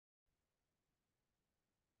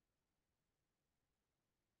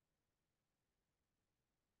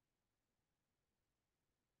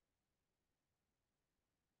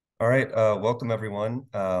All right, welcome everyone.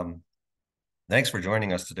 Thanks for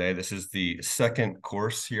joining us today. This is the second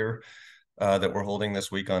course here that we're holding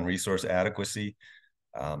this week on resource adequacy.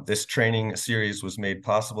 This training series was made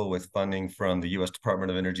possible with funding from the U.S.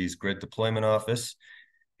 Department of Energy's Grid Deployment Office.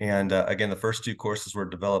 And again, the first two courses were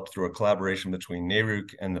developed through a collaboration between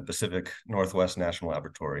NARUC and the Pacific Northwest National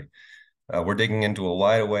Laboratory. We're digging into a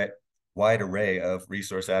wide array of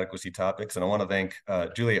resource adequacy topics. And I want to thank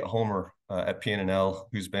Juliet Homer at PNNL,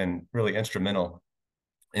 who's been really instrumental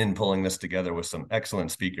in pulling this together with some excellent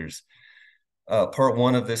speakers. Part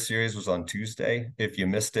one of this series was on Tuesday. If you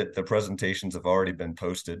missed it, the presentations have already been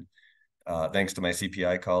posted. Thanks to my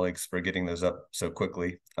CPI colleagues for getting those up so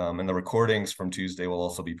quickly. And the recordings from Tuesday will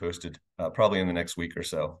also be posted probably in the next week or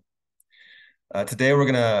so. Today, we're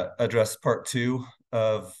going to address part two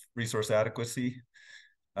of resource adequacy.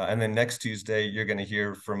 And then next Tuesday, you're going to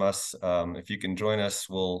hear from us. If you can join us,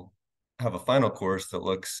 we'll have a final course that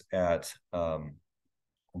looks at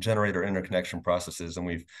generator interconnection processes. And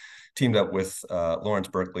we've teamed up with Lawrence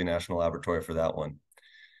Berkeley National Laboratory for that one.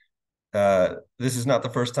 This is not the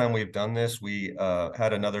first time we've done this. We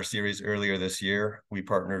had another series earlier this year. We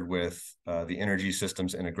partnered with the Energy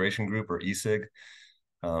Systems Integration Group, or ESIG,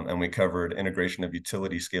 and we covered integration of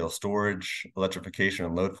utility scale storage, electrification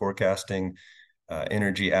and load forecasting,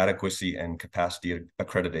 energy adequacy, and capacity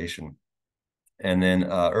accreditation. And then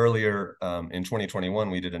earlier in 2021,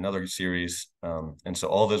 we did another series. And so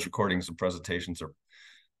all those recordings and presentations are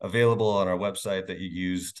available on our website that you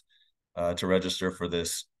used to register for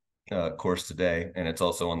this course today. And it's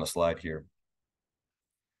also on the slide here.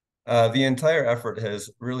 The entire effort has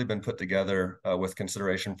really been put together with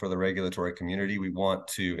consideration for the regulatory community. We want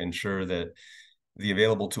to ensure that the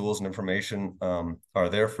available tools and information are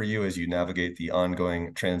there for you as you navigate the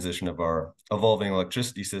ongoing transition of our evolving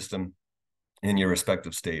electricity system in your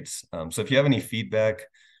respective states. So if you have any feedback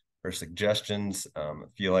or suggestions,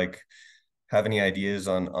 if you have any ideas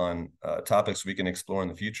on topics we can explore in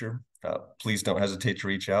the future, please don't hesitate to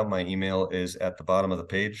reach out. My email is at the bottom of the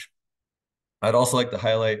page. I'd also like to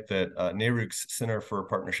highlight that NARUC's Center for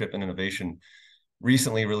Partnership and Innovation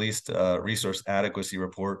recently released a resource adequacy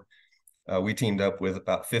report. We teamed up with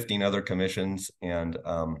about 15 other commissions, and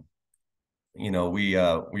we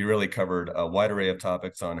really covered a wide array of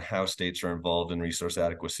topics on how states are involved in resource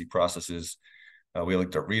adequacy processes. We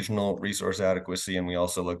looked at regional resource adequacy, and we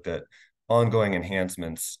also looked at ongoing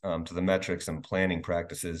enhancements to the metrics and planning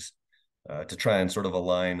practices to try and sort of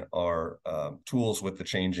align our tools with the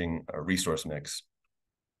changing resource mix.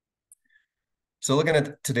 So looking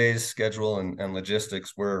at today's schedule and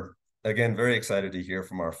logistics, we're again very excited to hear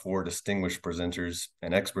from our four distinguished presenters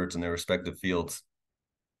and experts in their respective fields.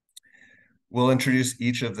 We'll introduce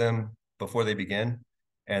each of them before they begin.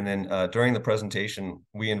 And then during the presentation,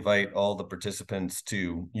 we invite all the participants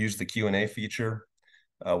to use the Q&A feature.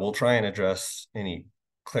 We'll try and address any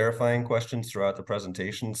clarifying questions throughout the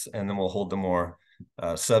presentations, and then we'll hold the more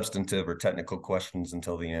substantive or technical questions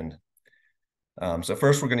until the end. So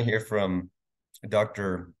first, we're going to hear from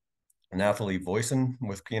Dr. Nathalie Voisin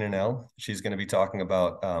with PNNL. She's going to be talking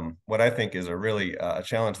about what I think is a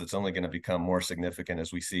challenge that's only going to become more significant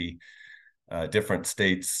as we see different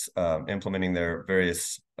states implementing their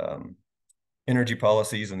various energy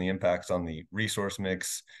policies and the impacts on the resource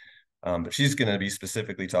mix. But she's going to be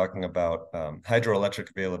specifically talking about hydroelectric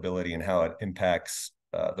availability and how it impacts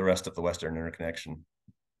the rest of the Western interconnection.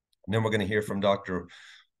 And then we're going to hear from Dr.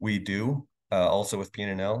 Wee Du, also with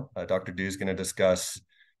PNNL. Dr. Du is going to discuss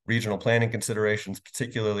regional planning considerations,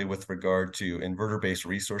 particularly with regard to inverter-based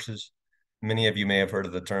resources. Many of you may have heard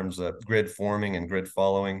of the terms grid forming and grid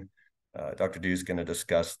following. Dr. Du is going to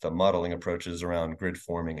discuss the modeling approaches around grid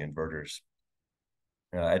forming inverters.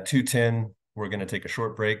 At 2:10, we're going to take a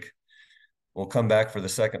short break. We'll come back for the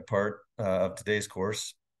second part of today's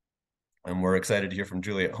course. And we're excited to hear from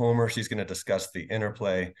Juliet Homer. She's going to discuss the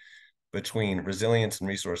interplay between resilience and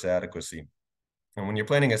resource adequacy. And when you're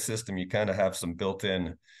planning a system, you kind of have some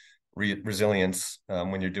built-in resilience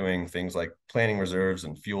when you're doing things like planning reserves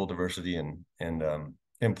and fuel diversity and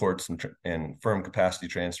imports and firm capacity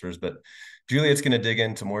transfers. But Juliet's going to dig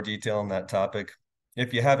into more detail on that topic.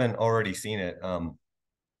 If you haven't already seen it,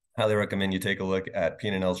 highly recommend you take a look at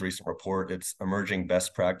PNNL's recent report. It's Emerging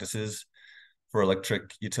Best Practices for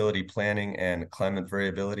Electric Utility Planning and Climate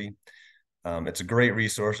Variability. It's a great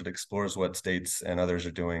resource. It explores what states and others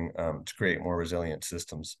are doing to create more resilient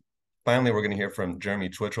systems. Finally, we're going to hear from Jeremy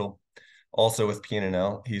Twitchell, also with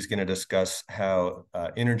PNNL. He's going to discuss how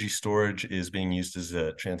energy storage is being used as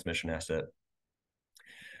a transmission asset.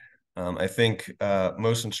 I think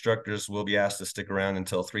most instructors will be asked to stick around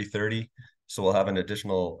until 3:30, so we'll have an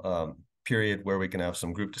additional period where we can have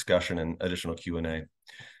some group discussion and additional Q&A.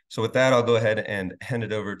 So with that, I'll go ahead and hand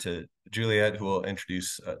it over to Juliet, who will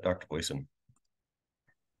introduce Dr. Voisin.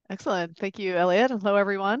 Excellent. Thank you, Elliot. Hello,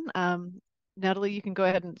 everyone. Nathalie, you can go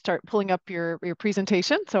ahead and start pulling up your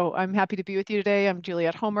presentation. So I'm happy to be with you today. I'm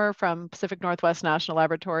Juliet Homer from Pacific Northwest National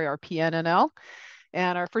Laboratory, or PNNL.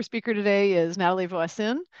 And our first speaker today is Nathalie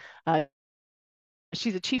Voisin.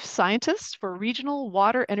 She's a chief scientist for regional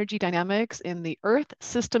water energy dynamics in the Earth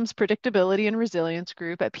Systems Predictability and Resilience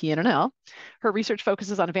Group at PNNL. Her research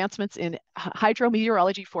focuses on advancements in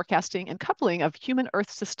hydrometeorology forecasting and coupling of human Earth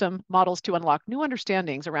system models to unlock new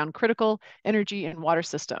understandings around critical energy and water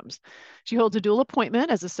systems. She holds a dual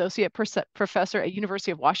appointment as associate professor at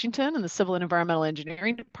University of Washington in the Civil and Environmental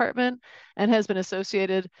Engineering Department and has been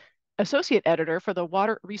associate editor for the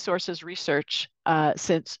Water Resources Research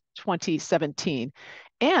since 2017.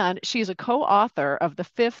 And she is a co-author of the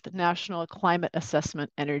 5th National Climate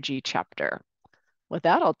Assessment Energy Chapter. With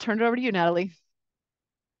that, I'll turn it over to you, Nathalie.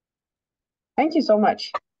 Thank you so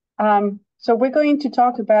much. So we're going to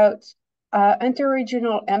talk about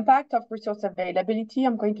interregional impact of resource availability.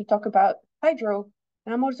 I'm going to talk about hydro,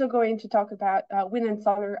 and I'm also going to talk about wind and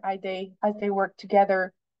solar as they work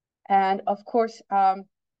together. And of course,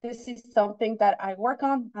 this is something that I work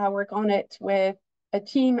on. I work on it with a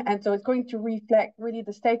team, and so it's going to reflect really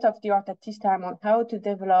the state of the art at this time on how to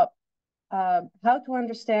develop, how to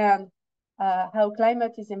understand how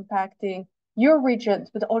climate is impacting your regions,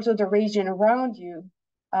 but also the region around you,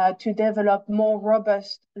 to develop more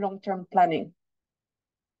robust long-term planning.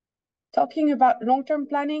 Talking about long-term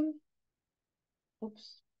planning,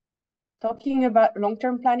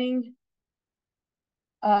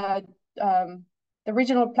 the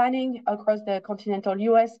regional planning across the continental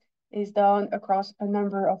US is done across a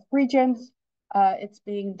number of regions. It's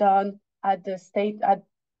being done at the scale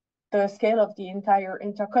of the entire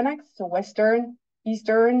interconnect, so Western,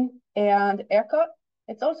 Eastern, and ERCOT.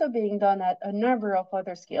 It's also being done at a number of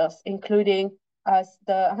other scales, including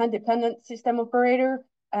the independent system operator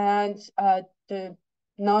and the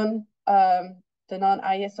non-ISO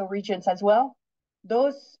regions as well.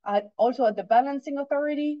 Those are also at the balancing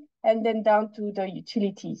authority, and then down to the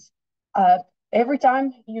utilities. Every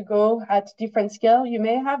time you go at different scale, you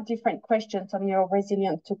may have different questions on your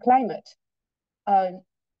resilience to climate.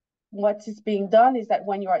 What is being done is that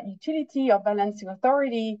when you're at utility or balancing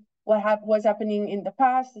authority, what was happening in the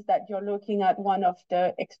past is that you're looking at one of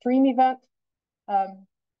the extreme events.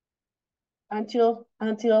 Until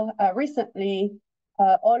recently,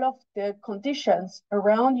 all of the conditions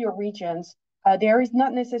around your regions, there is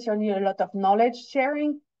not necessarily a lot of knowledge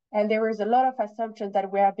sharing, and there is a lot of assumptions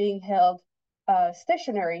that we are being held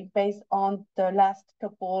stationary based on the last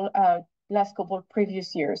couple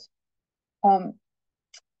previous years.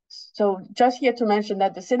 So just here to mention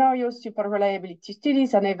that the scenarios support reliability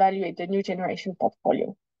studies and evaluate the new generation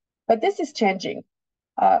portfolio. But this is changing.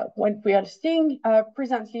 What we are seeing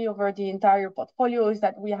presently over the entire portfolio is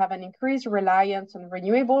that we have an increased reliance on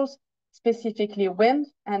renewables, specifically wind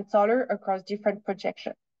and solar across different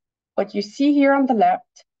projections. What you see here on the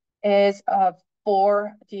left is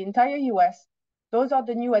for the entire US, those are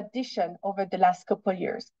the new addition over the last couple of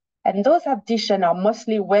years. And those additions are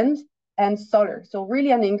mostly wind and solar. So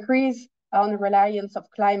really an increase on the reliance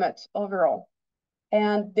of climate overall.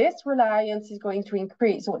 And this reliance is going to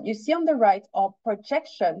increase. What you see on the right are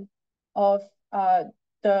projection of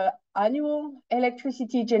the annual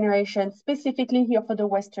electricity generation, specifically here for the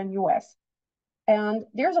Western US. And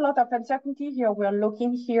there's a lot of uncertainty here. We're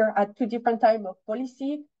looking here at 2 different types of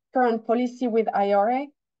policy, current policy with IRA,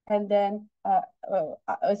 and then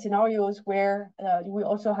scenarios where we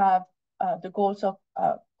also have the goals of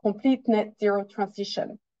complete net zero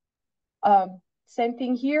transition. Same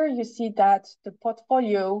thing here, you see that the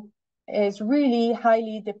portfolio is really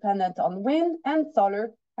highly dependent on wind and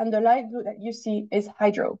solar, and the light blue that you see is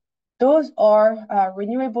hydro. Those are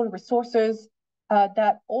renewable resources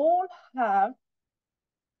that all have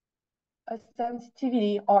a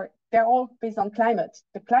sensitivity, or they're all based on climate.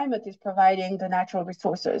 The climate is providing the natural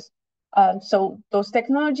resources. So those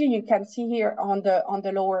technology you can see here on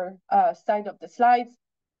the lower side of the slides.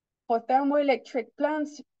 For thermoelectric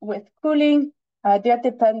plants with cooling, they are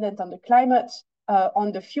dependent on the climate,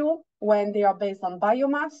 on the fuel when they are based on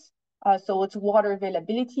biomass. So it's water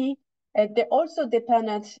availability. And they're also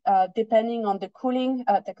dependent, depending on the cooling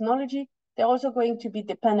technology, they're also going to be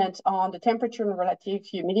dependent on the temperature and relative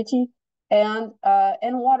humidity and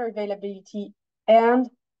water availability and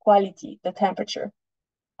quality, the temperature.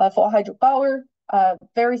 For hydropower,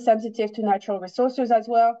 very sensitive to natural resources as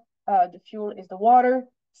well. The fuel is the water,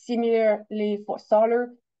 similarly for solar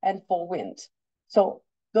and for wind. So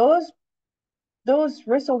those those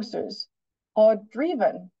resources are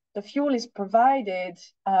driven, the fuel is provided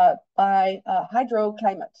by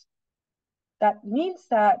hydroclimate. That means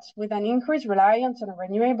that with an increased reliance on a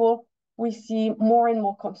renewable, we see more and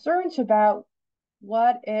more concerns about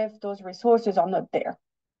what if those resources are not there.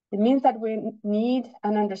 It means that we need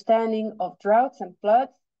an understanding of droughts and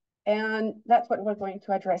floods, and that's what we're going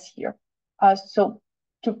to address here. So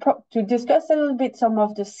to discuss a little bit some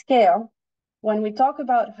of the scale, when we talk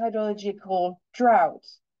about hydrological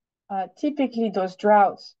droughts, typically those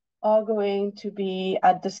droughts are going to be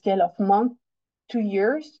at the scale of months to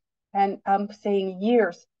years, and I'm saying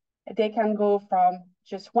years. They can go from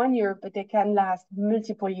just 1 year, but they can last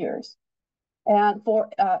multiple years. And for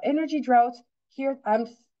energy droughts, here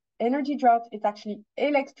energy drought is actually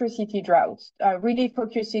electricity droughts, really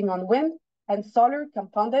focusing on wind and solar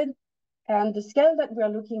compounded. And the scale that we're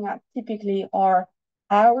looking at typically are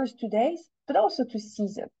hours to days, but also to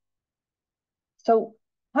season. So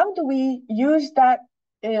how do we use that?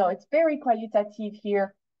 It's very qualitative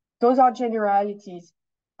here. Those are generalities.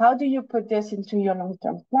 How do you put this into your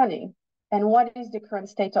long-term planning? And what is the current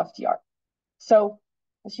state of the art? So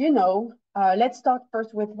as you know, let's start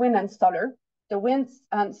first with wind and solar. The wind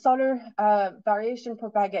and solar variation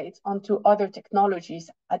propagates onto other technologies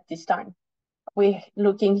at this time. We're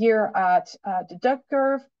looking here at the duck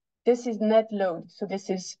curve. This is net load. So this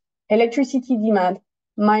is electricity demand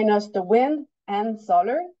minus the wind and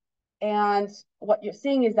solar. And what you're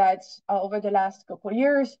seeing is that over the last couple of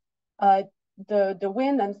years, the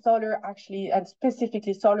wind and solar actually, and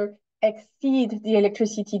specifically solar, exceed the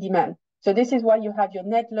electricity demand. So this is why you have your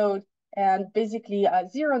net load and basically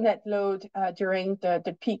zero net load during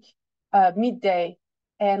the peak midday.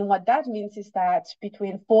 And what that means is that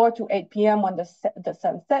between 4 to 8 p.m. when the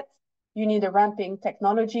sun sets, you need a ramping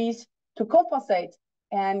technologies to compensate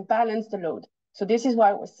and balance the load. So this is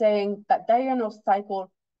why we're saying that diurnal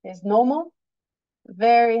cycle is normal,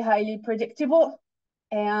 very highly predictable,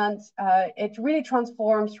 and it really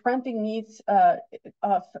transforms ramping needs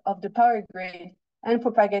of the power grid and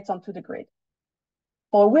propagates onto the grid.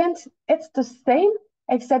 For wind, it's the same,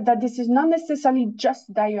 except that this is not necessarily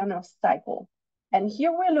just diurnal cycle. And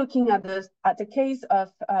here we're looking at a case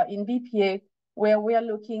of in BPA where we are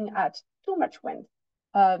looking at too much wind.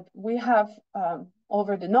 We have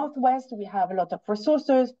over the Northwest, we have a lot of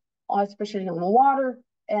resources, especially on water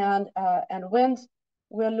and wind.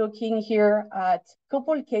 We're looking here at a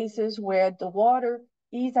couple cases where the water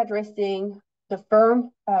is addressing the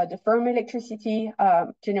firm electricity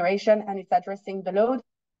generation, and it's addressing the load.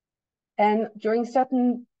 And during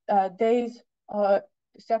certain days,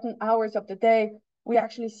 certain hours of the day, we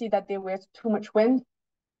actually see that there was too much wind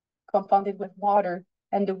compounded with water,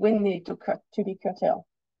 and the wind needed to be curtailed.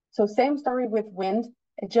 So same story with wind.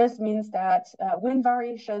 It just means that wind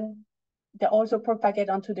variation, they also propagate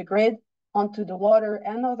onto the grid, onto the water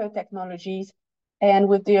and other technologies. And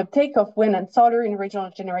with the uptake of wind and solar in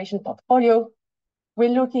regional generation portfolio, we're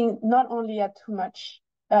looking not only at too much,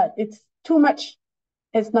 it's too much,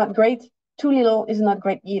 it's not great, too little is not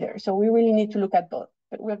great either. So we really need to look at both,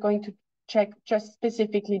 but we're going to check just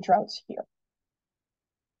specifically droughts here.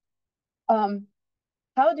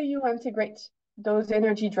 How do you integrate those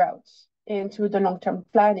energy droughts into the long-term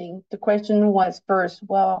planning? The question was first,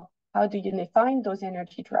 well, how do you define those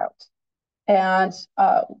energy droughts? And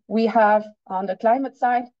we have, on the climate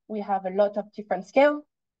side, we have a lot of different scales,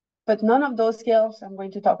 but none of those scales, I'm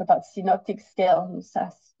going to talk about synoptic scale,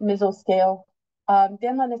 mesoscale,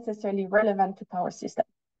 they're not necessarily relevant to power systems.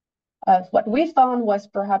 What we found was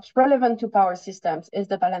perhaps relevant to power systems is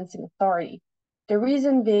the balancing authority. The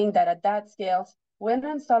reason being that at that scale, wind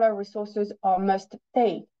and solar resources are must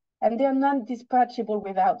take, and they're not dispatchable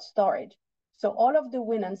without storage. So all of the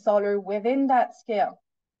wind and solar within that scale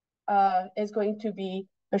is going to be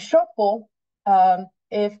a shortfall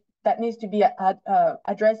if that needs to be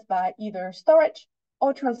addressed by either storage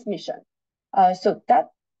or transmission. So that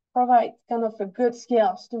provides kind of a good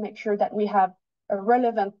scales to make sure that we have a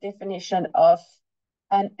relevant definition of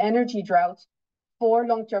an energy drought for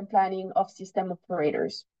long-term planning of system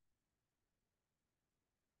operators.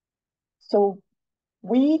 So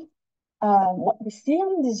what we see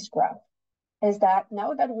on this graph is that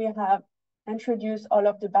now that we have introduced all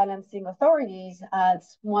of the balancing authorities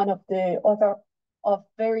as one of the other of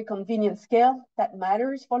very convenient scale that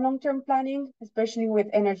matters for long-term planning, especially with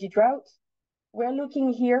energy droughts, we're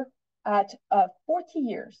looking here at 40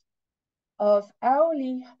 years of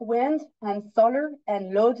hourly wind and solar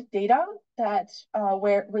and load data that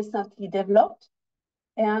were recently developed,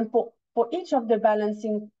 and for each of the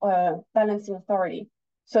balancing authority.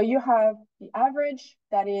 So you have the average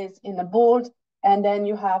that is in the bold, And then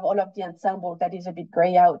you have all of the ensemble that is a bit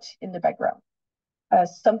gray out in the background.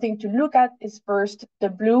 Something to look at is first the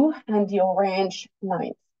blue and the orange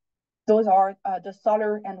lines. Those are the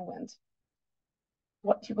solar and wind.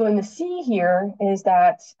 What you're going to see here is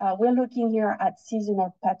that we're looking here at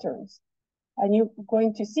seasonal patterns. And you're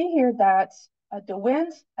going to see here that the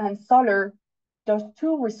wind and solar, those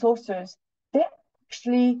two resources, they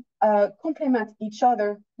actually complement each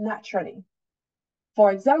other naturally.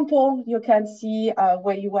 For example, you can see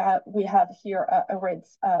where we have here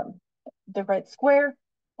the red square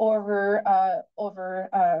over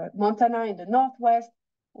Montana in the northwest.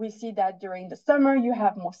 We see that during the summer you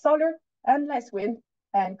have more solar and less wind,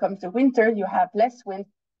 and comes the winter you have less wind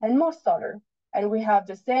and more solar. And we have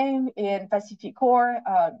the same in Pacific Core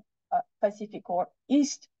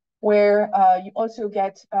East, where you also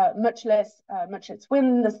get much less wind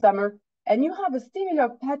in the summer. And you have a similar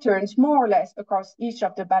patterns, more or less, across each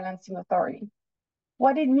of the balancing authority.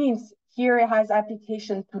 What it means here, it has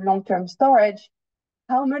application to long-term storage.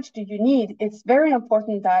 How much do you need? It's very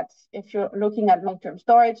important that if you're looking at long-term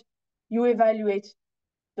storage, you evaluate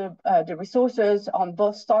the resources on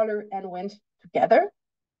both solar and wind together.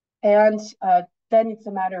 And then it's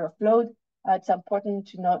a matter of load. It's important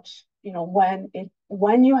to note,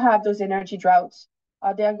 when you have those energy droughts,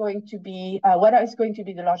 they're going to be, what is going to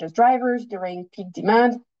be the largest drivers during peak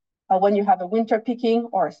demand? When you have a winter peaking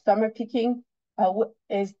or a summer peaking,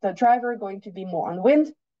 is the driver going to be more on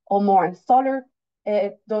wind or more on solar?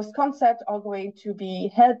 Those concepts are going to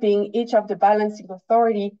be helping each of the balancing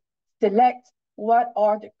authority select what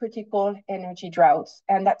are the critical energy droughts.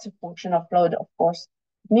 And that's a function of load, of course.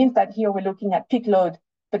 It means that here we're looking at peak load,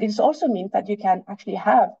 but it also means that you can actually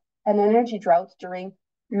have an energy drought during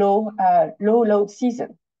low load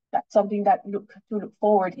season. That's something that to look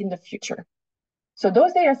forward in the future. So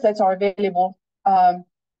those data sets are available.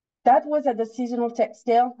 That was at the seasonal tech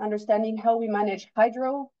scale, understanding how we manage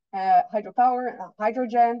hydropower,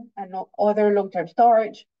 hydrogen, and other long-term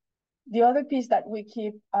storage. The other piece that we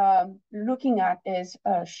keep looking at is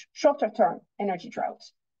shorter-term energy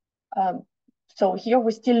droughts. So here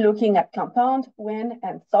we're still looking at compound, wind,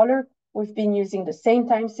 and solar. We've been using the same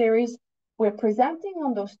time series. We're presenting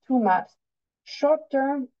on those two maps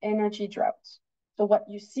short-term energy droughts. So what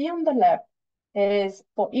you see on the left is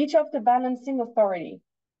for each of the balancing authority,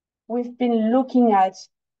 we've been looking at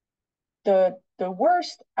the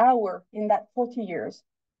worst hour in that 40 years,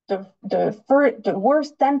 the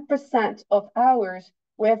worst 10% of hours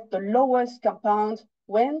with the lowest compound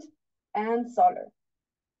wind and solar.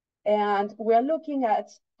 And we're looking at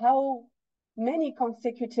how many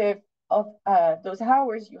consecutive of those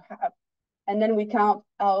hours you have. And then we count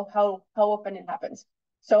how often it happens.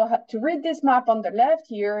 So to read this map on the left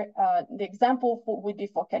here, the example would be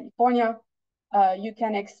for California. You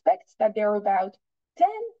can expect that there are about 10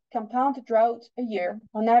 compound droughts a year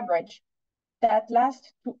on average that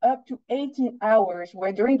last up to 18 hours,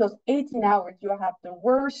 where during those 18 hours, you have the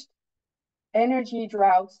worst energy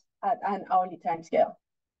droughts at an hourly time scale.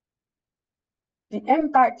 The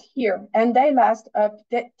impact here, and they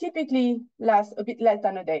typically last a bit less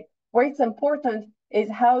than a day. Where it's important is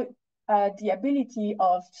how the ability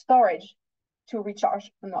of storage to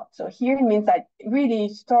recharge or not. So here it means that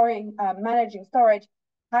really managing storage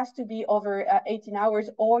has to be over 18 hours,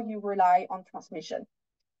 or you rely on transmission.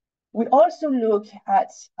 We also look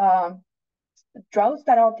at droughts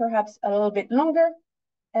that are perhaps a little bit longer,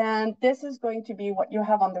 and this is going to be what you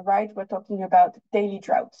have on the right. We're talking about daily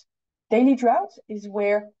droughts. Daily droughts is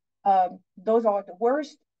where those are the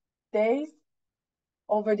worst days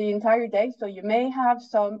over the entire day. So you may have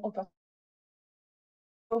some of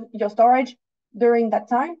your storage during that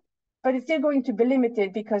time, but it's still going to be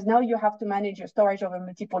limited because now you have to manage your storage over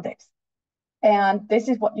multiple days. And this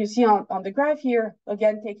is what you see on the graph here.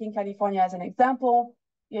 Again, taking California as an example,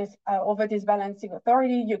 is over this balancing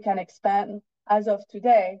authority, you can expand. As of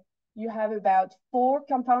today, you have about 4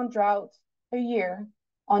 compound droughts a year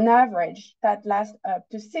on average that last up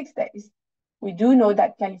to 6 days. We do know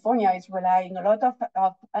that California is relying a lot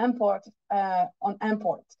of on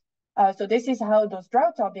imports. So this is how those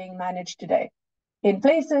droughts are being managed today. In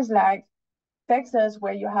places like Texas,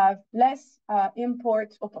 where you have less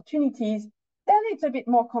import opportunities, then it's a bit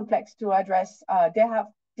more complex to address. They have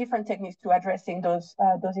different techniques to addressing those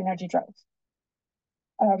energy droughts.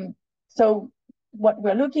 So what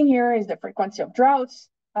we're looking here is the frequency of droughts.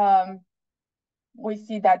 We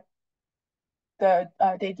see that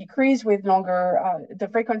they decrease with longer, the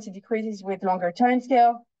frequency decreases with longer time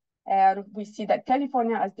scale. And we see that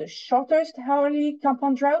California has the shortest hourly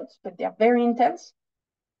compound droughts, but they're very intense,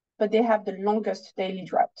 but they have the longest daily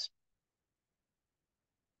droughts.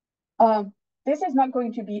 this is not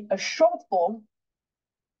going to be a shortfall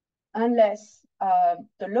unless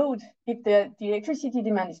the load, if the electricity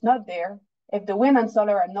demand is not there, if the wind and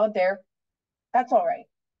solar are not there, that's all right.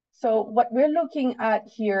 So what we're looking at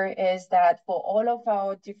here is that for all of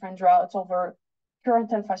our different routes over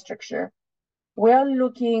current infrastructure, we're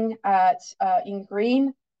looking at, in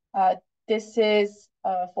green, this is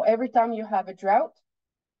for every time you have a drought,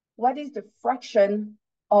 what is the fraction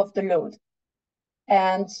of the load?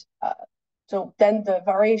 And so then the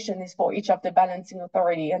variation is for each of the balancing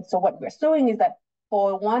authority. And so what we're showing is that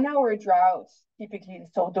for 1 hour droughts, typically,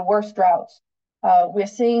 so the worst droughts, we're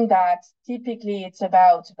seeing that typically it's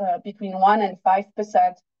about between 1 and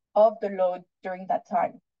 5% of the load during that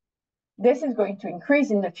time. This is going to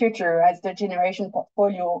increase in the future as the generation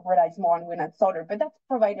portfolio relies more on wind and solar, but that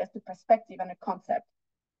provides us the perspective and a concept.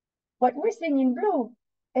 What we're seeing in blue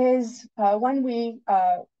is when we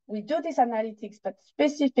do this analytics, but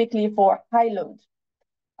specifically for high load.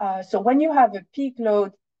 So when you have a peak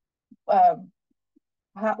load,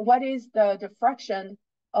 what is the fraction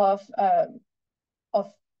of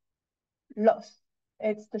loss?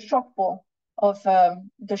 It's the shortfall of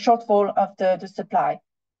the supply,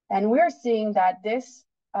 and we're seeing that this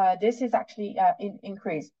is actually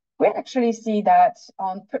increased. We actually see that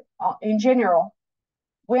in general,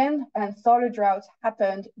 wind and solar droughts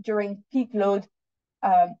happened during peak load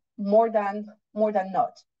more than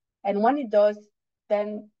not. And when it does,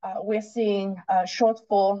 then we're seeing a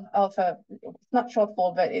shortfall of, it's not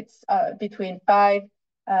shortfall, but it's between 5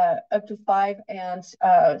 up to 5 and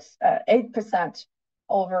 8%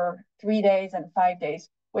 over 3 days and 5 days.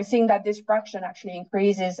 We're seeing that this fraction actually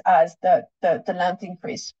increases as the length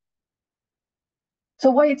increase.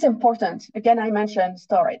 So why it's important, again, I mentioned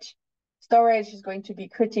storage. Storage is going to be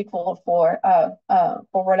critical for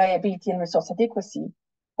reliability and resource adequacy.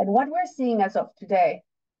 And what we're seeing as of today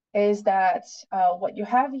is that what you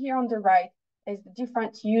have here on the right is the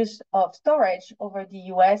different use of storage over the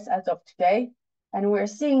US as of today. And we're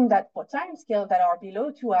seeing that for timescales that are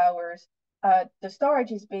below 2 hours, the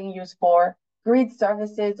storage is being used for grid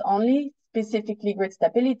services only, specifically grid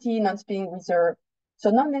stability, non-spinning reserve.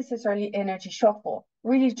 So not necessarily energy shortfall,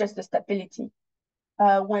 really just the stability.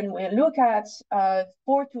 When we look at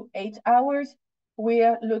 4 to 8 hours,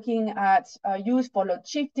 we're looking at use for load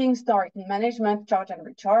shifting, storage management, charge and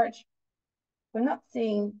recharge. We're not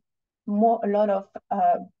seeing a lot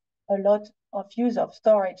of use of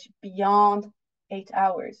storage beyond 8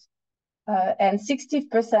 hours. And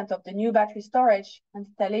 60% of the new battery storage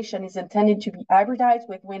installation is intended to be hybridized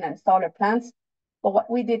with wind and solar plants. But what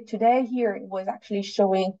we did today here was actually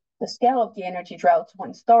showing the scale of the energy drought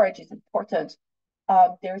when storage is important.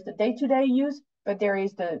 There is the day-to-day use, but there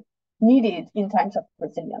is the needed in times of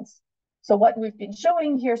resilience. So what we've been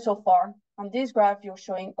showing here so far, on this graph, you're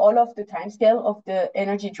showing all of the timescale of the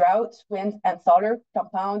energy drought, wind and solar,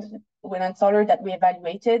 compound wind and solar that we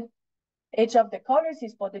evaluated. Each of the colors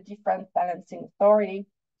is for the different balancing authority.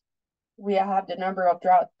 We have the number of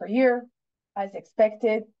droughts per year. As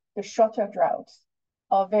expected, the shorter droughts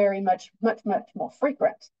are very much more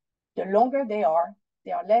frequent. The longer they are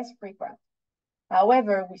less frequent.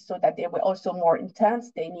 However, we saw that they were also more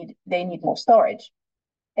intense. They need more storage.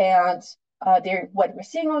 And what we're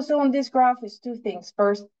seeing also on this graph is two things.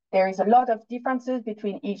 First, there is a lot of differences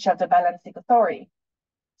between each of the balancing authority.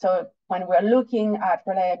 So when we're looking at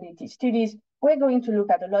reliability studies, we're going to look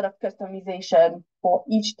at a lot of customization for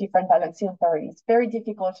each different balancing authority. It's very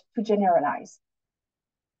difficult to generalize.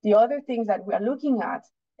 The other thing that we're looking at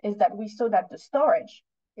is that we saw that the storage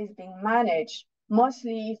is being managed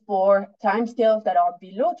mostly for timescales that are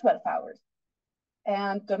below 12 hours.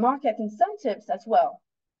 And the market incentives as well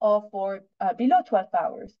are for below 12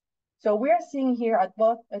 hours. So we're seeing here at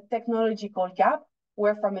both a technological gap,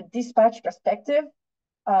 where from a dispatch perspective,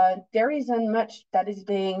 there isn't much that is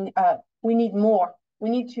being, we need more. We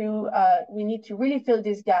need to really fill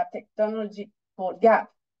this gap, technological gap,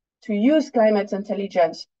 to use climate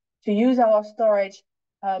intelligence, to use our storage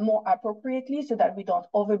more appropriately so that we don't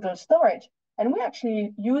overbuild storage. And we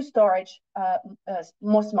actually use storage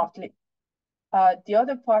more smartly. The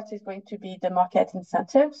other part is going to be the market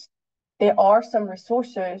incentives. There are some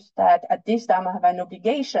resources that at this time have an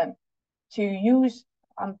obligation to use,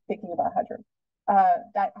 I'm thinking about hydro,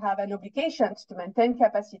 that have an obligation to maintain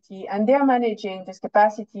capacity, and they're managing this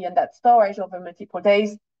capacity and that storage over multiple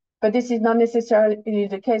days. But this is not necessarily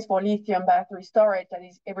the case for lithium battery storage that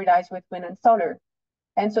is hybridized with wind and solar.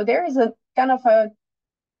 And so there is a kind of a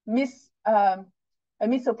missed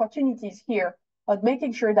opportunities here of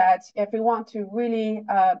making sure that if we want to really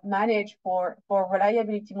manage for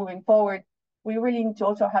reliability moving forward, we really need to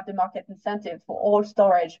also have the market incentive for all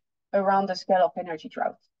storage around the scale of energy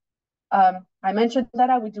drought. I mentioned that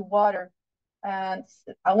I would do water, and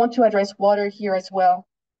I want to address water here as well,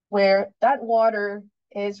 where that water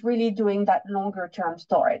is really doing that longer term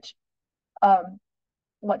storage.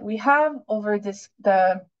 What we have over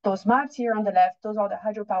those maps here on the left, those are the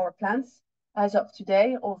hydropower plants as of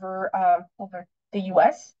today over the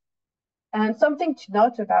US. And something to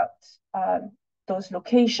note about those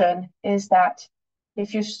locations is that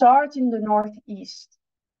if you start in the Northeast,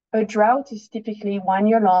 a drought is typically 1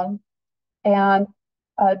 year long, and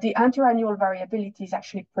the interannual variability is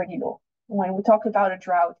actually pretty low. When we talk about a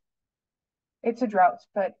drought, it's a drought,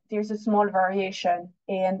 but there's a small variation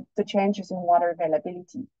in the changes in water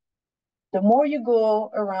availability. The more you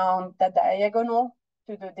go around the diagonal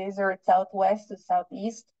to the desert southwest to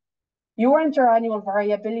southeast, your interannual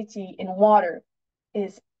variability in water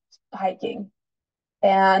is hiking.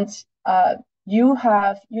 And you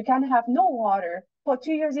can have no water for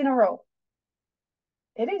 2 years in a row.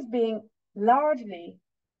 It is being largely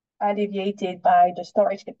alleviated by the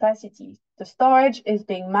storage capacity. The storage is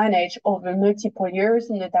being managed over multiple years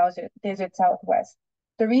in the desert southwest.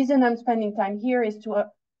 The reason I'm spending time here is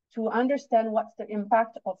to understand what's the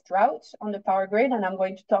impact of droughts on the power grid, and I'm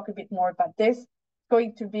going to talk a bit more about this. It's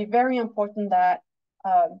going to be very important that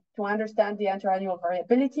to understand the interannual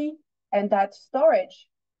variability, and that storage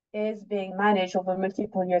is being managed over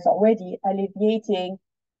multiple years already, alleviating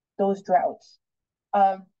those droughts.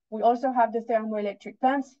 We also have the thermoelectric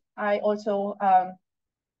plants. I also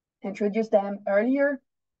introduced them earlier.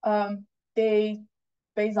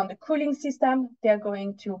 Based on the cooling system, they're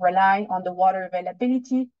going to rely on the water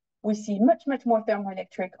availability. We see much more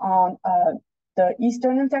thermoelectric on the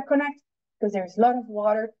Eastern Interconnect because there's a lot of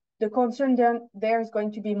water. The concern there is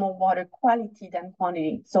going to be more water quality than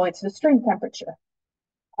quantity. So it's the stream temperature.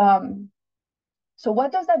 So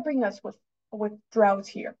what does that bring us with droughts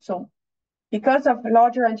here? So because of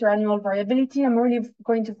larger interannual variability, I'm really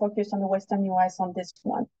going to focus on the Western US on this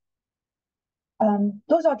one.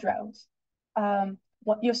 Those are droughts.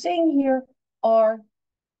 What you're seeing here are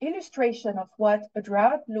illustration of what a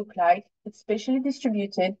drought look like. It's spatially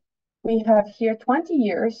distributed. We have here 20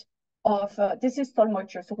 years of, this is soil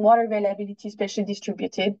moisture, so water availability spatially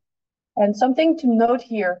distributed. And something to note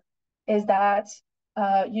here is that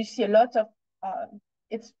you see a lot of,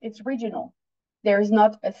 it's regional. There is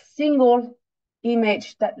not a single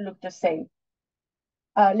image that look the same.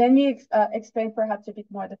 Let me explain perhaps a bit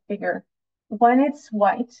more the figure. When it's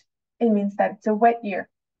white, it means that it's a wet year.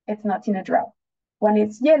 It's not in a drought. When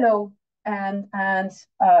it's yellow and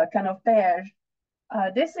kind of beige,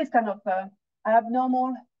 this is kind of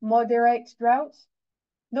abnormal, moderate drought,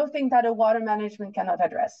 nothing that a water management cannot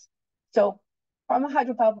address. So from a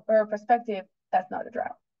hydropower perspective, that's not a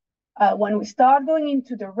drought. When we start going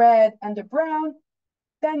into the red and the brown,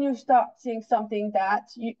 then you start seeing something that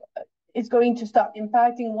is going to start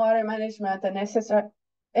impacting water management and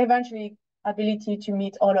eventually ability to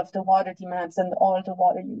meet all of the water demands and all the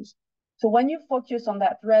water use. So when you focus on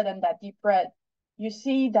that red and that deep red, you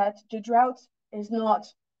see that the drought is not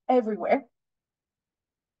everywhere.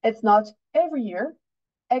 It's not every year,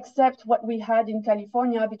 except what we had in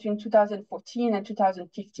California between 2014 and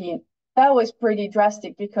 2015. That was pretty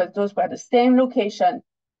drastic because those were the same location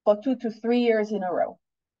for 2 to 3 years in a row.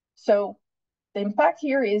 So the impact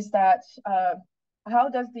here is that how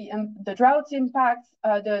does the droughts impact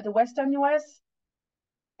the Western US?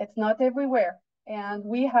 It's not everywhere. And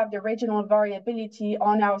we have the regional variability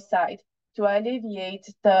on our side to alleviate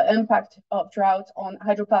the impact of drought on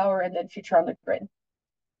hydropower and then future on the grid.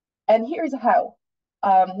 And here's how.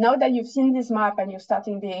 Now that you've seen this map and you're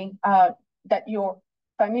starting being, that you're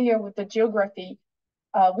familiar with the geography,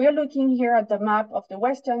 we're looking here at the map of the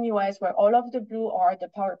Western US where all of the blue are the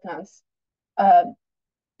power plants.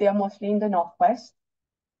 They are mostly in the Northwest.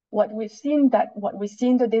 What we see in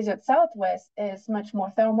the desert Southwest is much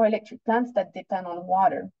more thermoelectric plants that depend on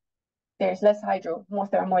water. There's less hydro, more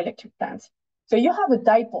thermoelectric plants. So you have a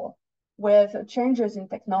dipole with changes in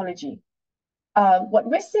technology. What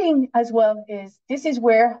we're seeing as well is this is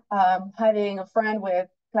where having a friend with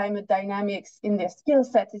climate dynamics in their skill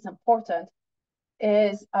set is important,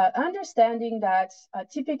 is understanding that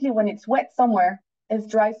typically when it's wet somewhere, it's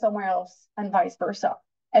dry somewhere else and vice versa.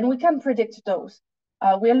 And we can predict those.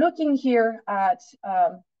 We're looking here at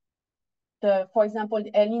for example,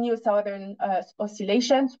 the El Nino southern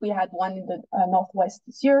oscillations. We had one in the Northwest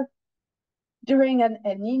this year. During an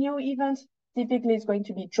El Nino event, typically it's going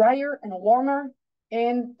to be drier and warmer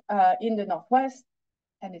in the Northwest,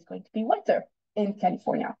 and it's going to be wetter in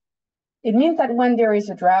California. It means that when there is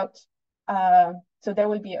a drought, so there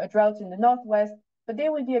will be a drought in the Northwest, but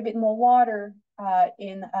there will be a bit more water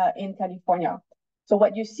in California. So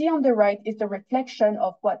what you see on the right is the reflection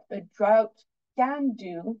of what a drought can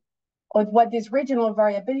do, or what this regional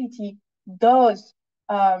variability does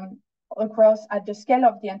across at the scale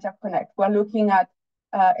of the interconnect. We're looking at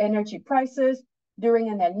energy prices during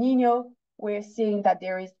an El Nino. We're seeing that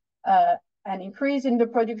there is an increase in the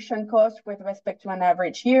production cost with respect to an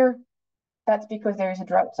average year. That's because there is a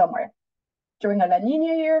drought somewhere. During a La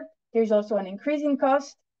Nina year, there's also an increase in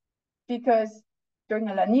cost because during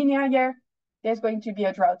a La Nina year, there's going to be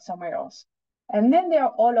a drought somewhere else. And then there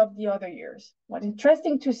are all of the other years. What's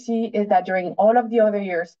interesting to see is that during all of the other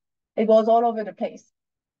years, it goes all over the place.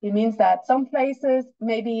 It means that some places,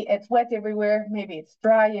 maybe it's wet everywhere, maybe it's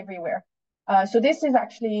dry everywhere. So this is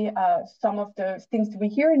actually some of the things we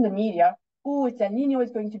hear in the media. Oh, it's El Nino,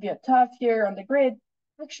 it's going to be a tough year on the grid.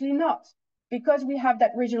 Actually not, because we have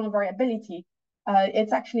that regional variability.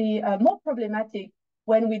 It's actually more problematic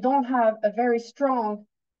when we don't have a very strong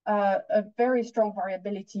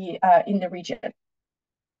variability in the region.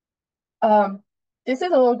 This is a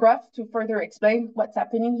little graph to further explain what's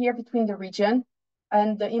happening here between the region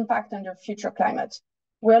and the impact on their future climate.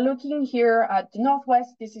 We're looking here at the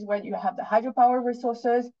Northwest. This is where you have the hydropower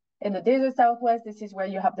resources. In the desert Southwest, this is where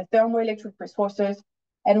you have the thermoelectric resources.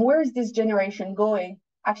 And where is this generation going?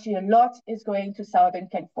 Actually, a lot is going to Southern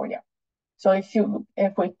California. So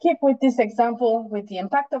if we keep with this example, with the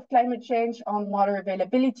impact of climate change on water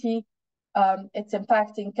availability, it's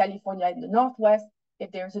impacting California in the Northwest.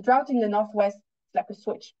 If there's a drought in the Northwest, it's like a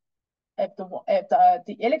switch. If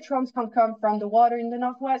the electrons can come from the water in the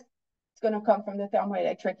Northwest, it's going to come from the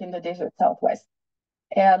thermoelectric in the desert Southwest.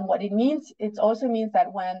 And what it means, it also means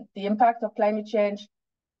that when the impact of climate change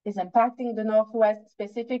is impacting the Northwest,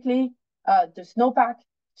 specifically the snowpack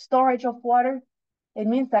storage of water, it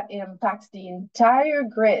means that it impacts the entire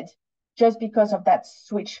grid just because of that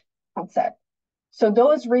switch concept. So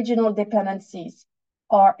those regional dependencies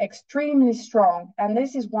are extremely strong. And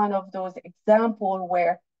this is one of those examples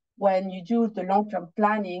where when you do the long-term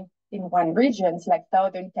planning in one region, like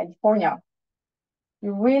Southern California,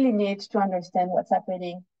 you really need to understand what's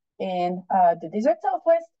happening in the desert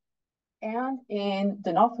Southwest and in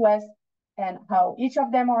the Northwest and how each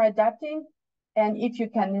of them are adapting. And if you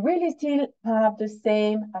can really still have the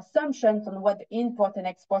same assumptions on what the import and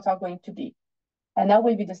exports are going to be. And that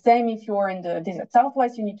will be the same if you're in the desert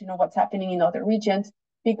Southwest, you need to know what's happening in other regions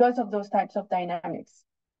because of those types of dynamics.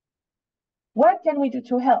 What can we do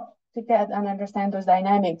to help to get and understand those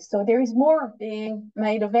dynamics? So there is more being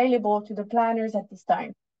made available to the planners at this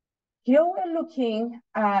time. Here we're looking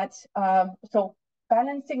at, so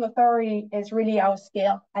balancing authority is really our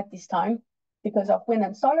scale at this time because of wind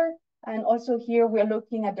and solar. And also here we're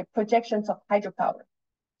looking at the projections of hydropower.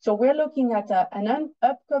 So we're looking at an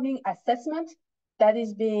upcoming assessment that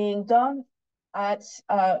is being done at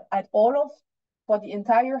for the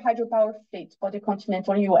entire hydropower fleet for the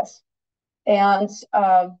continental US. And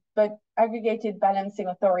but aggregated balancing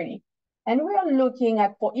authority. And we are looking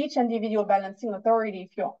at, for each individual balancing authority,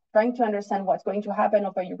 if you're trying to understand what's going to happen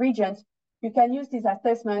over your regions, you can use this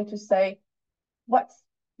assessment to say, what's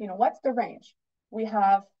the range? We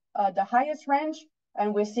have the highest range,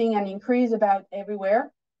 and we're seeing an increase about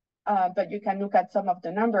everywhere, but you can look at some of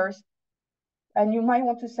the numbers. And you might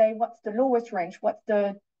want to say, what's the lowest range? What's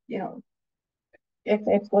the, if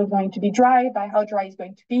it's going to be dry, by how dry it's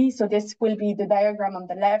going to be. So this will be the diagram on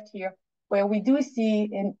the left here, where we do see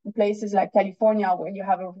in places like California, where you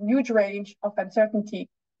have a huge range of uncertainty,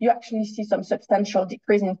 you actually see some substantial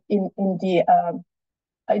decrease in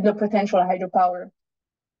the potential hydropower.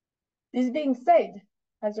 This being said,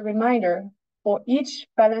 as a reminder, for each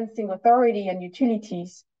balancing authority and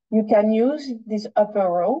utilities, you can use this upper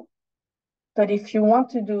row, but if you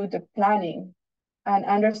want to do the planning and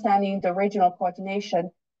understanding the regional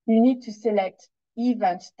coordination, you need to select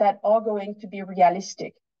events that are going to be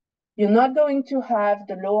realistic. You're not going to have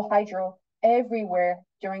the low hydro everywhere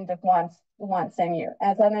during the one same year.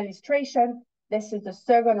 As an illustration, this is the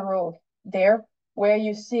second row there, where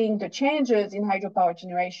you're seeing the changes in hydropower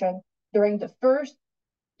generation during the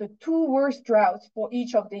two worst droughts for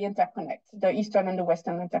each of the interconnects, the eastern and the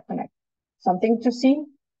western interconnect. Something to see,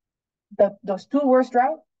 those two worst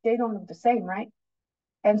droughts, they don't look the same, right?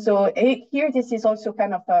 And so here, this is also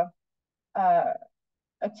kind of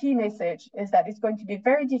a key message, is that it's going to be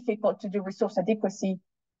very difficult to do resource adequacy.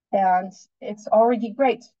 And it's already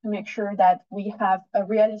great to make sure that we have a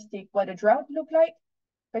realistic what a drought look like,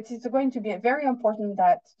 but it's going to be very important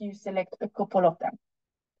that you select a couple of them.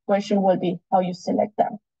 Question will be how you select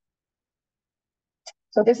them.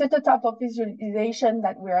 So this is the type of visualization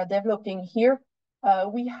that we are developing here.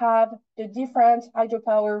 we have the different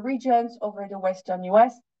hydropower regions over the Western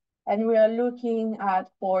US, and we are looking at,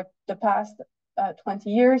 for the past 20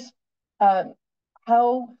 years, how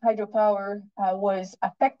hydropower was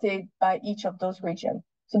affected by each of those regions.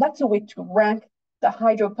 So that's a way to rank the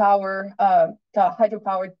hydropower,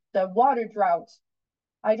 the water droughts,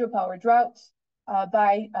 hydropower droughts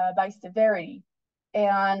by severity.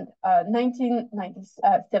 And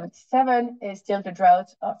 1977 is still the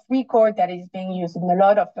drought of record that is being used in a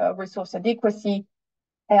lot of resource adequacy.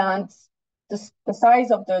 And the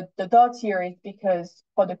size of the dots here is because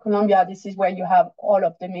for the Columbia, this is where you have all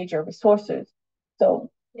of the major resources. So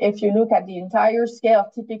if you look at the entire scale,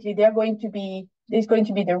 typically there's going to be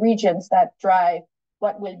the regions that drive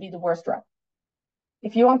what will be the worst drought.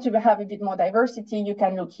 If you want to have a bit more diversity, you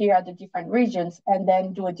can look here at the different regions and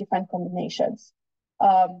then do a different combinations.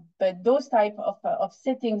 But those type of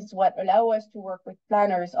settings is what allow us to work with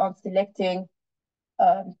planners on selecting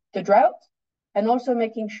the drought, and also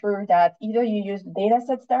making sure that either you use the data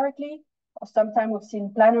sets directly, or sometimes we've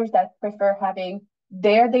seen planners that prefer having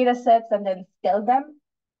their data sets and then scale them.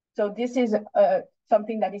 So this is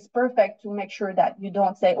something that is perfect to make sure that you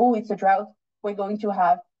don't say, oh, it's a drought, we're going to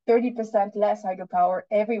have 30% less hydropower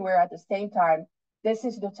everywhere at the same time. This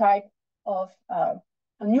is the type of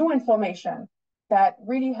new information that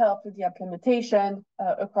really helps with the implementation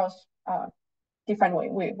across different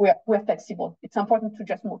ways. We're flexible. It's important to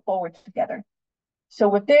just move forward together. So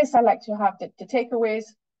with this, I'd like to have the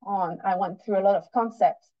takeaways on. I went through a lot of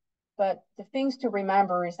concepts, but the things to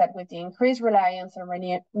remember is that with the increased reliance on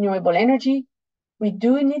renewable energy, we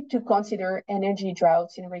do need to consider energy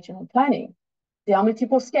droughts in regional planning. There are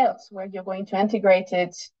multiple scales where you're going to integrate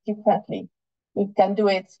it differently. We can do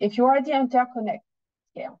it if you are the interconnect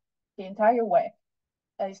scale, the entire way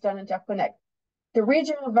is done interconnect. The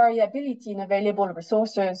regional variability in available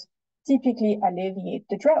resources typically alleviate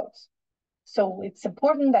the droughts. So it's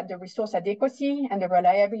important that the resource adequacy and the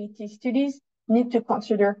reliability studies need to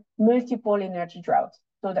consider multiple energy droughts.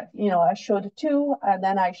 So that, I showed 2, and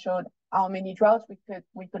then I showed how many droughts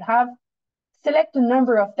we could have. Select a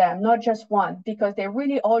number of them, not just one, because they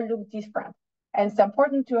really all look different. And it's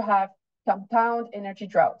important to have compound energy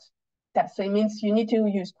droughts. So it means you need to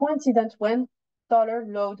use coincident wind, solar,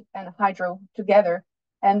 load, and hydro together.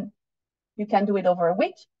 And you can do it over a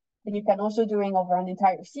week, and you can also do it over an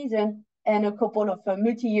entire season and a couple of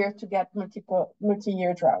multi-year to get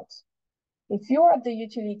multi-year droughts. If you're at the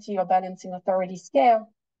utility or balancing authority scale,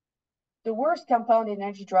 the worst compound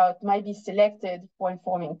energy drought might be selected for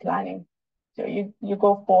informing planning. So you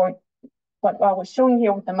go for what I was showing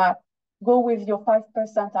here with the map, go with your 5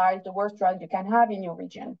 percentile, the worst drought you can have in your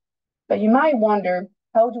region. But you might wonder,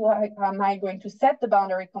 how am I going to set the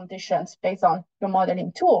boundary conditions based on your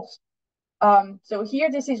modeling tools? So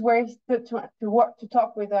here, this is where it's good to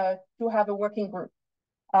have a working group.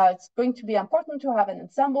 It's going to be important to have an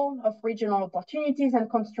ensemble of regional opportunities and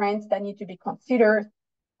constraints that need to be considered,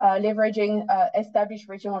 leveraging established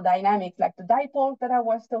regional dynamics like the dipole that I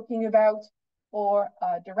was talking about, or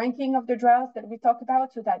the ranking of the droughts that we talked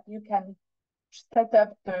about, so that you can set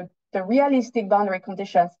up the realistic boundary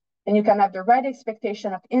conditions, and you can have the right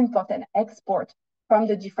expectation of import and export from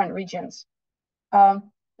the different regions.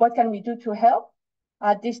 What can we do to help?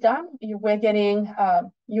 At this time,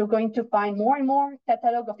 you're going to find more and more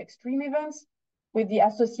catalog of extreme events with the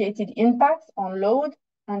associated impacts on load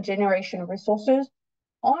and generation resources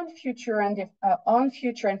on future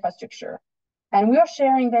infrastructure. And we are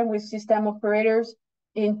sharing them with system operators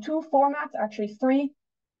in 2 formats, actually 3,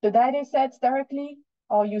 the data sets directly,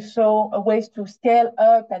 or you saw ways to scale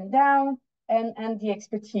up and down, and the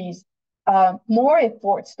expertise. More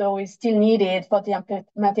efforts, though, is still needed for the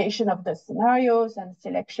implementation of the scenarios and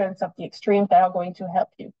selections of the extremes that are going to help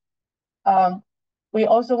you. We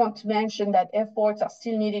also want to mention that efforts are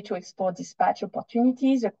still needed to explore dispatch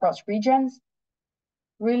opportunities across regions.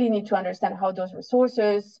 Really need to understand how those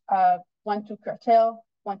resources want to curtail,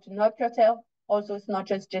 want to not curtail. Also, it's not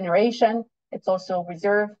just generation, it's also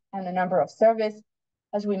reserve and the number of service.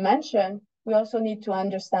 As we mentioned, we also need to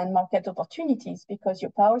understand market opportunities, because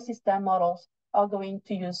your power system models are going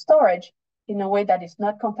to use storage in a way that is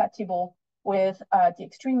not compatible with the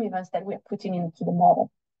extreme events that we are putting into the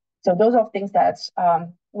model. So those are things that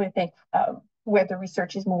we think where the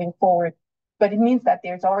research is moving forward. But it means that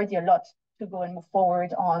there's already a lot to go and move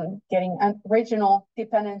forward on getting regional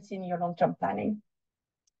dependency in your long-term planning.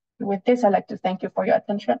 With this, I'd like to thank you for your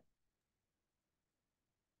attention.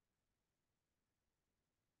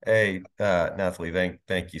 Hey, Nathalie,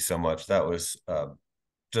 thank you so much. That was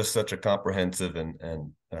just such a comprehensive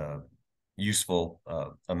and useful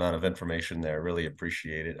amount of information there. Really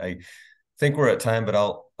appreciate it. I think we're at time, but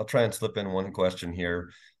I'll try and slip in one question here.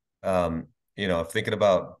 Thinking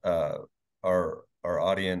about our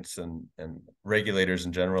audience and regulators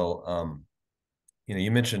in general,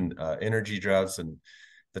 you mentioned energy droughts and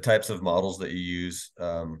the types of models that you use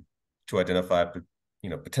to identify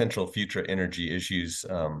potential future energy issues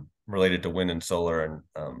related to wind and solar.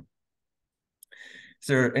 And is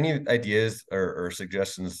there any ideas or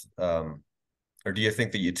suggestions, or do you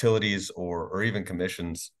think the utilities or even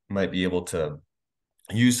commissions might be able to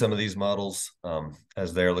use some of these models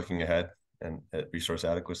as they're looking ahead and at resource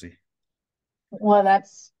adequacy? Well,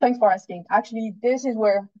 thanks for asking. Actually, this is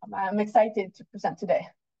where I'm excited to present today.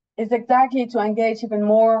 It's exactly to engage even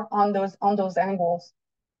more on those angles.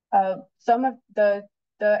 Some of the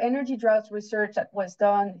energy droughts research that was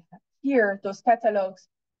done here, those catalogs,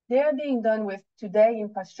 they are being done with today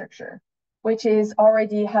infrastructure, which is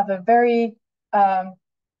already have a very, a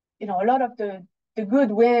lot of the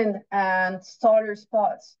good wind and solar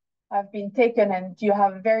spots have been taken, and you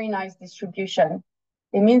have a very nice distribution.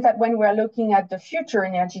 It means that when we're looking at the future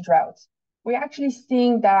energy droughts, we're actually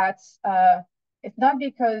seeing that it's not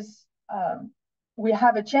because we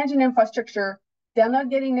have a change in infrastructure, they're not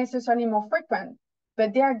getting necessarily more frequent,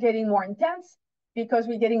 but they are getting more intense because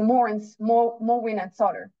we're getting more wind and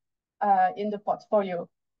solar in the portfolio.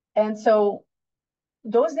 And so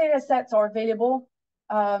those data sets are available.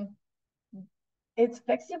 It's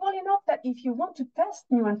flexible enough that if you want to test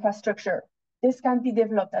new infrastructure, this can be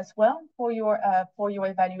developed as well for your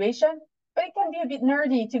evaluation. But it can be a bit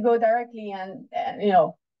nerdy to go directly and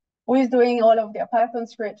who is doing all of their Python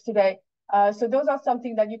scripts today. So those are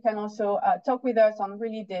something that you can also talk with us on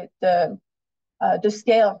really the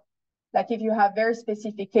scale. Like if you have very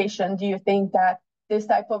specification, do you think that this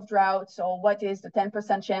type of droughts, or what is the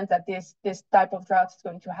 10% chance that this type of drought is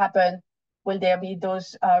going to happen? Will there be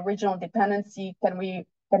those regional dependency? Can we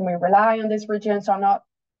rely on these regions or not?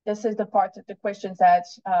 This is the part of the questions that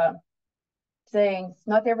saying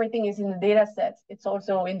not everything is in the data sets. It's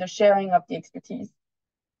also in the sharing of the expertise.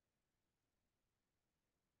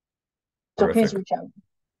 So Terrific. please reach out.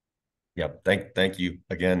 Yeah, thank you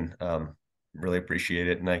again. Really appreciate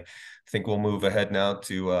it. And I think we'll move ahead now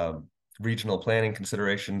to regional planning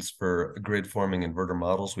considerations for grid forming inverter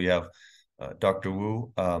models. We have Dr.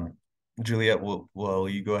 Wu. Juliet, will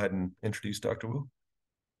you go ahead and introduce Dr. Wu?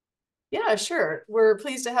 Yeah, sure. We're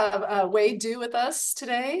pleased to have Wei Du with us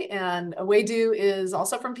today. And Wei Du is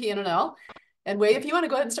also from PNNL. And Wei, if you want to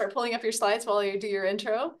go ahead and start pulling up your slides while you do your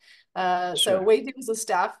intro. Sure. So Wei Du is a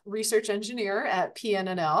staff research engineer at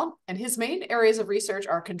PNNL, and his main areas of research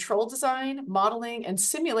are control design, modeling, and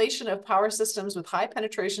simulation of power systems with high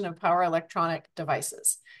penetration of power electronic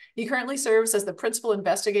devices. He currently serves as the principal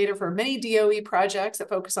investigator for many DOE projects that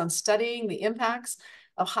focus on studying the impacts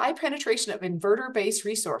of high penetration of inverter-based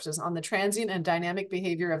resources on the transient and dynamic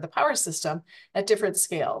behavior of the power system at different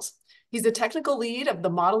scales. He's the technical lead of the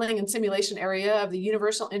modeling and simulation area of the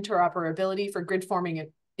Universal Interoperability for Grid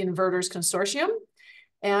Forming Inverters Consortium,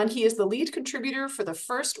 and he is the lead contributor for the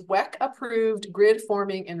first WEC-approved grid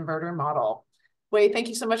forming inverter model. Wei, thank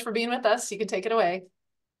you so much for being with us. You can take it away.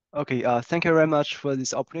 Okay, thank you very much for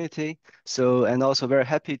this opportunity. And also very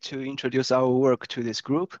happy to introduce our work to this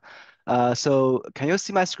group. So can you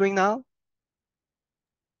see my screen now?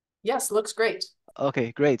 Yes, looks great.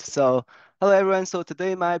 Okay, great. So hello everyone. So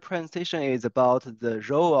today my presentation is about the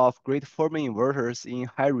role of grid forming inverters in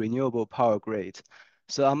high renewable power grid.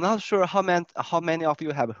 So I'm not sure how many of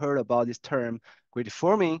you have heard about this term grid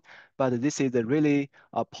forming, but this is a really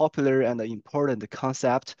popular and important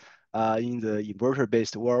concept in the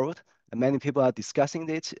inverter-based world. And many people are discussing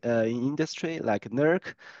it in industry like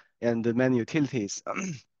NERC and many utilities.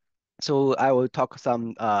 So I will talk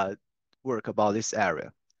some work about this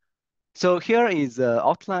area. So here is the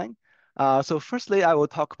outline. So firstly, I will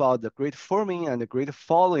talk about the grid forming and the grid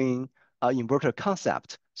following inverter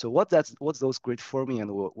concept. So what's those grid forming and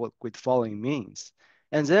what grid following means?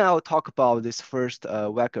 And then I will talk about this first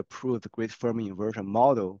WEC-approved grid forming inverter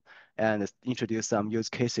model and introduce some use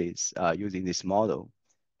cases using this model.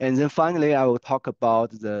 And then finally, I will talk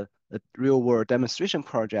about the real-world demonstration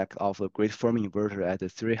project of a grid forming inverter at the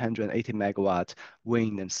 380 megawatt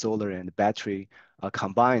wind and solar and battery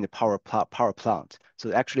combined power plant.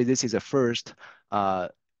 So actually, this is the first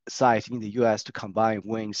site in the US to combine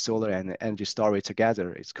wind, solar, and energy storage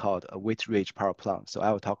together. It's called a Wheatridge power plant. So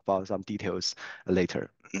I will talk about some details later.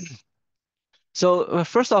 So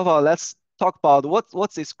first of all, let's talk about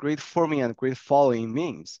what's this grid forming and grid following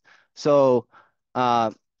means. So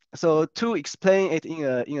so to explain it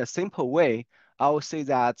in a simple way, I would say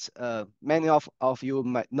that many of you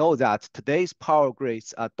might know that today's power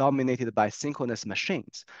grids are dominated by synchronous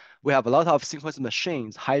machines. We have a lot of synchronous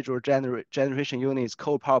machines, hydro generation units,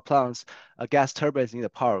 coal power plants, gas turbines in the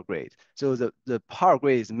power grid. So the power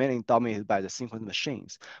grid is mainly dominated by the synchronous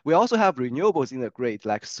machines. We also have renewables in the grid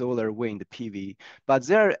like solar, wind, PV, but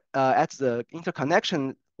they're at the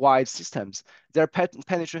interconnection wide systems, their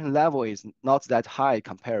penetration level is not that high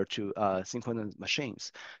compared to synchronous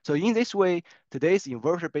machines. So in this way, today's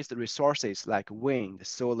inverter-based resources like wind,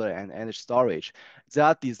 solar, and energy storage, they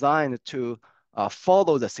are designed to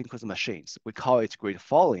follow the synchronous machines. We call it grid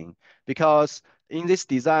following because in this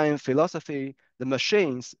design philosophy, the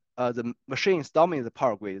machines dominate the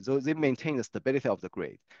power grid, so they maintain the stability of the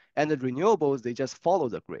grid. And the renewables, they just follow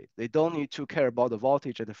the grid. They don't need to care about the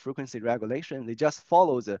voltage and the frequency regulation. They just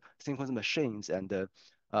follow the synchronous machines and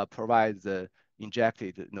provide the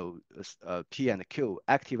injected P and Q,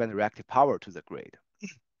 active and reactive power to the grid.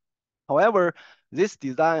 However, this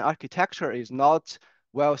design architecture is not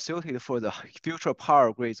well suited for the future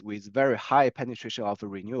power grids with very high penetration of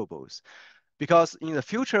renewables. Because in the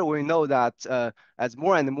future, we know that as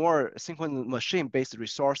more and more synchronous machine-based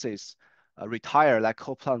resources retire, like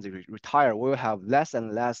coal plants retire, we will have less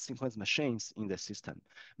and less synchronous machines in the system.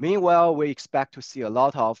 Meanwhile, we expect to see a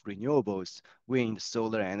lot of renewables, wind,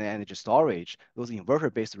 solar, and energy storage, those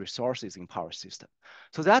inverter-based resources in power system.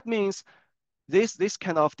 So that means this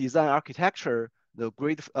kind of design architecture, the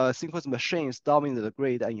grid synchronous machines dominate the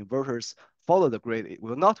grid and inverters follow the grid, it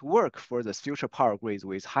will not work for the future power grids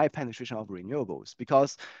with high penetration of renewables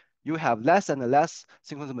because you have less and less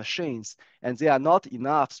synchronous machines and they are not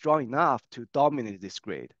strong enough to dominate this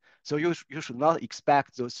grid. So you should not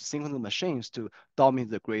expect those synchronous machines to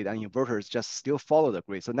dominate the grid and inverters just still follow the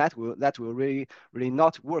grid. So that will really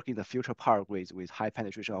not work in the future power grids with high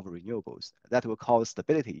penetration of renewables. That will cause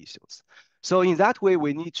stability issues. So in that way,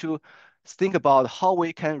 we need to think about how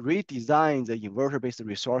we can redesign the inverter-based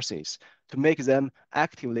resources to make them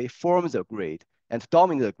actively form the grid and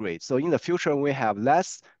dominate the grid. So in the future, we have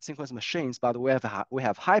less synchronous machines, but we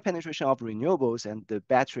have high penetration of renewables and the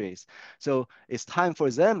batteries. So it's time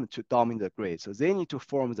for them to dominate the grid. So they need to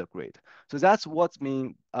form the grid. So that's what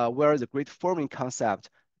means where the grid forming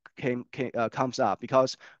concept comes up,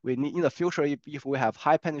 because we need in the future, if we have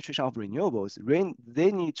high penetration of renewables,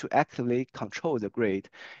 they need to actively control the grid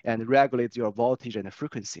and regulate your voltage and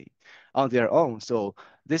frequency on their own. So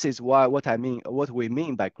this is what we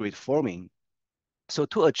mean by grid forming. So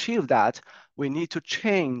to achieve that, we need to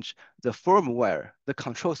change the firmware, the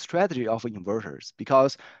control strategy of inverters,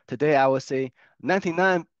 because today I would say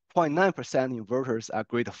 99.9% inverters are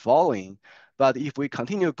grid following. But if we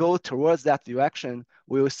continue to go towards that direction,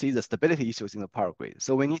 we will see the stability issues in the power grid.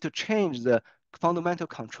 So we need to change the fundamental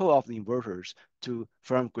control of the inverters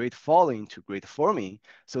from grid following to grid forming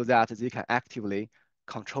so that they can actively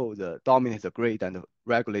dominate the grid and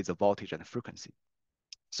regulate the voltage and frequency.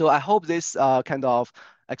 So I hope this kind of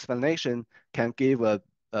explanation can give a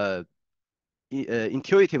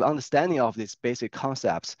intuitive understanding of these basic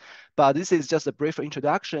concepts. But this is just a brief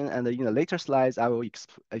introduction, and in the later slides, I will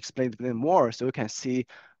explain a bit more so you can see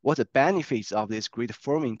what the benefits of this grid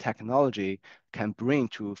forming technology can bring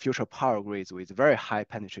to future power grids with very high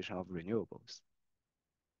penetration of renewables.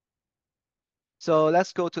 So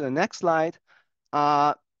let's go to the next slide.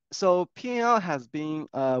 So PNNL has been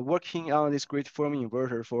working on this grid forming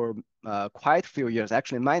inverter for quite a few years,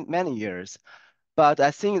 actually many years. But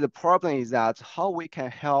I think the problem is that how we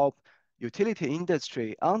can help utility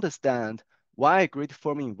industry understand why grid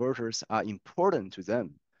forming inverters are important to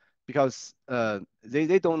them, because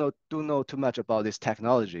they don't know too much about this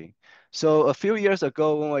technology. So a few years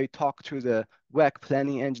ago, when we talked to the WEC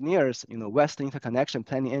planning engineers, West Interconnection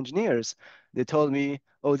planning engineers, they told me,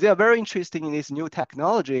 oh, they are very interested in this new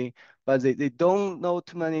technology, but they don't know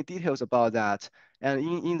too many details about that. And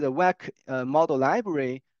in the WEC model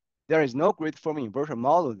library, there is no grid forming inverter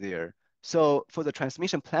model there. So for the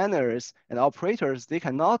transmission planners and operators, they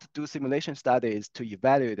cannot do simulation studies to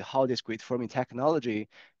evaluate how this grid forming technology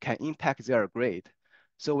can impact their grid.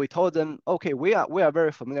 So we told them, okay, we are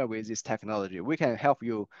very familiar with this technology. We can help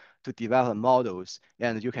you to develop models,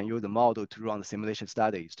 and you can use the model to run the simulation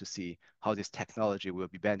studies to see how this technology will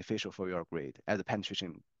be beneficial for your grid as the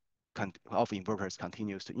penetration of inverters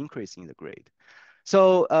continues to increase in the grid.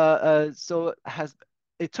 So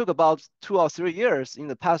it took about 2 or 3 years. In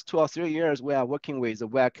the past 2 or 3 years, we are working with the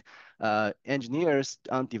WEC engineers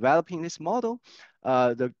on developing this model.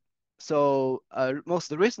 So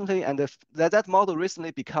most recently, and that model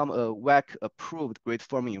recently become a WEC-approved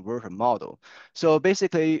grid-forming inverter model. So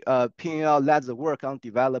basically, PNNL led the work on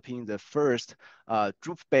developing the first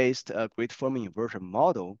droop-based grid-forming inverter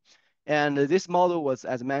model. And this model was,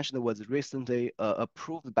 as mentioned, was recently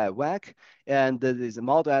approved by WEC. And this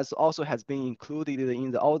model also has been included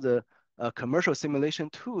in all the commercial simulation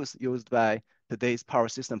tools used by today's power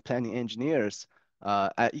system planning engineers.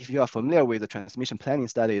 If you are familiar with the transmission planning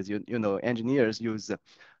studies, you know engineers use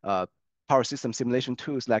power system simulation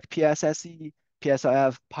tools like PSSE,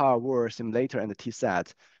 PSRF, Power Word Simulator, and the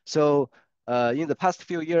TSAT. So in the past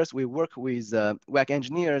few years, we work with WEC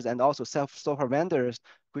engineers and also software vendors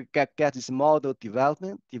to get this model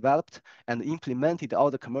developed and implemented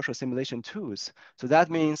all the commercial simulation tools. So that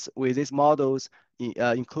means with these models,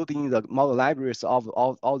 including the model libraries of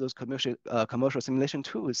all those commercial simulation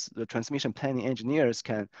tools, the transmission planning engineers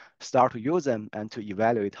can start to use them and to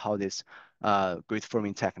evaluate how this grid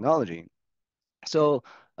forming technology. So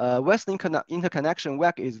Western Interconnection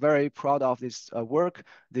WEC is very proud of this work.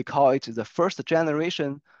 They call it the first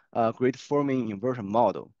generation grid forming inverter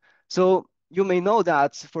model. So you may know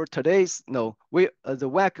that for today's, the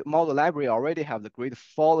WEC model library already have the grid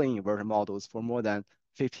falling inverter models for more than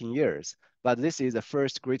 15 years, but this is the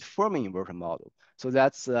first grid forming inverter model. So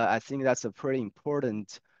that's, I think that's a pretty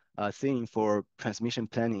important thing for transmission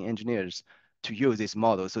planning engineers to use this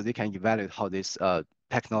model so they can evaluate how this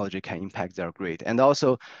technology can impact their grid. And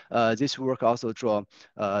also, this work also draw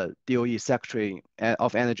DOE Secretary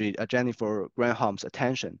of Energy Jennifer Granholm's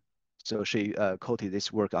attention. So she quoted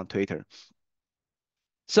this work on Twitter.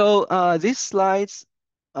 So these slides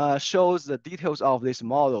shows the details of this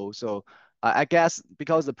model. So I guess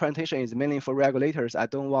because the presentation is mainly for regulators, I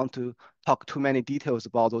don't want to talk too many details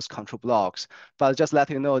about those control blocks, but just let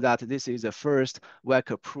you know that this is the first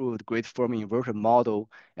WEC-approved grid forming inverter model,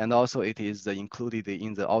 and also it is included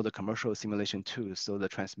in all the commercial simulation tools, so the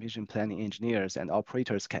transmission planning engineers and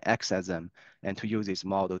operators can access them and to use this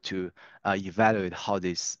model to evaluate how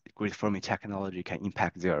this grid forming technology can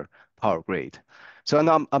impact their power grid. So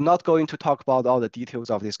I'm not going to talk about all the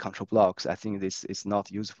details of these control blocks. I think this is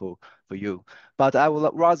not useful for you, but I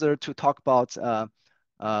would rather to talk about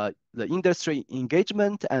the industry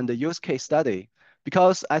engagement and the use case study,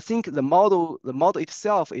 because I think the model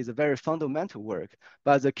itself is a very fundamental work,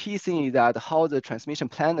 but the key thing is that how the transmission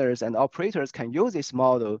planners and operators can use this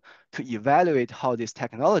model to evaluate how this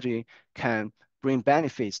technology can bring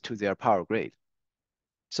benefits to their power grid.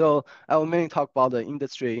 So I will mainly talk about the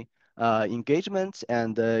industry engagement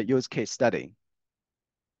and the use case study.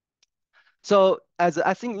 So as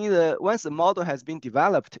I think once the model has been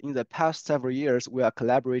developed in the past several years, we are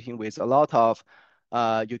collaborating with a lot of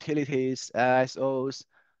utilities, ISOs,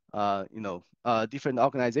 different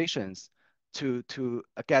organizations to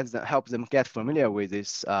help them get familiar with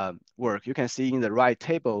this work. You can see in the right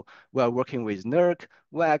table, we are working with NERC,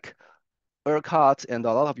 WEC, ERCOT, and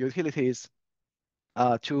a lot of utilities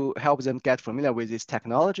to help them get familiar with this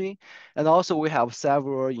technology. And also we have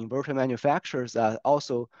several inverter manufacturers that are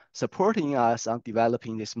also supporting us on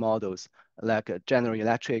developing these models, like General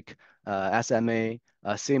Electric, SMA,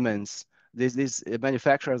 Siemens. These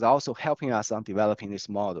manufacturers are also helping us on developing these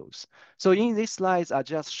models. So in these slides, I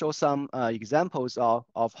just show some examples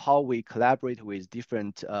of how we collaborate with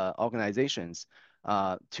different organizations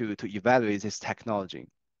to evaluate this technology.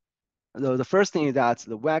 The first thing is that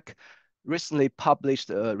the WEC recently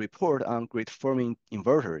published a report on grid forming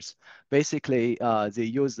inverters. Basically, they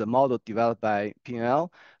use the model developed by PNNL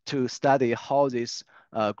to study how this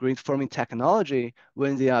grid forming technology,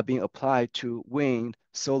 when they are being applied to wind,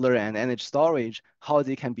 solar, and energy storage, how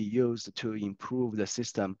they can be used to improve the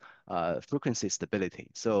system frequency stability.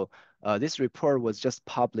 So this report was just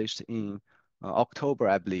published in October,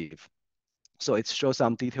 I believe. So it shows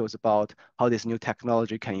some details about how this new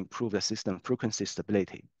technology can improve the system frequency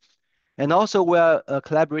stability. And also we're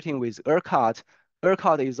collaborating with ERCOT.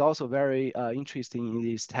 ERCOT is also very interested in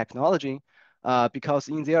this technology because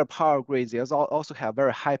in their power grids, they also have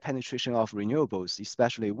very high penetration of renewables,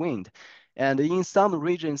 especially wind. And in some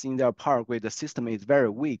regions in their power grid, the system is very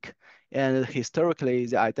weak. And historically,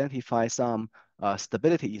 they identify some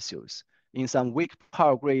stability issues. In some weak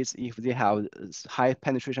power grids, if they have high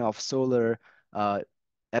penetration of solar,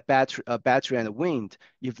 a battery and wind,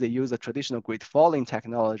 if they use the traditional grid falling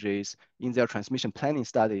technologies in their transmission planning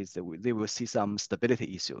studies, they will see some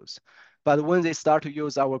stability issues. But when they start to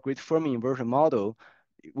use our grid forming inverter model,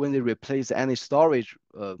 when they replace energy storage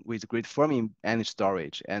with grid forming energy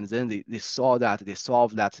storage, and then they saw that they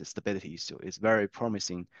solved that stability issue. It's very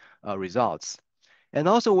promising results. And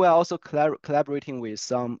also, we're also collaborating with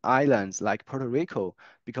some islands like Puerto Rico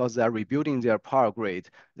because they're rebuilding their power grid.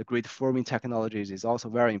 The grid forming technologies is also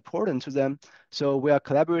very important to them. So we are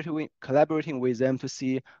collaborating with them to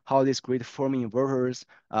see how these grid forming inverters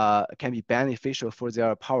can be beneficial for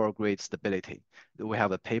their power grid stability. We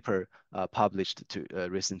have a paper published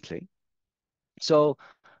recently. So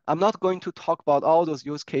I'm not going to talk about all those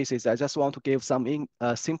use cases. I just want to give some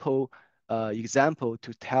simple example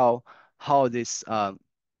to tell how this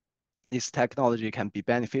technology can be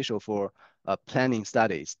beneficial for planning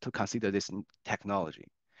studies to consider this technology.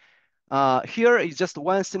 Here is just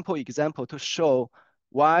one simple example to show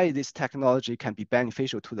why this technology can be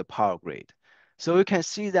beneficial to the power grid. So you can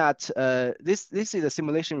see that this is the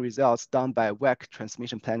simulation results done by WEC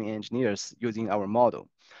transmission planning engineers using our model.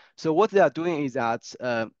 So what they are doing is that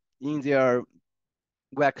in their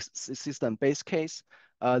WEC system base case,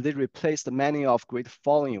 they replaced many of grid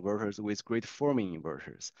following inverters with grid forming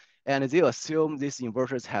inverters. And they assume these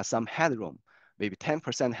inverters have some headroom, maybe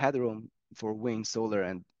 10% headroom for wind, solar,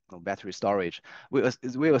 and battery storage. We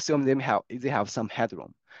assume they have some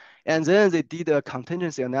headroom. And then they did a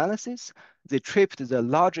contingency analysis. They tripped the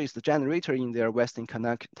largest generator in their western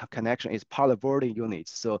connection is polyvoltage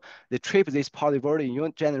units. So they tripped these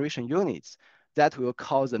polyvoltage generation units that will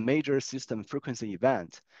cause a major system frequency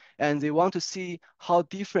event. And they want to see how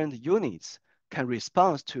different units can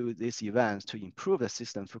respond to these events to improve the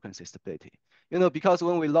system frequency stability. Because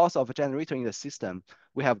when we loss of a generator in the system,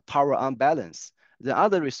 we have power unbalance. The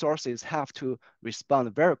other resources have to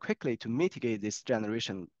respond very quickly to mitigate this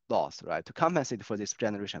generation loss, right? To compensate for this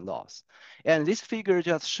generation loss. And this figure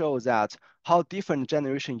just shows that how different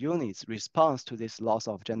generation units respond to this loss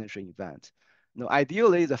of generation event.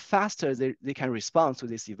 Ideally, the faster they can respond to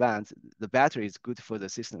this event, the better it's good for the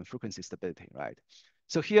system frequency stability, right?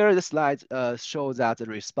 So here the slide shows that the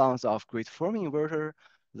response of grid forming inverter,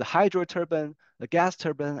 the hydro turbine, the gas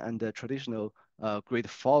turbine, and the traditional grid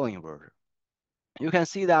following inverter. You can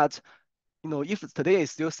see that if today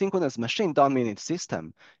is still synchronous machine dominated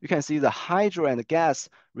system, you can see the hydro and the gas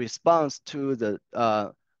response to the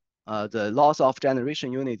loss of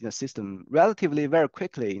generation unit in the system relatively very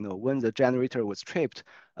quickly. When the generator was tripped,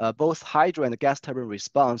 both hydro and the gas turbine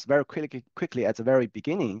response very quickly at the very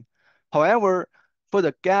beginning. However, for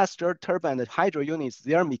the gas turbine and hydro units,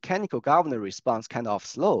 their mechanical governor response kind of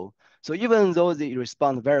slow. So even though they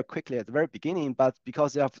respond very quickly at the very beginning, but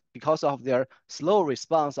because of their slow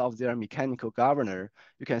response of their mechanical governor,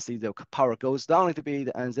 you can see the power goes down a little bit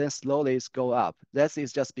and then slowly go up. That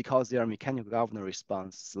is just because their mechanical governor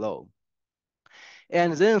responds slow.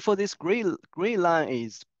 And then for this green line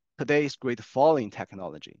is today's grid following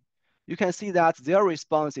technology. You can see that their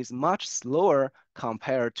response is much slower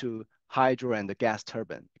compared to hydro and the gas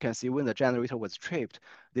turbine. You can see when the generator was tripped,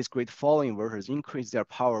 these grid following inverters increase their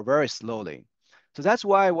power very slowly. So that's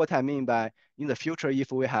why what I mean by in the future,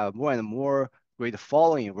 if we have more and more grid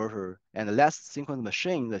following inverter and less synchronous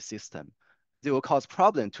machine in the system, they will cause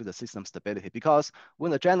problem to the system stability because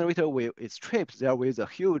when the generator is tripped, there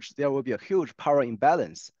will be a huge power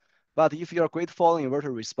imbalance. But if your grid following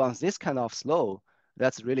inverter responds this kind of slow,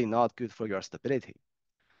 that's really not good for your stability.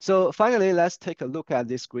 So finally, let's take a look at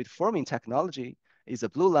this grid forming technology. Is a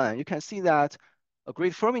blue line. You can see that a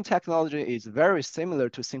grid forming technology is very similar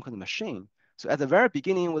to synchronous machine. So at the very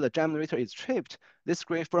beginning, when the generator is tripped, this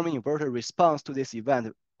grid forming inverter responds to this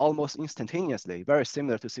event almost instantaneously, very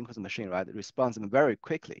similar to synchronous machine, right? It responds very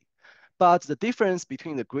quickly. But the difference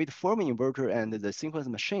between the grid forming inverter and the synchronous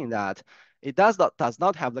machine that it does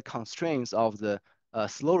not have the constraints of the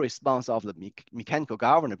slow response of the mechanical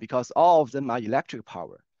governor because all of them are electric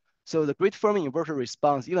power. So the grid forming inverter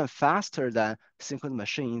responds even faster than synchronous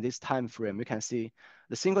machine in this time frame. You can see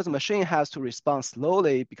the synchronous machine has to respond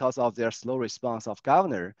slowly because of their slow response of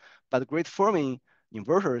governor, but grid forming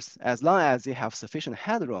inverters, as long as they have sufficient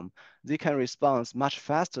headroom, they can respond much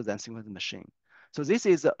faster than synchronous machine. So this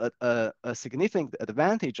is a significant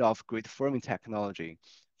advantage of grid forming technology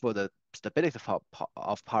for the stability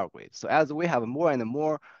of power grid. So as we have more and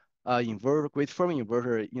more grid forming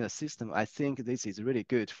inverter in the system, I think this is really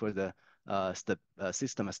good for the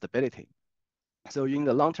system stability. So in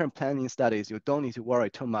the long-term planning studies, you don't need to worry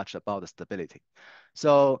too much about the stability.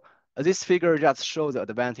 So this figure just shows the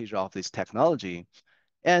advantage of this technology.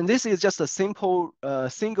 And this is just a simple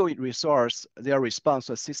single resource, their response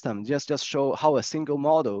to a system, just show how a single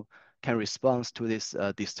model can respond to this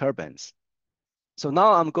disturbance. So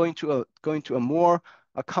now I'm going to a more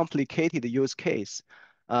complicated use case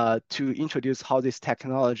to introduce how this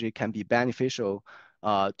technology can be beneficial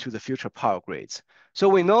to the future power grids. So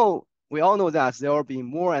we know we all know that there will be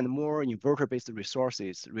more and more inverter-based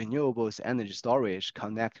resources, renewables, energy storage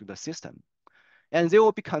connected to the system. And they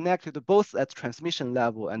will be connected both at transmission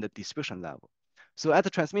level and the distribution level. So at the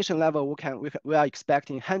transmission level, we are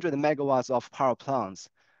expecting 100 megawatts of power plants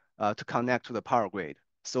to connect to the power grid,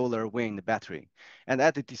 solar, wind, battery. And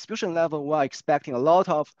at the distribution level, we are expecting a lot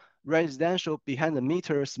of residential behind the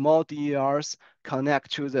meter small DERs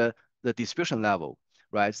connect to the distribution level,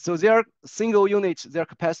 right? So their single units, their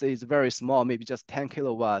capacity is very small, maybe just 10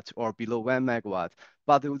 kilowatts or below 1 megawatt,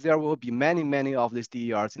 but there will be many, many of these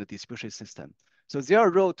DERs in the distribution system. So their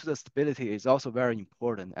role to the stability is also very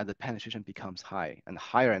important as the penetration becomes high and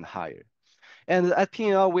higher and higher. And at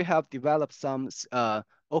PNNL, we have developed some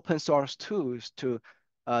open source tools to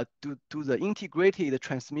do the integrated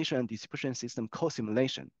transmission and distribution system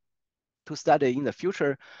co-simulation to study in the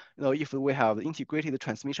future, if we have integrated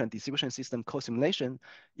transmission and distribution system co-simulation,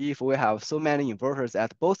 if we have so many inverters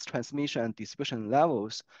at both transmission and distribution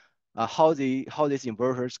levels, how these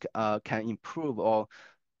inverters can improve or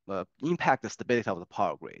impact the stability of the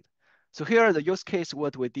power grid. So here, the use case,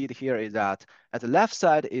 what we did here is that at the left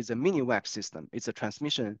side is a mini WAC system. It's a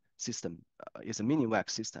transmission system. It's a mini WAC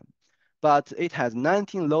system. But it has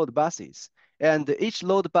 19 load buses. And each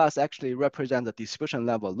load bus actually represents the distribution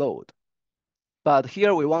level load. But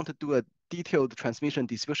here we want to do a detailed transmission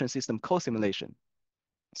distribution system co-simulation.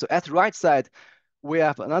 So at the right side, we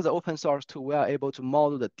have another open source tool. We are able to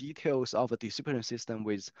model the details of a distribution system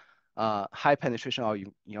with high penetration of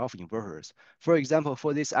inverters. For example,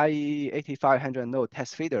 for this IEE 8500 node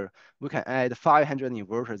test feeder, we can add 500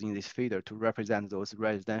 inverters in this feeder to represent those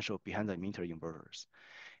residential behind the meter inverters.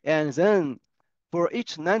 And then for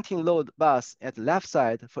each 19 load bus at the left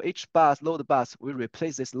side, for each load bus, we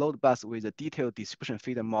replace this load bus with a detailed distribution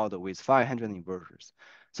feeder model with 500 inverters.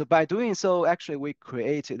 So by doing so, actually, we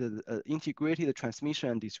created an integrated transmission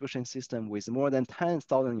and distribution system with more than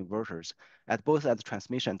 10,000 inverters at both the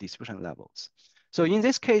transmission and distribution levels. So in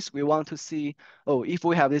this case, we want to see, if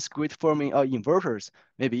we have this grid forming inverters,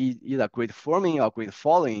 maybe either grid forming or grid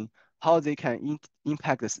falling, how they can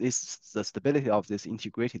impact the stability of this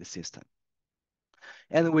integrated system.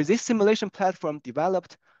 And with this simulation platform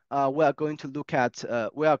developed, we are going to look at,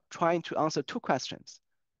 we are trying to answer two questions.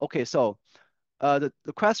 Okay, so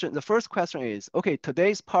the first question is, okay,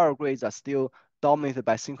 today's power grids are still dominated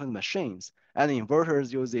by synchronous machines, and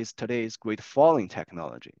inverters use today's grid falling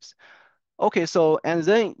technologies. Okay, so, and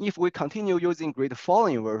then if we continue using grid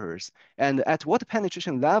falling inverters, and at what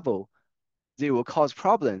penetration level they will cause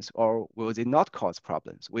problems or will they not cause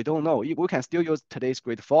problems? We don't know. We can still use today's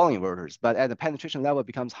grid falling inverters, but as the penetration level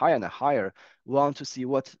becomes higher and higher, we want to see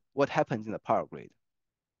what happens in the power grid.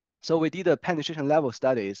 So we did a penetration level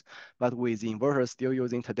studies, but with inverters still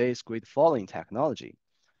using today's grid falling technology.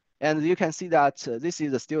 And you can see that this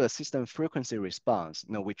is still a system frequency response.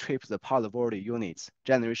 We trip the power laboratory units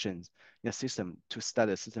generations in the system to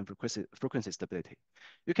study system frequency stability.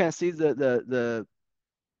 You can see the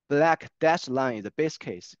black dashed line is the base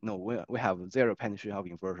case. We have zero penetration of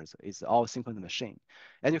inverters. It's all synchronous machine.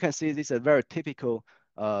 And you can see this is a very typical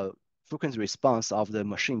frequency response of the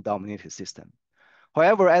machine-dominated system.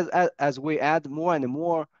 However, as we add more and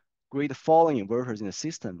more grid falling inverters in the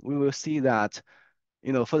system, we will see that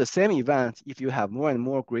for the same event, if you have more and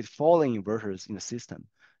more grid falling inverters in the system,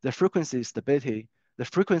 the frequency stability, the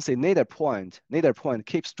frequency nadir point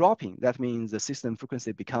keeps dropping. That means the system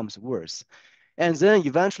frequency becomes worse. And then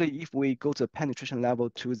eventually, if we go to penetration level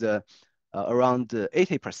to the around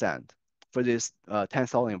 80% for this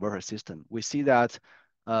 10,000 inverter system, we see that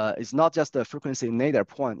it's not just the frequency nadir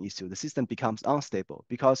point issue. The system becomes unstable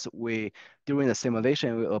because during the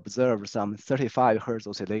simulation, we observe some 35 hertz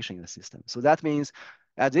oscillation in the system. So that means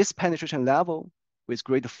at this penetration level with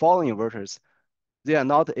grid falling inverters, they are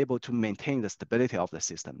not able to maintain the stability of the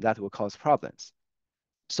system. That will cause problems.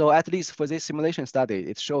 So at least for this simulation study,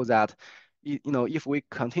 it shows that if we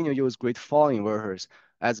continue to use grid falling inverters,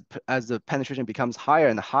 as the penetration becomes higher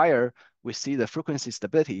and higher, we see the frequency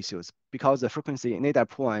stability issues because the frequency nadir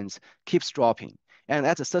points keeps dropping. And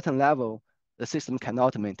at a certain level, the system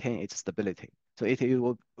cannot maintain its stability. So it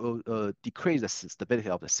will decrease the stability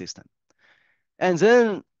of the system. And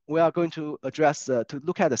then we are going to address, to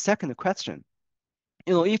look at the second question.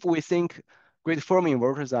 If we think grid forming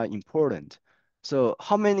inverters are important, so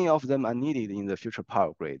how many of them are needed in the future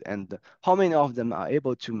power grid, and how many of them are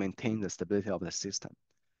able to maintain the stability of the system?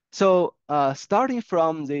 So starting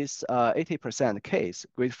from this 80% case,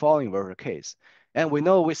 grid falling inverter case, and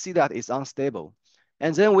we see that it's unstable.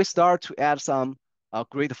 And then we start to add some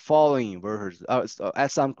grid falling inverters, add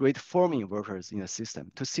some grid forming inverters in the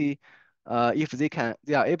system to see if they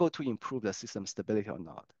are able to improve the system stability or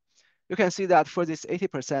not. you can see that for this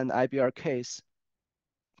 80% IBR case,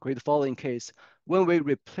 grid falling case, when we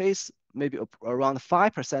replace maybe around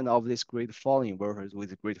 5% of this grid falling inverters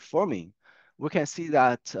with grid forming, we can see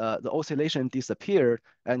that the oscillation disappeared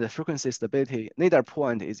and the frequency stability nadir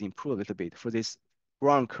point is improved a little bit for this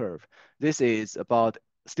brown curve. This is about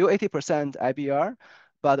still 80% IBR,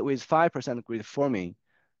 but with 5% grid forming.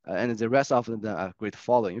 And the rest of them are grid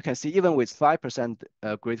falling. You can see even with 5%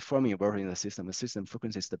 grid forming inverter in the system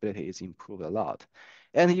frequency stability is improved a lot.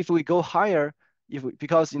 And if we go higher,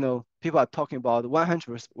 because people are talking about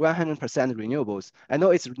 100% renewables, I know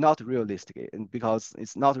it's not realistic, and because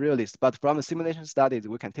it's not realistic, but from the simulation studies,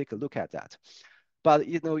 we can take a look at that. But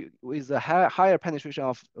with the higher penetration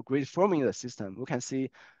of grid forming in the system, we can see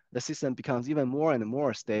the system becomes even more and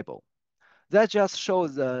more stable. That just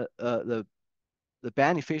shows the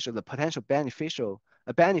potential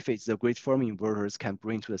benefits the grid forming inverters can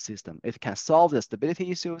bring to the system. It can solve the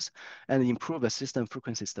stability issues and improve the system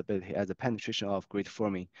frequency stability as the penetration of grid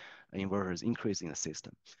forming inverters increase in the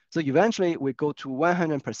system. So eventually we go to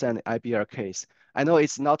 100% IBR case. I know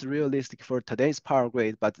it's not realistic for today's power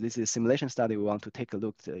grid, but this is a simulation study we want to take a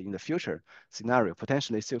look in the future scenario,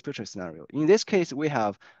 potentially still future scenario. In this case, we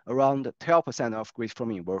have around 12% of grid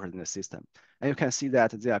forming inverters in the system. And you can see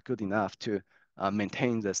that they are good enough to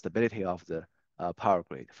maintain the stability of the power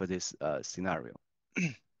grid for this scenario.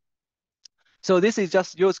 So this is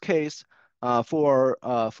just use case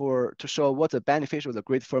to show what the beneficial the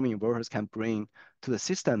grid forming inverters can bring to the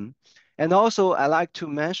system. And also I like to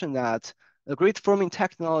mention that the grid forming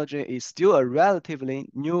technology is still a relatively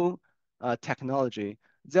new technology.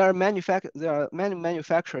 There are many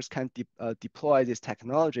manufacturers can deploy this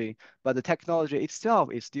technology, but the technology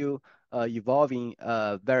itself is still evolving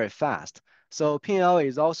very fast. So PNNL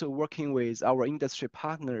is also working with our industry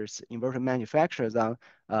partners, inverter manufacturers on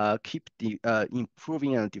keep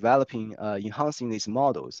improving and developing, enhancing these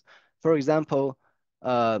models. For example,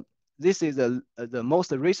 this is the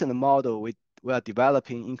most recent model we are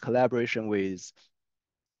developing in collaboration with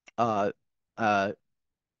General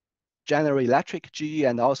Electric, GE,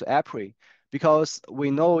 and also April, because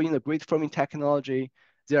we know in the grid forming technology,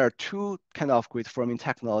 there are two kind of grid forming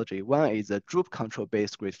technology. One is a droop control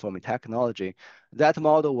based grid forming technology. That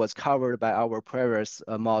model was covered by our previous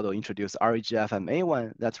model introduced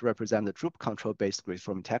REGFM-A1 that represent the droop control based grid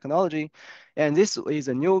forming technology. And this is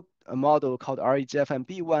a new model called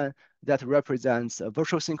REGFM-B1 that represents a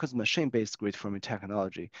virtual synchronous machine based grid forming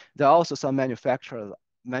technology. There are also some manufacturers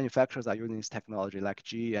are using this technology like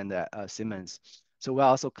GE and Siemens. So we're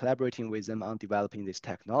also collaborating with them on developing this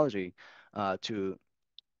technology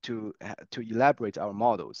to elaborate our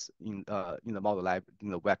models in the model library, in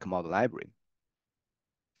the WEC model library.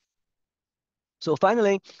 So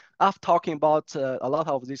finally, after talking about a lot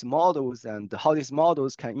of these models and how these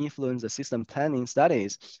models can influence the system planning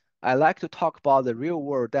studies, I like to talk about the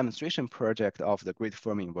real-world demonstration project of the grid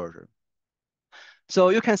forming inverter. So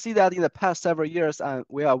you can see that in the past several years,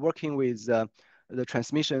 we are working with the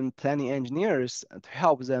transmission planning engineers to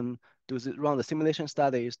help them run the simulation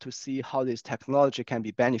studies to see how this technology can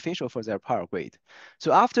be beneficial for their power grid.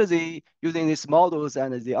 So after they using these models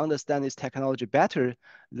and they understand this technology better,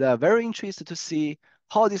 they're very interested to see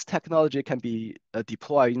how this technology can be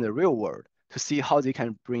deployed in the real world, to see how they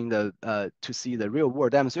can bring to see the real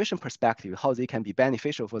world demonstration perspective, how they can be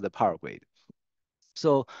beneficial for the power grid.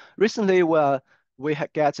 So recently we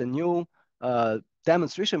got a new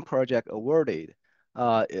demonstration project awarded.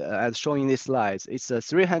 As shown in these slides, it's a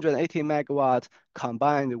 380 megawatt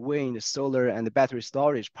combined wind, solar, and battery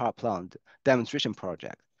storage power plant demonstration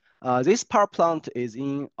project. This power plant is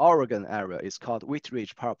in Oregon area. It's called Wheat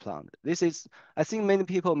Ridge Power Plant. This is, I think many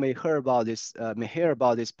people may hear about this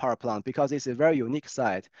power plant because it's a very unique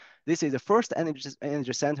site. This is the first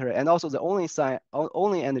energy center and also the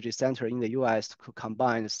only energy center in the U.S. to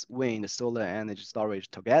combine wind, solar, and energy storage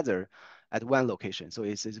together at one location. So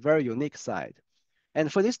it's a very unique site. And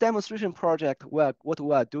for this demonstration project, what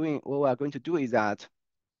we are going to do is that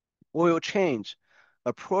we will change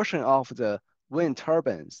a portion of the wind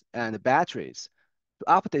turbines and batteries to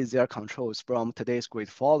update their controls from today's grid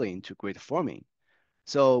falling to grid forming.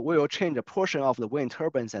 So we will change a portion of the wind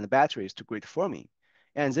turbines and batteries to grid forming,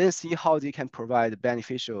 and then see how they can provide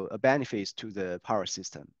benefits to the power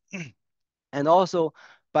system. And also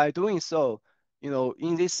by doing so,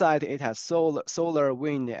 in this site, it has solar,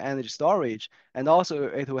 wind, energy storage, and also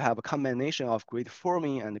it will have a combination of grid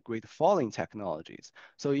forming and grid falling technologies.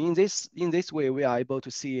 So in this way, we are able to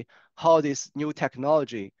see how this new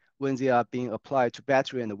technology, when they are being applied to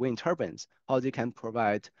battery and wind turbines, how they can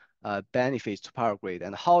provide benefits to power grid,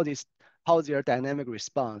 and how their dynamic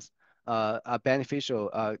response are beneficial,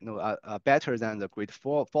 better than the grid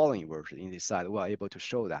following inverter in this side. We are able to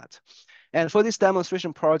show that. And for this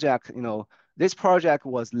demonstration project, this project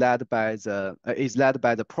was led by is led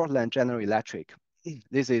by the Portland General Electric.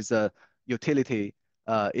 This is a utility.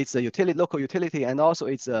 It's a local utility, and also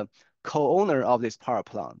it's a co-owner of this power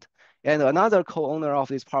plant. And another co-owner of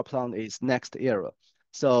this power plant is NextEra.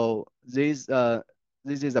 So this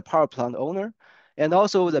is a power plant owner, and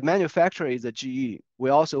also the manufacturer is a GE. We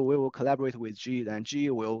will collaborate with GE, and GE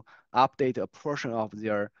will update a portion of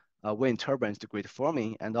their wind turbines to grid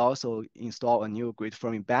forming, and also install a new grid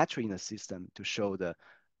forming battery in the system to show the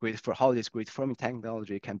how this grid forming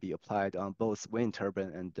technology can be applied on both wind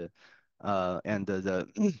turbine and the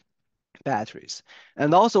batteries.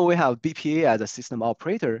 And also we have BPA as a system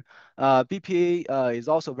operator. BPA is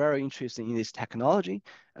also very interested in this technology.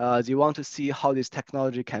 They want to see how this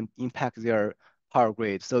technology can impact their power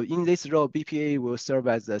grid. So in this role, BPA will serve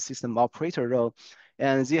as the system operator role,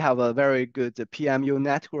 and they have a very good PMU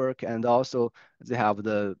network, and also they have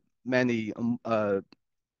the many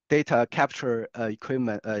data capture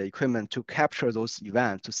equipment to capture those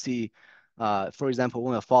events to see, for example,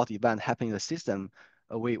 when a fault event happens in the system,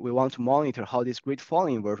 we want to monitor how this grid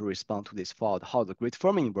following inverter respond to this fault, how the grid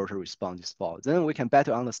forming inverter respond to this fault. Then we can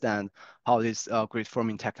better understand how this grid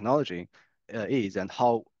forming technology is, and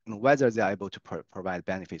how whether they are able to provide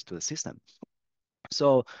benefits to the system.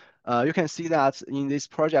 So you can see that in this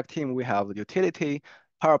project team, we have utility,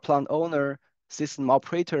 power plant owner, system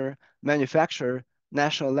operator, manufacturer,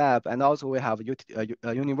 national lab, and also we have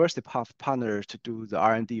university partners to do the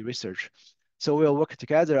R&D research. So we'll work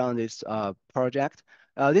together on this project.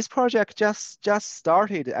 This project just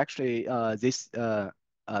started actually this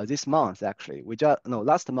month. Actually,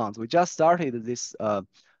 last month we just started this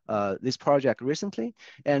project recently,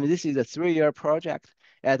 and this is a 3-year project.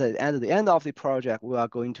 At the end of the project, we are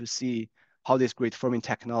going to see how this grid forming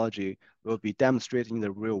technology will be demonstrated in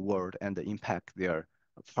the real world and impact their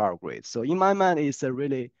power grid. So in my mind, it's a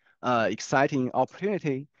really exciting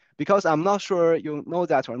opportunity, because I'm not sure you know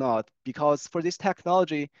that or not, because for this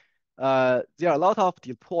technology, there are a lot of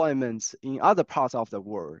deployments in other parts of the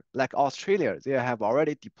world. Like Australia, they have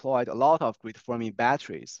already deployed a lot of grid forming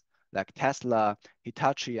batteries, like Tesla,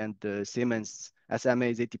 Hitachi, and Siemens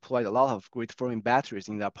SMA. They deployed a lot of grid forming batteries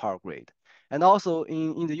in their power grid. And also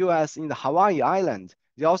in the US, in the Hawaii Island,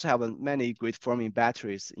 they also have many grid forming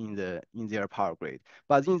batteries in their power grid.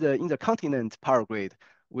 But in the continent power grid,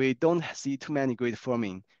 we don't see too many grid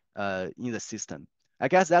forming in the system. I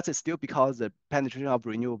guess that's still because the penetration of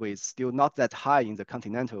renewable is still not that high in the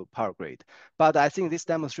continental power grid. But I think this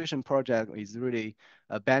demonstration project is really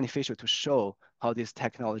beneficial to show how this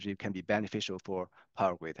technology can be beneficial for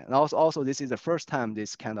power grid. And also this is the first time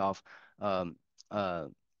this kind of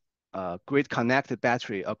grid connected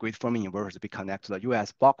battery or grid forming inverters be connected to the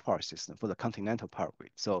US bulk power system for the continental power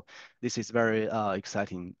grid. So this is very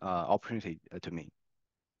exciting opportunity to me.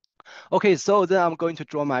 Okay, so then I'm going to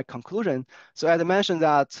draw my conclusion. So as I mentioned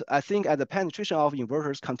that I think as the penetration of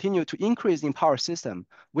inverters continue to increase in power system,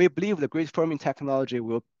 we believe the grid forming technology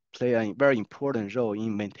will play a very important role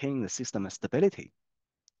in maintaining the system stability.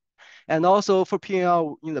 And also for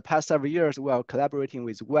PNNL, in the past several years, we are collaborating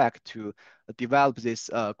with WEC to develop this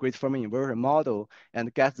grid forming inverter model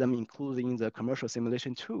and get them included in the commercial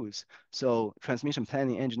simulation tools. So transmission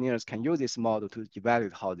planning engineers can use this model to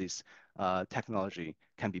evaluate how this technology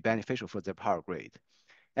can be beneficial for their power grid.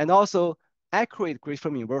 And also, accurate grid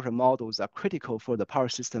forming inverter models are critical for the power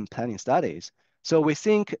system planning studies. So we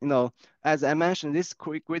think, as I mentioned, this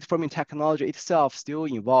grid forming technology itself still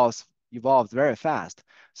evolves very fast.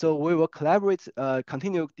 So we will collaborate,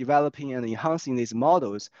 continue developing and enhancing these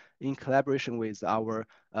models in collaboration with our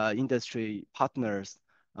industry partners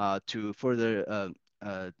to further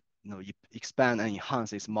expand and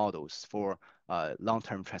enhance these models for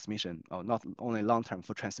long-term transmission, or not only long-term,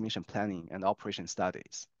 for transmission planning and operation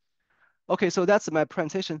studies. Okay, so that's my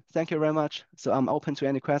presentation. Thank you very much. So I'm open to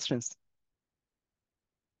any questions.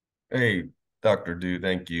 Hey, Dr. Du,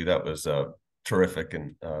 thank you. That was terrific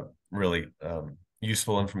and really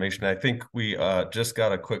useful information. I think we just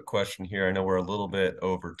got a quick question here. I know we're a little bit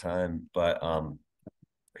over time, but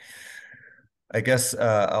I guess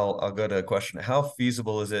I'll go to a question. How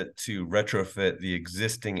feasible is it to retrofit the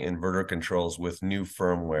existing inverter controls with new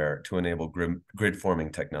firmware to enable grid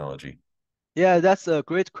forming technology? Yeah, that's a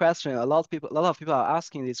great question. A lot of people are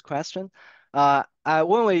asking this question.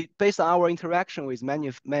 Based on our interaction with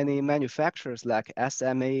many manufacturers like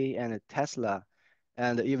SMA and Tesla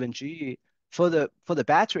and even GE, For the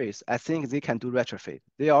batteries, I think they can do retrofit.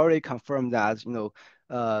 They already confirmed that, you know,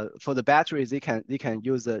 for the batteries, they can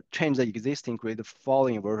change the existing grid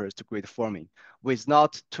following inverters to grid forming with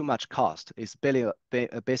not too much cost. It's basically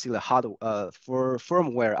for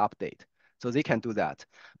firmware update. So they can do that.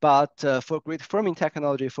 But for grid forming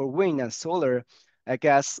technology for wind and solar, I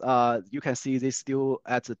guess you can see this still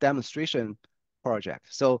at the demonstration project.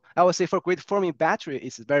 So I would say for grid forming battery,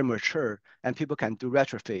 it's very mature and people can do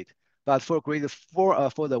retrofit. But for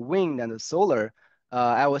for the wind and the solar,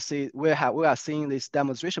 I would say we are seeing this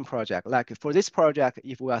demonstration project. Like for this project,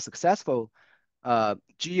 if we are successful,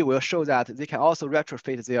 GE will show that they can also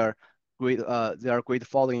retrofit their grid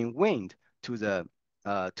following wind to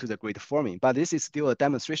the grid forming. But this is still a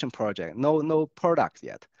demonstration project, no product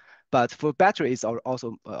yet. But for battery, it's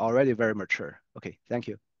also already very mature. Okay, thank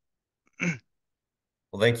you.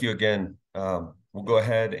 Well, thank you again. We'll go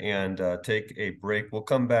ahead and take a break. We'll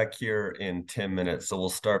come back here in 10 minutes. So we'll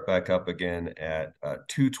start back up again at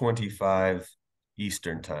 2:25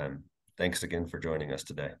 Eastern time. Thanks again for joining us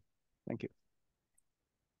today. Thank you.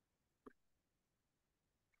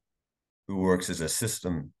 Who works as a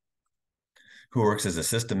system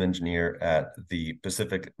engineer at the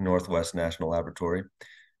Pacific Northwest National Laboratory.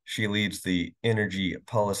 She leads the energy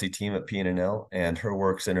policy team at PNNL, and her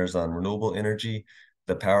work centers on renewable energy,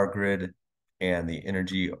 the power grid, and the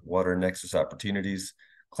energy water nexus opportunities,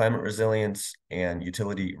 climate resilience, and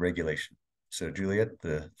utility regulation. So Juliet,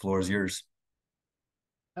 the floor is yours.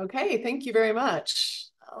 Okay, thank you very much.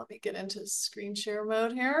 Let me get into screen share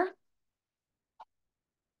mode here.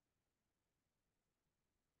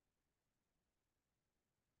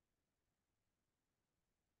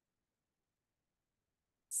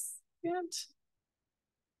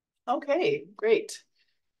 Okay, great.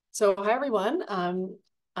 So hi, everyone.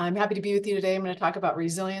 I'm happy to be with you today. I'm going to talk about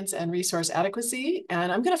resilience and resource adequacy.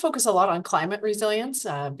 And I'm going to focus a lot on climate resilience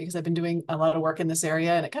because I've been doing a lot of work in this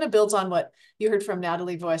area. And it kind of builds on what you heard from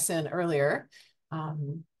Nathalie Voisin earlier.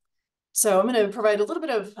 So I'm going to provide a little bit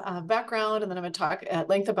of background, and then I'm going to talk at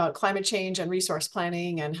length about climate change and resource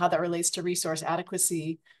planning and how that relates to resource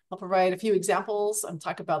adequacy. I'll provide a few examples and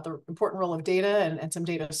talk about the important role of data and some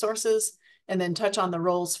data sources, and then touch on the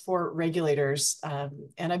roles for regulators.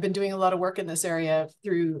 And I've been doing a lot of work in this area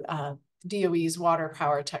through DOE's Water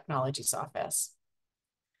Power Technologies Office.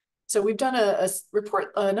 So we've done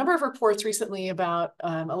a number of reports recently about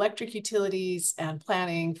electric utilities and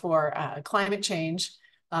planning for climate change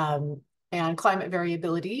and climate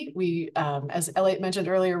variability. We, as Elliot mentioned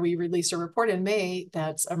earlier, we released a report in May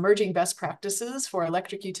that's emerging best practices for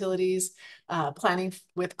electric utilities planning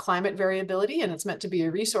with climate variability, and it's meant to be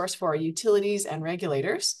a resource for our utilities and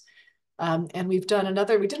regulators. And we did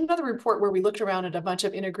another report where we looked around at a bunch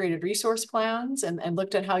of integrated resource plans and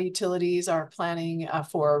looked at how utilities are planning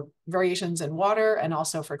for variations in water and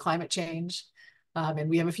also for climate change. And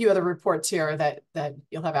we have a few other reports here that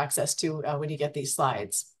you'll have access to when you get these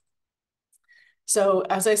slides. So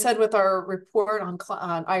as I said, with our report on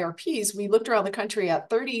IRPs, we looked around the country at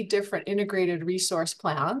 30 different integrated resource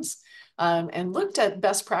plans and looked at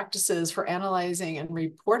best practices for analyzing and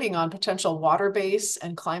reporting on potential water-based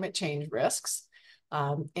and climate change risks.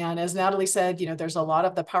 And as Nathalie said, you know, there's a lot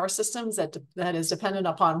of the power systems that is dependent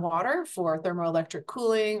upon water for thermoelectric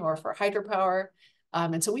cooling or for hydropower.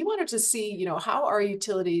 And so we wanted to see, you know, how are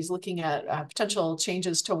utilities looking at potential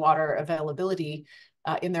changes to water availability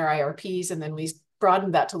in their IRPs, and then we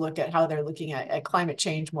broadened that to look at how they're looking at climate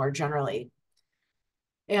change more generally.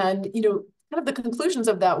 And, you know, kind of the conclusions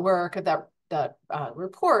of that work, of that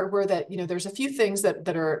report, were that, you know, there's a few things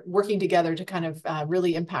that are working together to kind of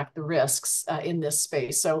really impact the risks in this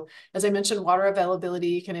space. So as I mentioned, water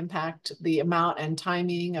availability can impact the amount and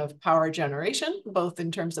timing of power generation, both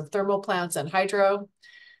in terms of thermal plants and hydro.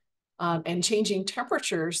 And changing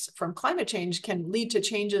temperatures from climate change can lead to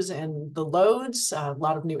changes in the loads, a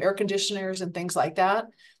lot of new air conditioners and things like that,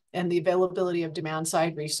 and the availability of demand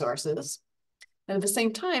side resources. And at the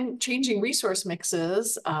same time, changing resource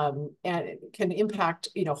mixes and it can impact,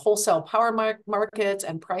 you know, wholesale power markets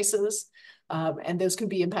and prices. And those can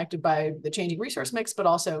be impacted by the changing resource mix, but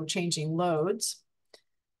also changing loads.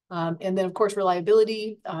 And then, of course,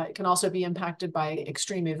 reliability can also be impacted by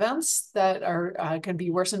extreme events that can be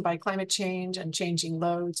worsened by climate change and changing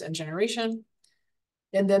loads and generation.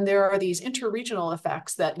 And then there are these interregional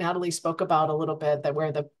effects that Nathalie spoke about a little bit, that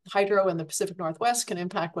where the hydro in the Pacific Northwest can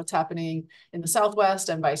impact what's happening in the Southwest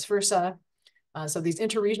and vice versa. So these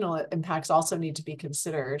interregional impacts also need to be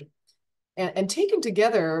considered. And taken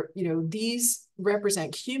together, you know, these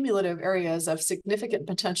represent cumulative areas of significant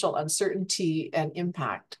potential uncertainty and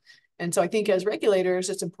impact. And so I think as regulators,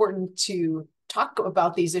 it's important to talk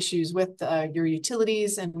about these issues with your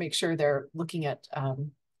utilities and make sure they're looking at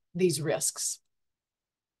these risks.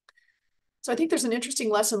 So I think there's an interesting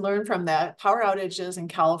lesson learned from that power outages in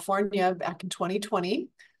California back in 2020.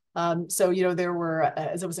 So, there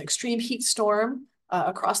was an extreme heat storm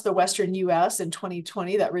across the Western US in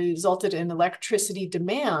 2020 that resulted in electricity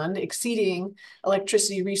demand exceeding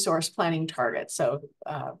electricity resource planning targets. So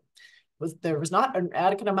there was not an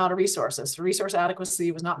adequate amount of resources. Resource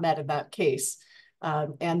adequacy was not met in that case.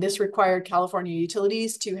 And this required California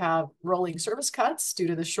utilities to have rolling service cuts due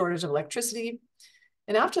to the shortage of electricity.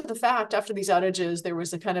 And after the fact, after these outages, there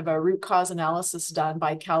was a kind of a root cause analysis done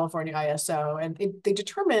by California ISO, and they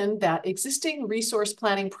determined that existing resource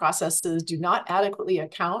planning processes do not adequately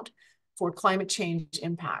account for climate change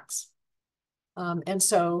impacts. And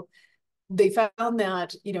so they found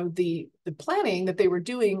that, the planning that they were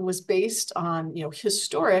doing was based on,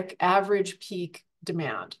 historic average peak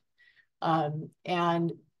demand.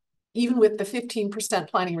 And even with the 15%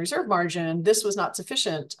 planning reserve margin, this was not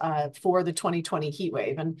sufficient for the 2020 heat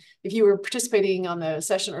wave. And if you were participating on the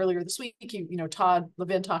session earlier this week, Todd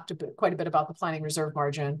Levin talked quite a bit about the planning reserve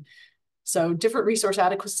margin. So different resource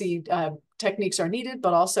adequacy techniques are needed,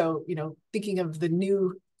 but also, thinking of the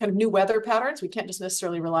new weather patterns, we can't just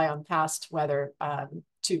necessarily rely on past weather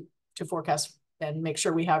to forecast and make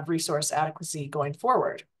sure we have resource adequacy going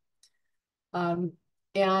forward.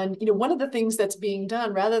 And, one of the things that's being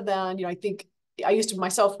done rather than, I think I used to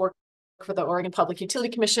myself work for the Oregon Public Utility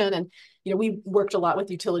Commission, and, we worked a lot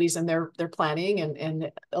with utilities and their planning.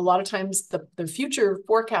 And a lot of times the future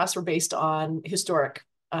forecasts were based on historic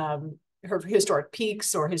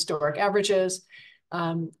peaks or historic averages.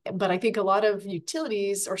 But I think a lot of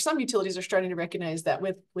utilities, or some utilities, are starting to recognize that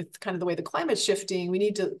with kind of the way the climate's shifting,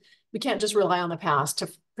 we can't just rely on the past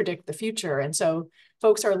to predict the future. And so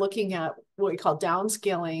folks are looking at what we call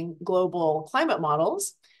downscaling global climate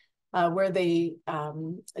models, where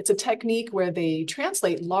it's a technique where they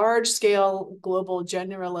translate large scale global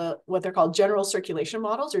what they're called general circulation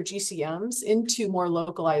models, or GCMs, into more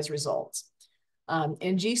localized results.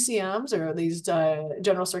 And GCMs, or these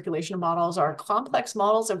general circulation models, are complex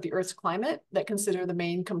models of the Earth's climate that consider the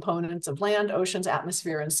main components of land, oceans,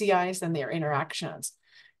 atmosphere, and sea ice and their interactions.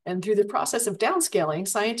 And through the process of downscaling,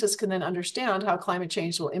 scientists can then understand how climate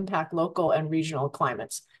change will impact local and regional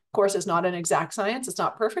climates. Of course, it's not an exact science, it's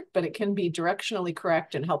not perfect, but it can be directionally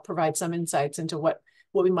correct and help provide some insights into what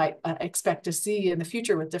we might expect to see in the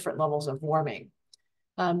future with different levels of warming.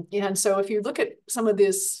 And so if you look at some of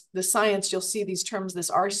the science, you'll see these terms, this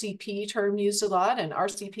RCP term used a lot, and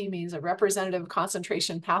RCP means a representative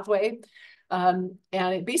concentration pathway. And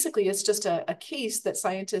basically it's just a case that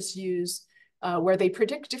scientists use where they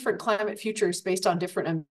predict different climate futures based on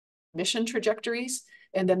different emission trajectories.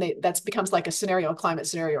 And then that becomes like a climate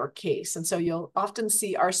scenario or case. And so you'll often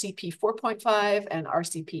see RCP 4.5 and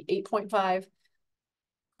RCP 8.5.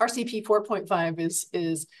 RCP 4.5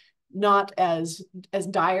 is not as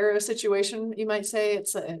dire a situation, you might say.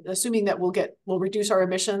 It's assuming that we'll reduce our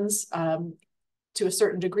emissions to a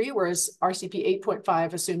certain degree, whereas RCP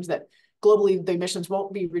 8.5 assumes that globally the emissions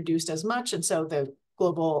won't be reduced as much, and so the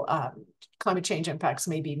global climate change impacts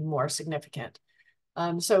may be more significant.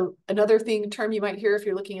 So another term you might hear if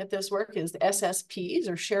you're looking at this work is the SSPs,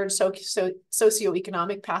 or shared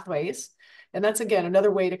socioeconomic pathways. And that's, again,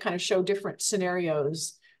 another way to kind of show different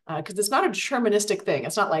scenarios, because it's not a deterministic thing.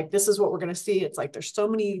 It's not like this is what we're going to see. It's like there's so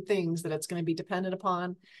many things that it's going to be dependent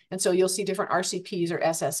upon. And so you'll see different RCPs or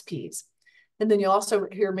SSPs. And then you'll also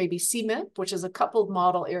hear maybe CMIP, which is a coupled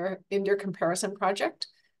model intercomparison project,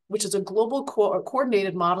 which is a global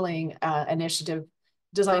coordinated modeling initiative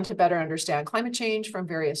designed to better understand climate change from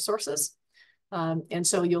various sources. And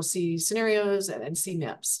so you'll see scenarios and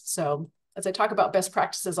CMIPs. So as I talk about best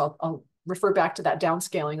practices, I'll refer back to that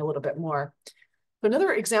downscaling a little bit more.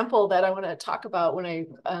 Another example that I want to talk about when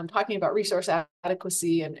I'm talking about resource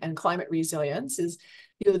adequacy and climate resilience is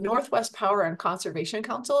the Northwest Power and Conservation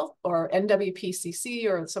Council, or NWPCC,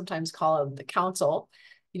 or sometimes called the Council.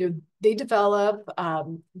 They develop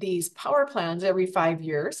these power plans every 5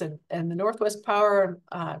 years, and the Northwest Power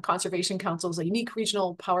Conservation Council is a unique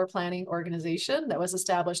regional power planning organization that was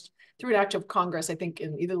established through an act of Congress, I think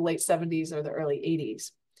in either the late 70s or the early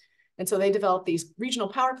 80s. And so they develop these regional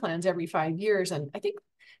power plans every 5 years. And I think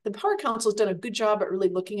the Power Council has done a good job at really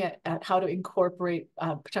looking at how to incorporate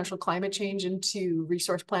potential climate change into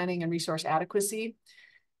resource planning and resource adequacy.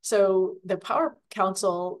 So the Power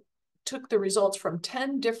Council took the results from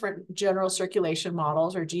 10 different general circulation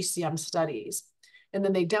models, or GCM studies, and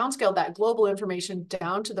then they downscaled that global information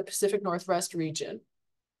down to the Pacific Northwest region.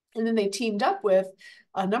 And then they teamed up with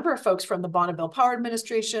a number of folks from the Bonneville Power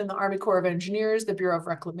Administration, the Army Corps of Engineers, the Bureau of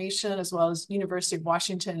Reclamation, as well as University of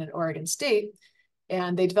Washington and Oregon State.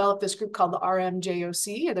 And they developed this group called the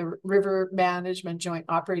RMJOC, the River Management Joint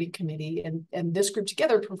Operating Committee. And this group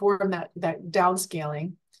together performed that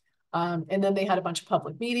downscaling. And then they had a bunch of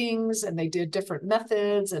public meetings, and they did different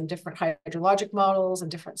methods and different hydrologic models and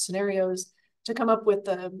different scenarios to come up with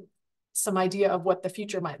some idea of what the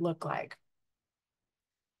future might look like.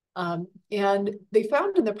 And they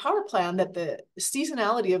found in their power plan that the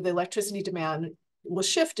seasonality of the electricity demand will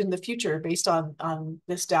shift in the future based on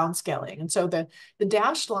this downscaling. And so the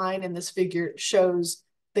dashed line in this figure shows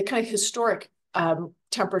the kind of historic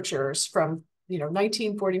temperatures from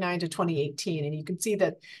 1949 to 2018. And you can see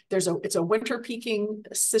that it's a winter peaking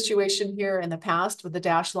situation here in the past with the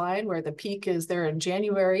dashed line, where the peak is there in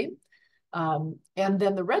January. And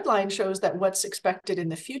then the red line shows that what's expected in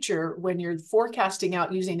the future when you're forecasting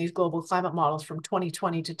out using these global climate models from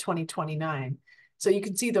 2020 to 2029. So you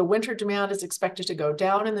can see the winter demand is expected to go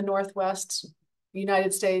down in the Northwest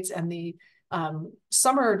United States, and the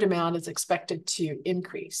summer demand is expected to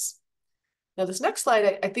increase. Now, this next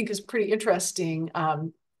slide I think is pretty interesting,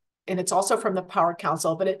 and it's also from the Power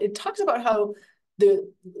Council, but it talks about how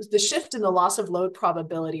the shift in the loss of load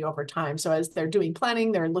probability over time. So as they're doing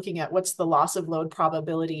planning, they're looking at what's the loss of load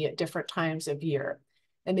probability at different times of year.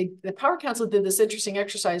 And the Power Council did this interesting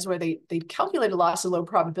exercise where they calculated loss of load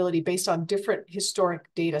probability based on different historic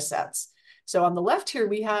data sets. So on the left here,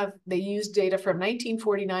 they used data from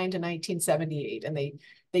 1949 to 1978, and they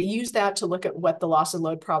used that to look at what the loss of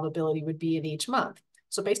load probability would be in each month.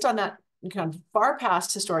 So based on that kind of far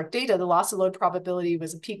past historic data, the loss of load probability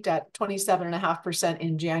was peaked at 27.5%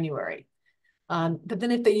 in January. But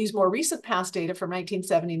then if they use more recent past data from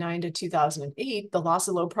 1979 to 2008, the loss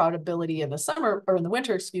of load probability in the summer, or in the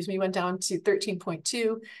winter, went down to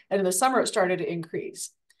 13.2, and in the summer it started to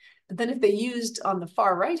increase. But then if they used, on the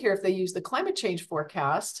far right here, if they used the climate change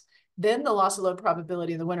forecast, then the loss of load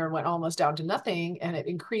probability in the winter went almost down to nothing, and it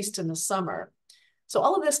increased in the summer. So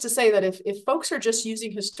all of this to say that if folks are just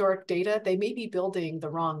using historic data, they may be building the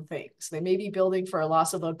wrong things. They may be building for a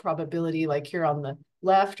loss of load probability like here on the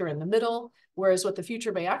left or in the middle, whereas what the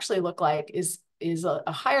future may actually look like is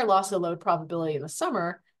a higher loss of load probability in the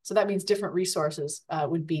summer. So that means different resources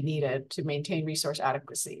would be needed to maintain resource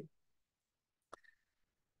adequacy.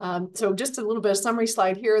 So just a little bit of summary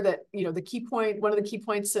slide here that, one of the key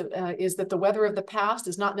points is that the weather of the past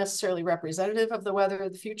is not necessarily representative of the weather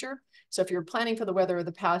of the future. So if you're planning for the weather of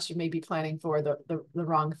the past, you may be planning for the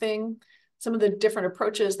wrong thing. Some of the different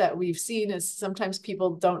approaches that we've seen is sometimes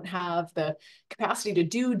people don't have the capacity to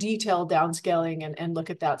do detailed downscaling and look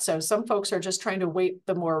at that. So some folks are just trying to weight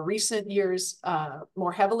the more recent years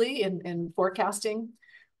more heavily in forecasting,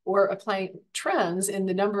 or applying trends in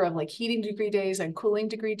the number of heating degree days and cooling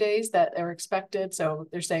degree days that are expected. So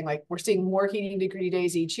they're saying we're seeing more heating degree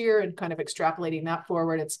days each year, and kind of extrapolating that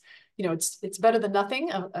forward. It's better than nothing,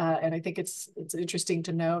 and I think it's interesting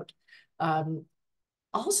to note.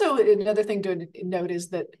 Also, another thing to note is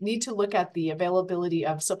that need to look at the availability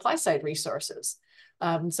of supply side resources.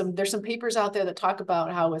 There's some papers out there that talk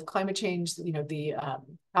about how with climate change, the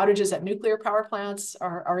outages at nuclear power plants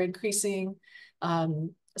are increasing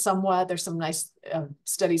somewhat. There's some nice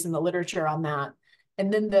studies in the literature on that.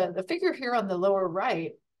 And then the figure here on the lower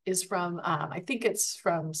right is from, I think it's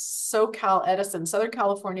from SoCal Edison, Southern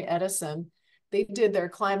California Edison. They did their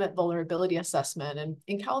climate vulnerability assessment. And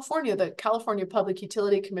in California, the California Public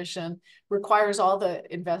Utility Commission requires all the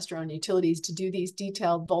investor-owned utilities to do these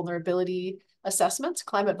detailed vulnerability assessments,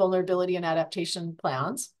 climate vulnerability and adaptation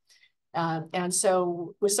plans. And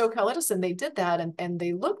so with SoCal Edison, they did that, and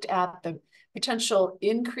they looked at the potential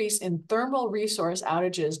increase in thermal resource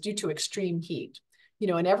outages due to extreme heat.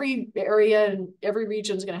 In every area and every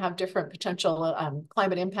region is going to have different potential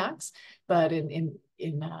climate impacts, but in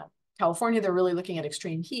California, they're really looking at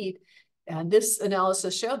extreme heat. And this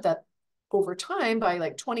analysis showed that over time, by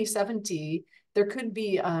 2070, there could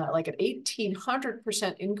be an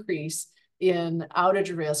 1,800% increase in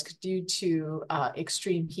outage risk due to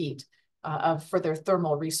extreme heat for their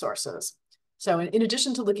thermal resources. So in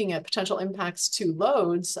addition to looking at potential impacts to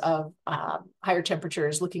loads of higher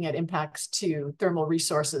temperatures, looking at impacts to thermal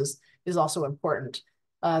resources is also important.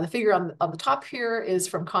 The figure on the top here is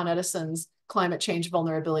from Con Edison's climate change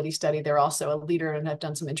vulnerability study. They're also a leader and have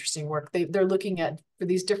done some interesting work. They're looking at, for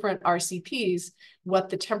these different RCPs, what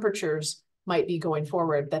the temperatures might be going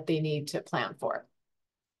forward that they need to plan for.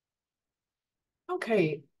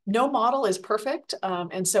 Okay. No model is perfect.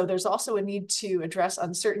 And so there's also a need to address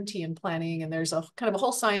uncertainty in planning. And there's a kind of a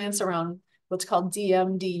whole science around what's called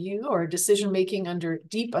DMDU, or decision-making under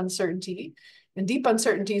deep uncertainty. And deep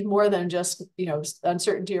uncertainty is more than just,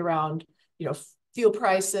 uncertainty around, fuel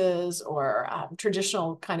prices or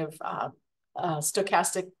traditional kind of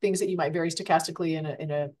stochastic things that you might vary stochastically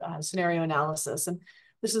in a scenario analysis. And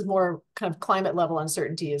this is more kind of climate level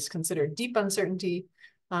uncertainty is considered deep uncertainty.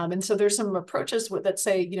 And so there's some approaches that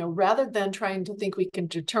say, rather than trying to think we can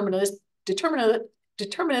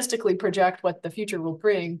deterministically project what the future will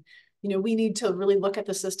bring, we need to really look at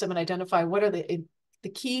the system and identify what are the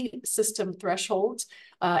key system thresholds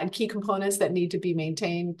and key components that need to be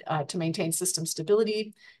maintained to maintain system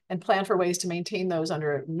stability, and plan for ways to maintain those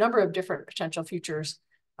under a number of different potential futures.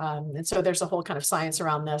 And so there's a whole kind of science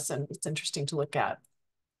around this, and it's interesting to look at.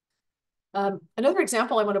 Another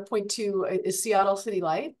example I want to point to is Seattle City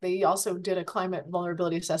Light. They also did a climate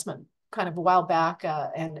vulnerability assessment kind of a while back,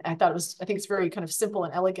 and I think it's very kind of simple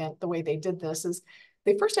and elegant the way they did this. Is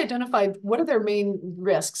they first identified what are their main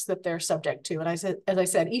risks that they're subject to, and as I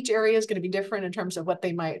said, each area is going to be different in terms of what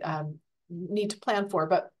they might need to plan for.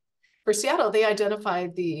 But for Seattle, they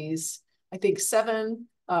identified these, I think, 7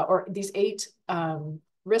 or these 8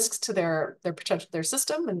 risks to their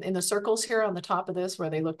system, and in the circles here on the top of this, where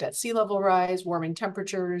they looked at sea level rise, warming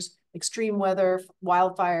temperatures, extreme weather,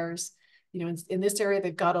 wildfires. In this area,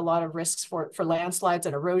 they've got a lot of risks for landslides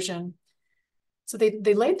and erosion. So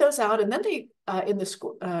they laid those out, and then they in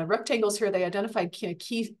the rectangles here, they identified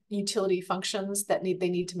key utility functions that they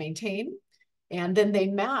need to maintain, and then they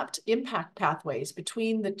mapped impact pathways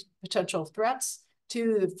between the potential threats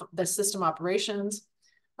to the system operations.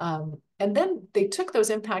 And then they took those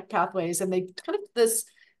impact pathways and they kind of this,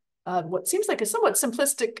 what seems like a somewhat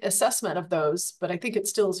simplistic assessment of those, but I think it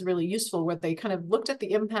still is really useful, where they kind of looked at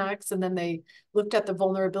the impacts and then they looked at the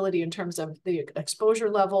vulnerability in terms of the exposure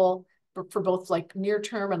level for both like near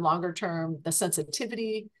term and longer term, the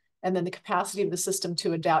sensitivity, and then the capacity of the system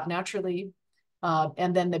to adapt naturally,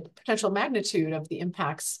 and then the potential magnitude of the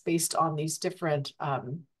impacts based on these different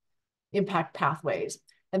impact pathways.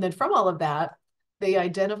 And then from all of that, they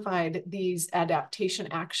identified these adaptation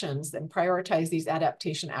actions and prioritized these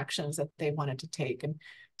adaptation actions that they wanted to take. And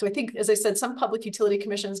so I think, as I said, some public utility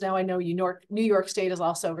commissions now, I know New York State has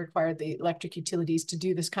also required the electric utilities to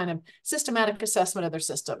do this kind of systematic assessment of their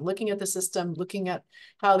system, looking at the system, looking at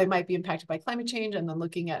how they might be impacted by climate change, and then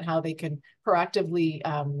looking at how they can proactively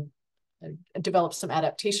develop some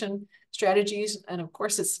adaptation strategies. And of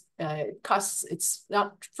course, it's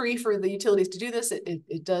not free for the utilities to do this. It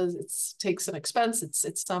takes some expense.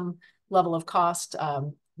 It's some level of cost,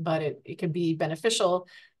 but it can be beneficial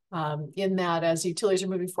in that as utilities are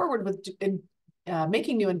moving forward with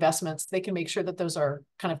making new investments, they can make sure that those are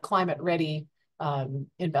kind of climate ready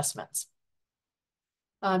investments.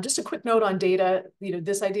 Just a quick note on data,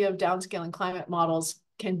 this idea of downscaling climate models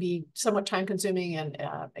can be somewhat time consuming and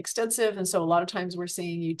extensive. And so a lot of times we're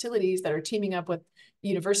seeing utilities that are teaming up with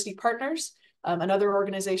university partners and other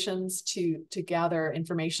organizations to gather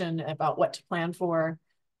information about what to plan for.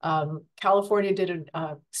 California did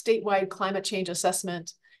a statewide climate change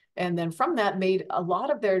assessment, and then from that made a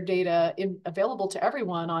lot of their data available to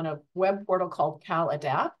everyone on a web portal called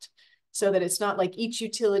CalAdapt, so that it's not like each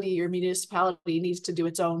utility or municipality needs to do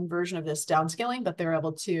its own version of this downscaling, but they're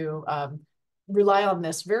able to rely on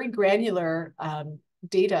this very granular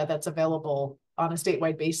data that's available on a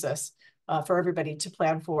statewide basis for everybody to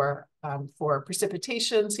plan for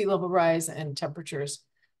precipitation, sea level rise, and temperatures.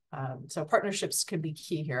 So partnerships can be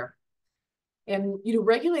key here. And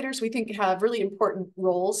regulators, we think, have really important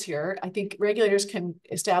roles here. I think regulators can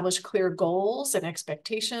establish clear goals and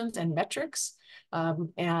expectations and metrics,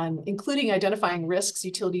 and including identifying risks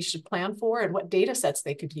utilities should plan for and what data sets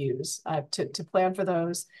they could use to plan for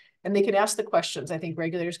those. And they could ask the questions. I think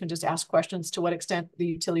regulators can just ask questions to what extent the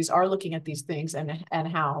utilities are looking at these things and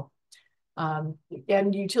how. And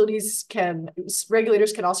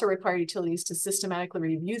regulators can also require utilities to systematically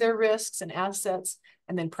review their risks and assets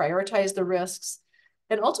and then prioritize the risks,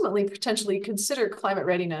 and ultimately potentially consider climate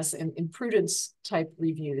readiness in prudence type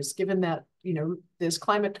reviews, given that this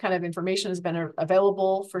climate kind of information has been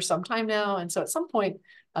available for some time now. And so at some point,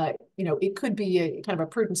 it could be a kind of a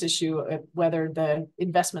prudence issue of whether the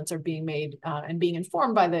investments are being made and being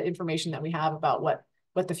informed by the information that we have about what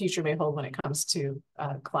the future may hold when it comes to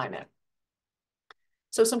climate.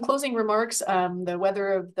 So some closing remarks. The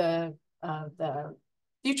weather of the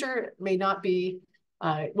future may not be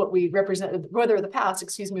what we represent. Weather of the past,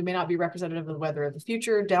 may not be representative of the weather of the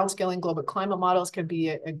future. Downscaling global climate models can be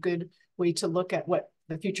a good way to look at what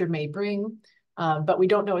the future may bring. But we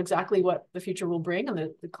don't know exactly what the future will bring, and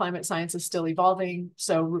the climate science is still evolving.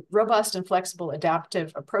 So robust and flexible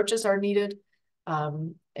adaptive approaches are needed.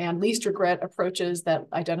 and least regret approaches that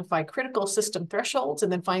identify critical system thresholds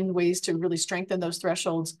and then find ways to really strengthen those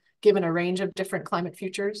thresholds given a range of different climate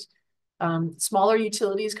futures. Smaller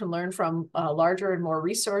utilities can learn from larger and more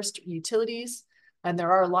resourced utilities. And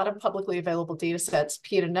there are a lot of publicly available data sets.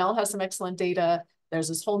 PNNL has some excellent data. There's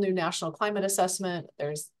this whole new national climate assessment.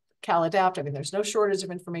 There's CalAdapt. I mean, there's no shortage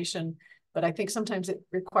of information, but I think sometimes it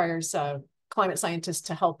requires climate scientists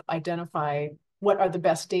to help identify what are the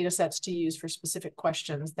best data sets to use for specific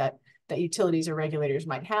questions that utilities or regulators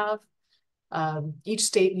might have. Each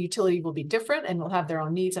state and utility will be different and will have their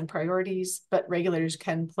own needs and priorities, but regulators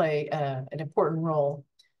can play an important role.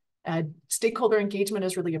 Stakeholder engagement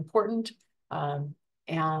is really important.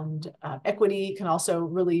 Equity can also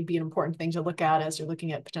really be an important thing to look at as you're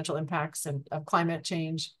looking at potential impacts of climate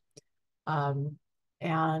change.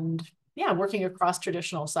 Yeah, working across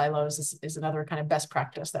traditional silos is another kind of best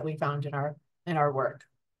practice that we found in our work.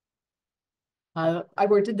 I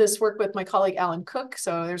did this work with my colleague, Alan Cook.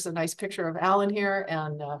 So there's a nice picture of Alan here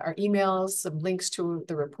and our emails, some links to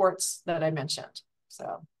the reports that I mentioned.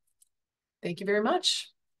 So thank you very much.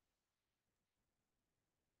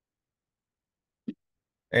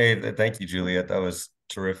 Hey, thank you, Juliet. That was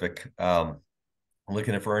terrific.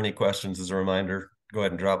 Looking for any questions as a reminder, go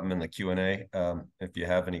ahead and drop them in the Q&A. If you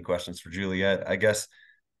have any questions for Juliet, I guess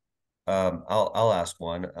I'll ask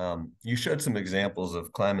one. You showed some examples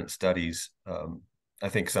of climate studies. I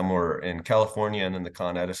think some were in California, and then the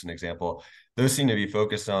Con Edison example. Those seem to be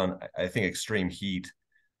focused on, I think, extreme heat.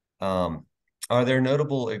 Are there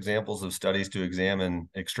notable examples of studies to examine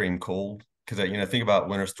extreme cold? Because think about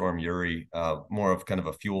Winter Storm Uri, more of kind of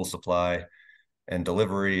a fuel supply and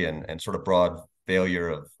delivery and sort of broad failure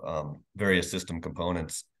of various system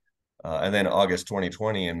components. And then August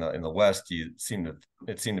 2020 in the West, it seemed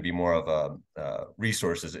to be more of a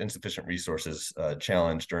insufficient resources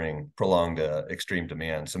challenge during prolonged extreme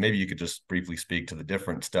demand. So maybe you could just briefly speak to the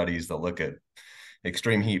different studies that look at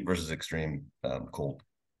extreme heat versus extreme cold.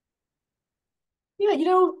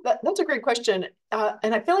 Yeah, that's a great question.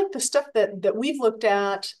 And I feel like the stuff that we've looked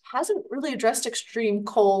at hasn't really addressed extreme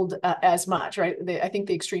cold as much, right? I think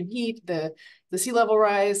the extreme heat, the sea level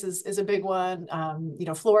rise is a big one.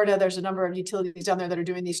 Florida, there's a number of utilities down there that are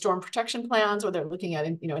doing these storm protection plans where they're looking at,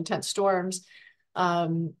 intense storms.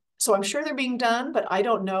 So I'm sure they're being done, but I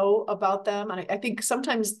don't know about them. And I think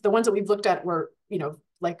sometimes the ones that we've looked at were,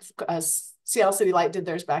 like Seattle City Light did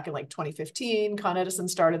theirs back in like 2015. Con Edison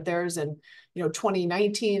started theirs in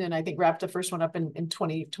 2019, and I think wrapped the first one up in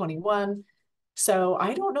 2021. So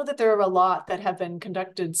I don't know that there are a lot that have been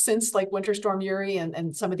conducted since like Winter Storm Uri,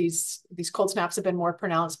 and some of these cold snaps have been more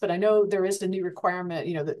pronounced. But I know there is a new requirement,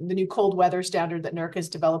 the new cold weather standard that NERC is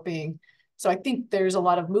developing. So I think there's a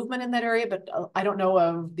lot of movement in that area, but I don't know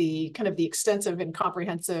of the extensive and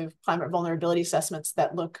comprehensive climate vulnerability assessments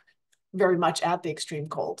that look very much at the extreme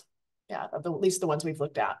cold. Yeah, at least the ones we've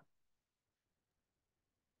looked at.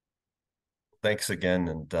 Thanks again.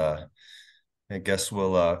 And I guess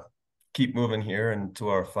we'll keep moving here into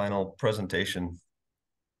our final presentation.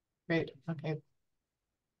 Great, okay.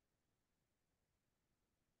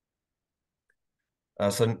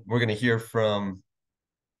 So we're going to hear from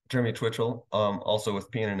Jeremy Twitchell, also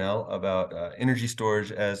with PNNL, about energy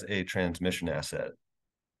storage as a transmission asset.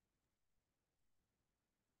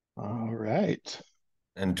 All right.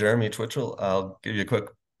 And Jeremy Twitchell, I'll give you a quick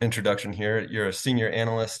introduction here. You're a senior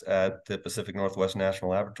analyst at the Pacific Northwest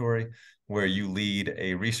National Laboratory, where you lead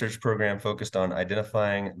a research program focused on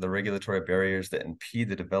identifying the regulatory barriers that impede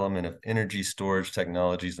the development of energy storage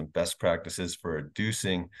technologies and best practices for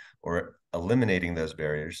reducing or eliminating those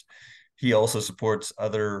barriers. He also supports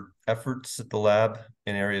other efforts at the lab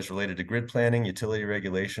in areas related to grid planning, utility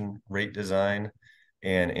regulation, rate design,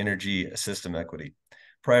 and energy system equity.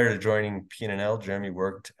 Prior to joining PNNL, Jeremy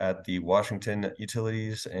worked at the Washington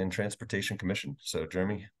Utilities and Transportation Commission. So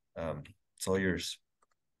Jeremy, it's all yours.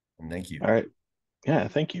 And thank you. All right. Yeah,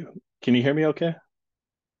 thank you. Can you hear me okay?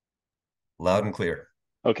 Loud and clear.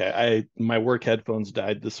 Okay, my work headphones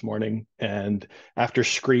died this morning, and after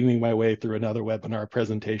screaming my way through another webinar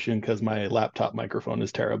presentation because my laptop microphone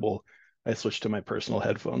is terrible, I switched to my personal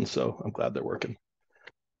headphones, so I'm glad they're working.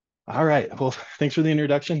 All right, well, thanks for the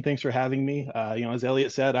introduction. Thanks for having me. As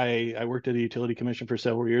Elliot said, I worked at a utility commission for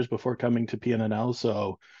several years before coming to PNNL,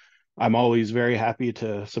 so I'm always very happy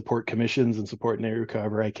to support commissions and support NARUC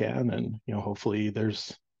however I can, and hopefully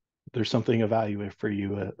there's something of value for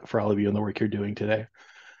you, for all of you in the work you're doing today.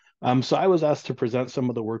 So I was asked to present some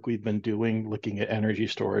of the work we've been doing looking at energy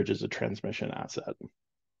storage as a transmission asset.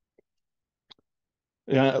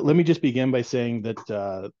 Let me just begin by saying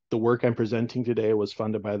that the work I'm presenting today was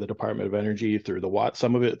funded by the Department of Energy through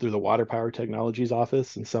some of it through the Water Power Technologies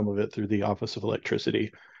Office and some of it through the Office of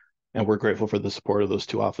Electricity. And we're grateful for the support of those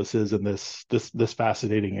two offices in this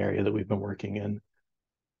fascinating area that we've been working in.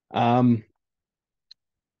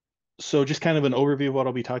 So just kind of an overview of what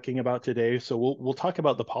I'll be talking about today. So we'll talk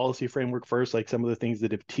about the policy framework first, like some of the things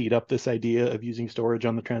that have teed up this idea of using storage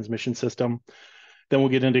on the transmission system. Then we'll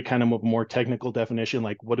get into kind of a more technical definition,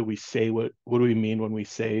 like what do we say, what do we mean when we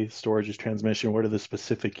say storage is transmission? What are the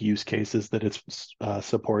specific use cases that it's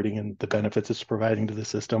supporting and the benefits it's providing to the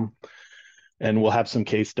system? And we'll have some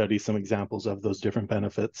case studies, some examples of those different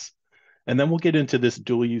benefits. And then we'll get into this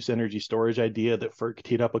dual use energy storage idea that FERC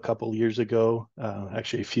teed up a couple years ago,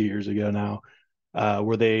 actually a few years ago now,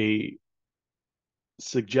 where they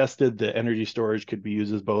suggested that energy storage could be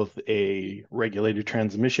used as both a regulated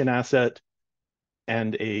transmission asset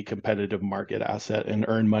and a competitive market asset and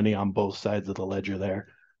earn money on both sides of the ledger there.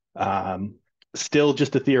 Still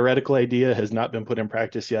just a theoretical idea, has not been put in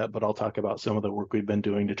practice yet, but I'll talk about some of the work we've been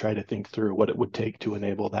doing to try to think through what it would take to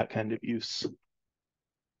enable that kind of use.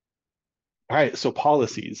 All right, so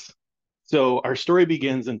policies. So our story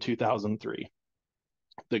begins in 2003,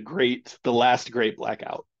 the last great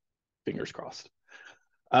blackout, fingers crossed.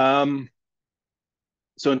 So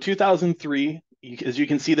in 2003, as you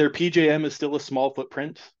can see there, PJM is still a small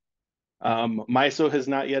footprint. MISO has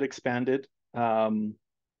not yet expanded.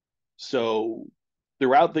 So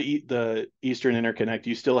throughout the Eastern Interconnect,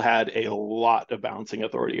 you still had a lot of balancing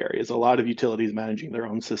authority areas, a lot of utilities managing their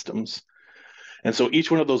own systems. And so each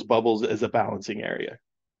one of those bubbles is a balancing area.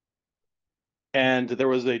 And there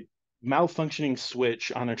was a malfunctioning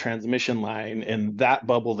switch on a transmission line in that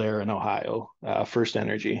bubble there in Ohio, First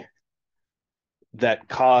Energy, that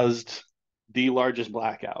caused the largest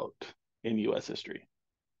blackout in US history.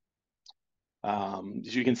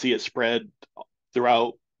 As you can see, it spread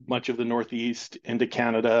throughout much of the Northeast into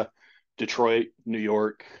Canada, Detroit, New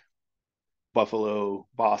York, Buffalo,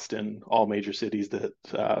 Boston, all major cities that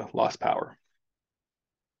lost power.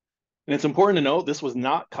 And it's important to note this was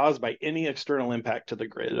not caused by any external impact to the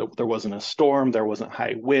grid. There wasn't a storm, there wasn't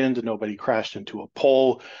high wind, nobody crashed into a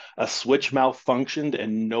pole, a switch malfunctioned,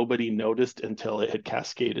 and nobody noticed until it had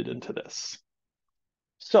cascaded into this.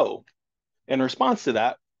 So, in response to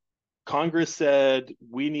that, Congress said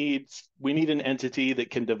we need an entity that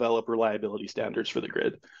can develop reliability standards for the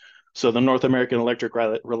grid. So the North American Electric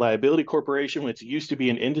Reliability Corporation, which used to be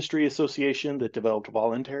an industry association that developed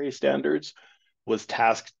voluntary standards, was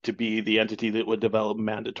tasked to be the entity that would develop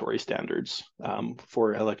mandatory standards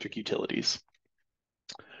for electric utilities.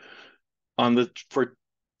 For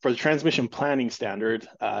the transmission planning standard,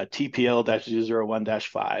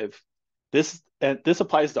 TPL-01-5, this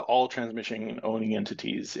applies to all transmission owning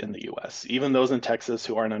entities in the US. Even those in Texas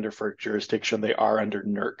who aren't under FERC jurisdiction, they are under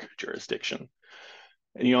NERC jurisdiction.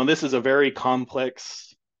 And this is a very complex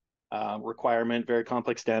requirement, very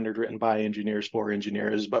complex standard written by engineers for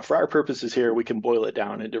engineers. But for our purposes here, we can boil it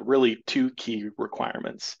down into really two key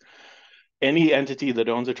requirements. Any entity that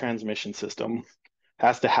owns a transmission system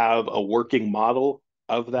has to have a working model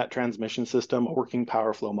of that transmission system, a working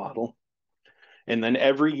power flow model. And then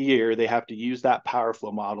every year they have to use that power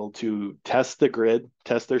flow model to test the grid,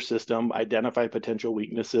 test their system, identify potential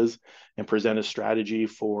weaknesses, and present a strategy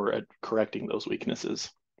for correcting those weaknesses.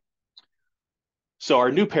 So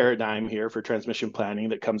our new paradigm here for transmission planning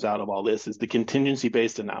that comes out of all this is the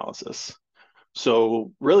contingency-based analysis.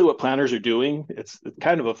 So really what planners are doing, it's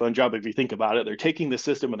kind of a fun job if you think about it. They're taking the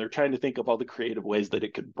system and they're trying to think of all the creative ways that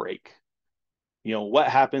it could break. What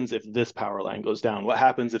happens if this power line goes down? What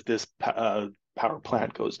happens if this power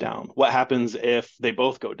plant goes down? What happens if they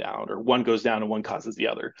both go down or one goes down and one causes the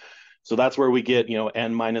other? So that's where we get, n-1,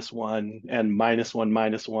 n-1,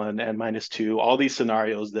 -1, n-2, all these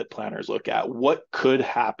scenarios that planners look at. What could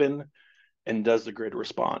happen and does the grid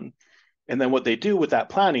respond? And then what they do with that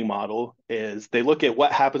planning model is they look at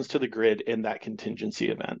what happens to the grid in that contingency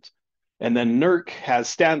event. And then NERC has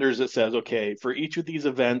standards that says, okay, for each of these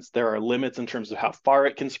events, there are limits in terms of how far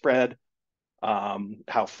it can spread,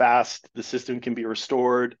 how fast the system can be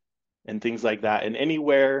restored, and things like that. And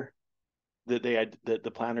anywhere that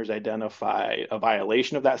the planners identify a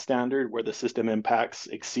violation of that standard where the system impacts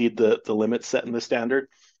exceed the limits set in the standard,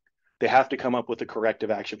 they have to come up with a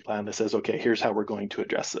corrective action plan that says, okay, here's how we're going to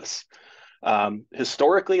address this.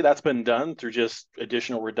 Historically, that's been done through just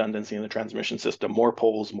additional redundancy in the transmission system, more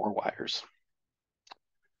poles, more wires.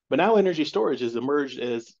 But now energy storage has emerged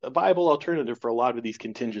as a viable alternative for a lot of these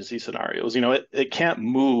contingency scenarios. It can't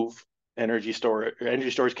move energy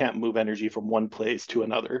storage can't move energy from one place to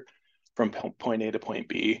another. from point A to point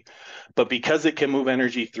B. But because it can move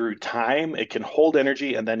energy through time, it can hold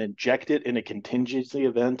energy and then inject it in a contingency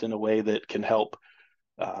event in a way that can help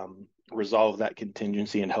resolve that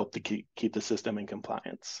contingency and help to keep the system in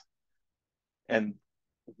compliance. And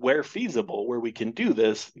where feasible, where we can do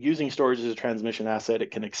this, using storage as a transmission asset,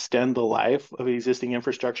 it can extend the life of existing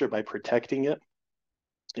infrastructure by protecting it.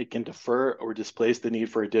 It can defer or displace the need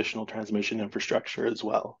for additional transmission infrastructure as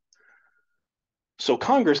well. So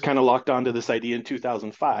Congress kind of locked onto this idea in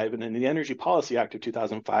 2005, and in the Energy Policy Act of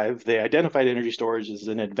 2005, they identified energy storage as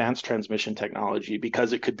an advanced transmission technology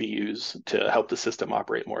because it could be used to help the system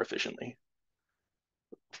operate more efficiently.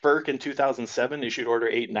 FERC in 2007 issued Order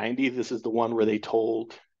 890. This is the one where they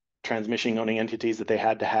told transmission owning entities that they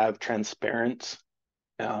had to have transparent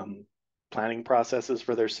planning processes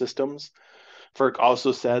for their systems. FERC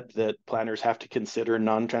also said that planners have to consider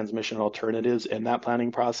non-transmission alternatives in that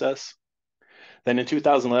planning process. Then in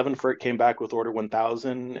 2011, FERC came back with Order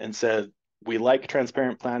 1000 and said, we like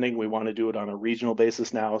transparent planning. We want to do it on a regional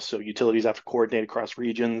basis now. So utilities have to coordinate across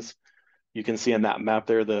regions. You can see in that map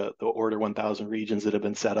there, the Order 1000 regions that have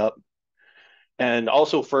been set up. And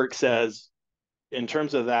also FERC says, in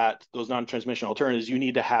terms of that, those non-transmission alternatives, you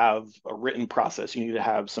need to have a written process. You need to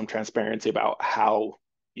have some transparency about how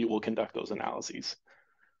you will conduct those analyses.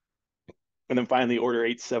 And then finally, Order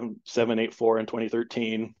 87784 in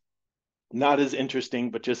 2013, not as interesting,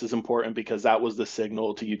 but just as important because that was the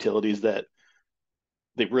signal to utilities that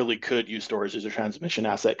they really could use storage as a transmission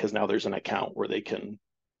asset because now there's an account where they can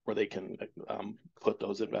put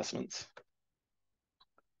those investments.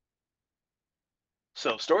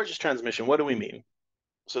 So storage as transmission, what do we mean?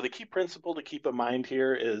 So the key principle to keep in mind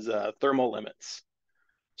here is thermal limits.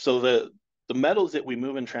 So the metals that we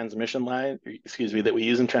move in transmission line, that we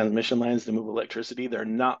use in transmission lines to move electricity, they're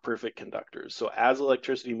not perfect conductors. So as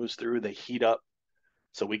electricity moves through, they heat up.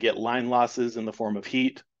 So we get line losses in the form of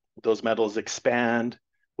heat. Those metals expand,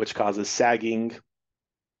 which causes sagging.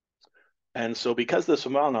 And so because this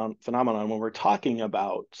phenomenon, when we're talking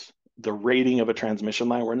about the rating of a transmission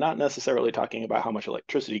line, we're not necessarily talking about how much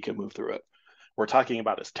electricity can move through it. We're talking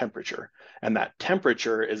about its temperature. And that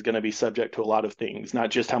temperature is going to be subject to a lot of things, not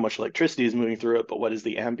just how much electricity is moving through it, but what is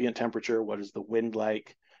the ambient temperature? What is the wind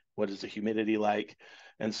like? What is the humidity like?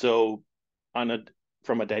 And so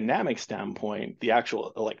from a dynamic standpoint, the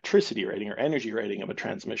actual electricity rating or energy rating of a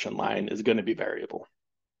transmission line is going to be variable.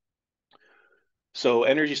 So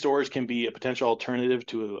energy storage can be a potential alternative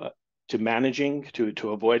to managing, to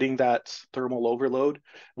avoiding that thermal overload.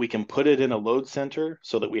 We can put it in a load center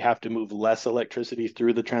so that we have to move less electricity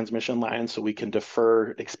through the transmission line so we can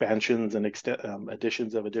defer expansions and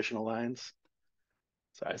additions of additional lines.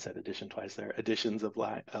 Sorry, I said addition twice there, additions of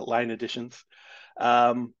line additions.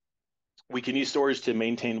 We can use storage to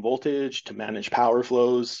maintain voltage, to manage power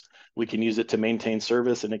flows. We can use it to maintain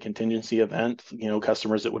service in a contingency event.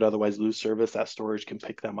 Customers that would otherwise lose service, that storage can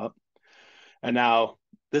pick them up. And now,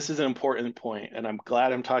 this is an important point, and I'm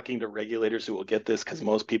glad I'm talking to regulators who will get this because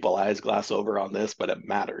most people eyes glass over on this, but it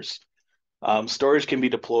matters. Storage can be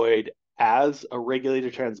deployed as a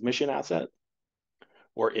regulated transmission asset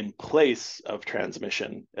or in place of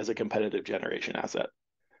transmission as a competitive generation asset.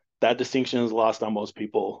 That distinction is lost on most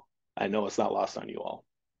people. I know it's not lost on you all.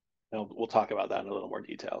 We'll talk about that in a little more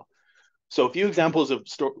detail. So a few examples of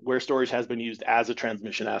where storage has been used as a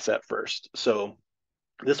transmission asset first. So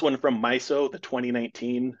this one from MISO, the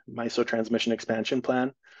 2019 MISO Transmission Expansion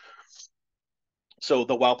Plan. So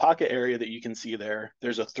the Waupaca area that you can see there,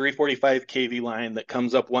 there's a 345 kV line that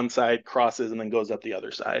comes up one side, crosses, and then goes up the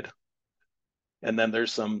other side. And then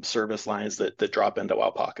there's some service lines that drop into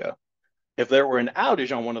Waupaca. If there were an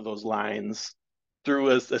outage on one of those lines,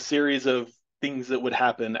 through a series of things that would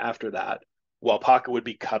happen after that, Waupaca would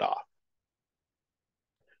be cut off.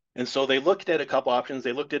 And so they looked at a couple options.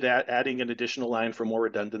 They looked at adding an additional line for more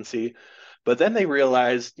redundancy, but then they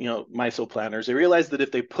realized, MISO planners, they realized that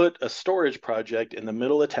if they put a storage project in the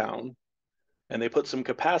middle of town and they put some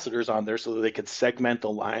capacitors on there so that they could segment the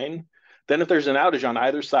line, then if there's an outage on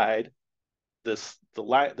either side, the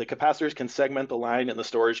capacitors can segment the line and the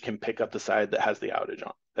storage can pick up the side that has the outage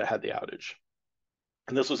that had the outage.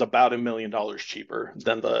 And this was about $1 million cheaper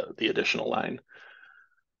than the additional line.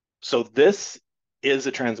 So this is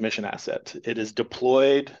a transmission asset. It is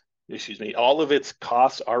deployed, all of its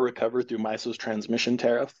costs are recovered through MISO's transmission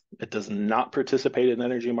tariff. It does not participate in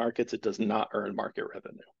energy markets. It does not earn market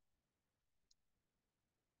revenue.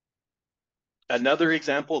 Another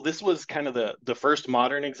example, this was kind of the first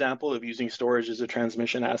modern example of using storage as a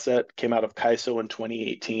transmission asset, came out of CAISO in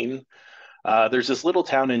 2018. There's this little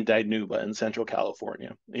town in Dinuba in Central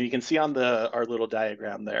California. And you can see on our little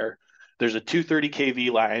diagram there, There's a 230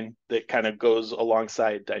 kV line that kind of goes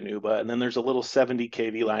alongside Dinuba, and then there's a little 70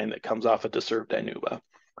 kV line that comes off it to serve Dinuba.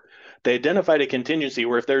 They identified a contingency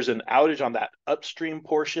where if there's an outage on that upstream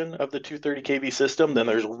portion of the 230 kV system, then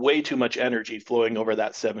there's way too much energy flowing over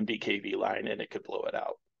that 70 kV line and it could blow it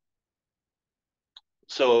out.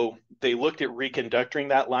 So they looked at reconductoring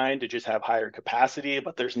that line to just have higher capacity,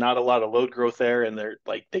 but there's not a lot of load growth there, and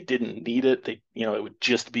they didn't need it. It would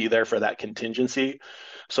just be there for that contingency.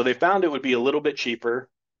 So they found it would be a little bit cheaper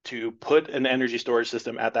to put an energy storage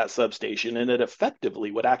system at that substation, and it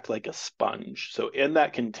effectively would act like a sponge. So in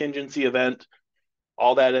that contingency event,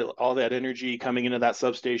 all that energy coming into that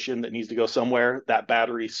substation that needs to go somewhere, that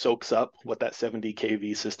battery soaks up what that 70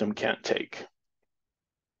 kV system can't take.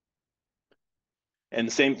 And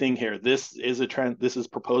the same thing here. This is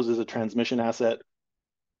proposed as a transmission asset,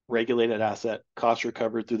 regulated asset, cost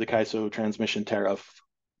recovered through the CAISO transmission tariff,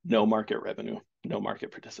 no market revenue, no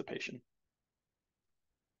market participation.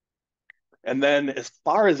 And then as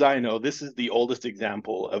far as I know, this is the oldest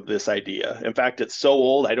example of this idea. In fact, it's so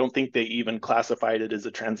old, I don't think they even classified it as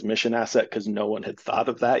a transmission asset because no one had thought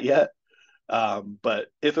of that yet. But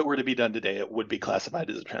if it were to be done today, it would be classified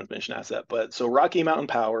as a transmission asset. But so Rocky Mountain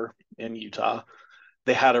Power in Utah,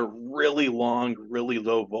 they had a really long, really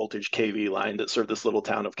low voltage KV line that served this little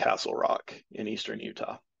town of Castle Rock in eastern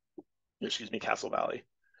Utah. Excuse me, Castle Valley.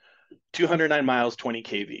 209 miles, 20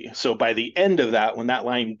 kV. So by the end of that, when that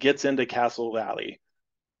line gets into Castle Valley,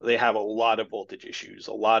 they have a lot of voltage issues,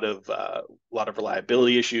 a lot of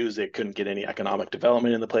reliability issues. They couldn't get any economic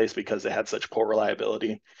development in the place because they had such poor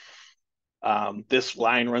reliability. This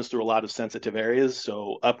line runs through a lot of sensitive areas,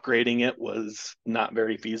 so upgrading it was not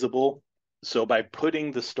very feasible. So by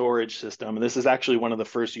putting the storage system, and this is actually one of the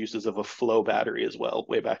first uses of a flow battery as well,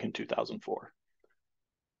 way back in 2004.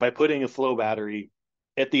 By putting a flow battery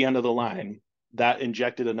at the end of the line, that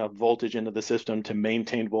injected enough voltage into the system to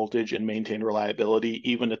maintain voltage and maintain reliability,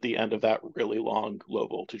 even at the end of that really long, low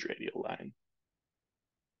voltage radial line.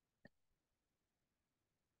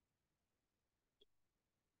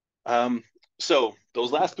 So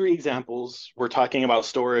those last three examples, we're talking about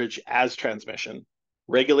storage as transmission.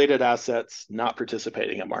 Regulated assets not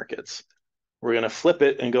participating in markets. We're going to flip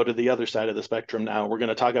it and go to the other side of the spectrum now. We're going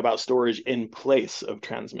to talk about storage in place of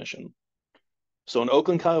transmission. So in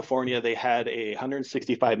Oakland, California, they had a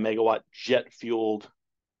 165 megawatt jet fueled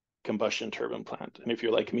combustion turbine plant. And if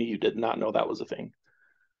you're like me, you did not know that was a thing.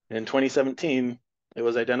 In 2017, it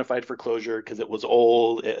was identified for closure because it was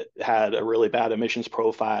old, it had a really bad emissions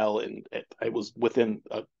profile, and it was within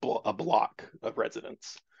a block of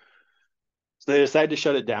residents. So they decided to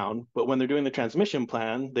shut it down, but when they're doing the transmission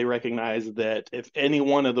plan, they recognize that if any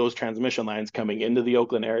one of those transmission lines coming into the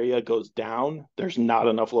Oakland area goes down, there's not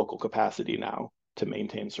enough local capacity now to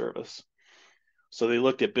maintain service. So they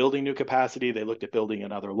looked at building new capacity, they looked at building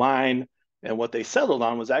another line, and what they settled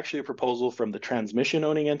on was actually a proposal from the transmission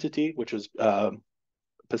owning entity, which was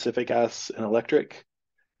Pacific Gas and Electric,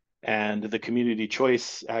 and the community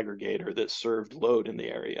choice aggregator that served load in the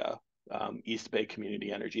area. East Bay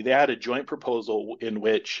Community Energy. They had a joint proposal in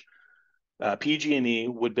which PG&E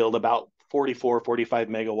would build about 45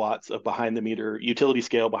 megawatts of behind-the-meter,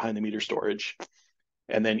 utility-scale behind-the-meter storage.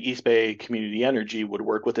 And then East Bay Community Energy would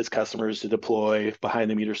work with its customers to deploy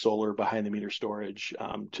behind-the-meter solar, behind-the-meter storage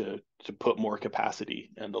to put more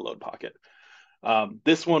capacity in the load pocket.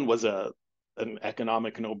 This one was an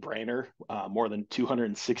economic no-brainer, more than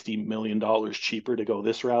 $260 million cheaper to go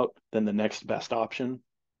this route than the next best option.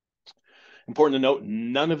 Important to note,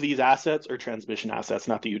 none of these assets are transmission assets,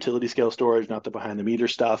 not the utility scale storage, not the behind the meter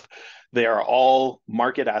stuff. They are all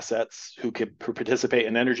market assets who could participate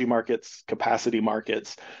in energy markets, capacity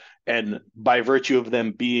markets, and by virtue of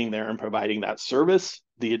them being there and providing that service,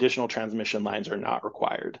 the additional transmission lines are not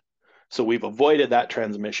required. So we've avoided that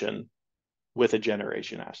transmission with a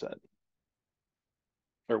generation asset,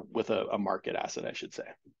 or with a market asset, I should say.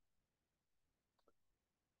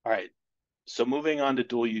 All right. So moving on to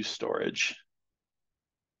dual use storage.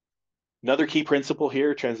 Another key principle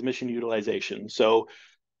here, transmission utilization. So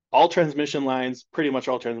all transmission lines, pretty much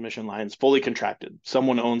all transmission lines, fully contracted.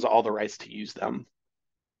 Someone owns all the rights to use them.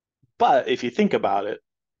 But if you think about it,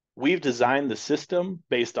 we've designed the system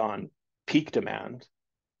based on peak demand,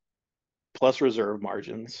 plus reserve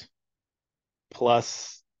margins,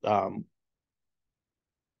 plus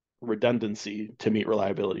redundancy to meet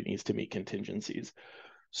reliability needs, to meet contingencies.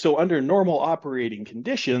 So under normal operating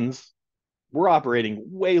conditions, we're operating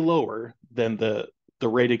way lower than the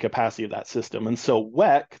rated capacity of that system. And so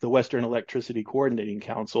WEC, the Western Electricity Coordinating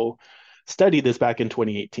Council, studied this back in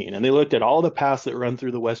 2018. And they looked at all the paths that run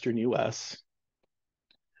through the Western US.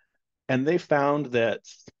 And they found that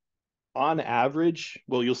on average,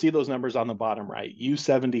 well, you'll see those numbers on the bottom right,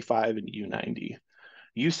 U75 and U90.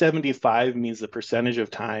 U75 means the percentage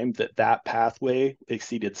of time that that pathway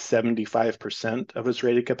exceeded 75% of its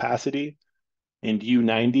rated capacity, and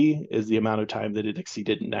U90 is the amount of time that it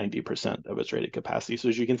exceeded 90% of its rated capacity. So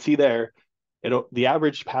as you can see there, the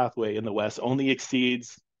average pathway in the West only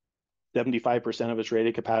exceeds 75% of its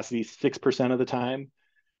rated capacity 6% of the time,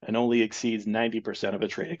 and only exceeds 90% of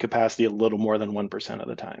its rated capacity a little more than 1% of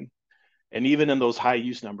the time. And even in those high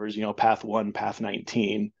use numbers, you know, path 1, path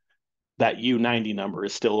 19, that U90 number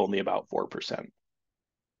is still only about 4%.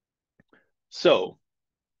 So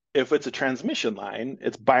if it's a transmission line,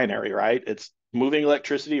 it's binary, right? It's moving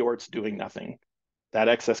electricity or it's doing nothing. That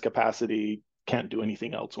excess capacity can't do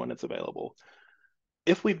anything else when it's available.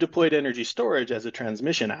 If we've deployed energy storage as a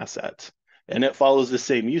transmission asset and it follows the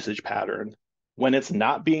same usage pattern, when it's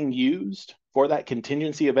not being used for that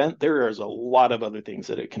contingency event, there is a lot of other things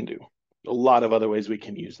that it can do, a lot of other ways we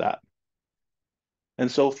can use that. And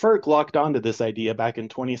so FERC locked onto this idea back in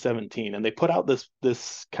 2017, and they put out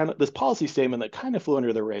this policy statement that kind of flew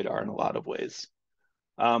under the radar in a lot of ways.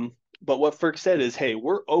 But what FERC said is, hey,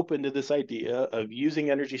 we're open to this idea of using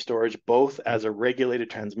energy storage both as a regulated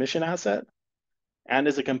transmission asset and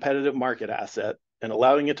as a competitive market asset, and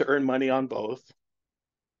allowing it to earn money on both,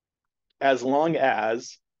 as long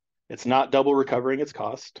as it's not double recovering its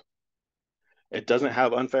cost, it doesn't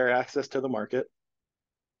have unfair access to the market,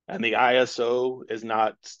 and the ISO is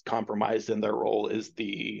not compromised in their role as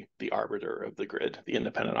the arbiter of the grid, the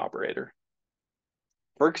independent operator.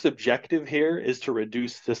 FERC's objective here is to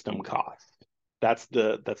reduce system costs. That's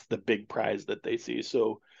the big prize that they see.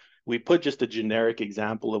 So we put just a generic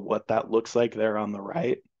example of what that looks like there on the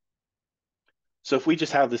right. So if we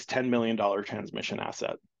just have this $10 million transmission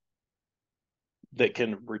asset that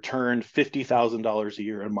can return $50,000 a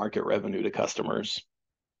year in market revenue to customers,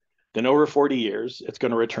 then over 40 years, it's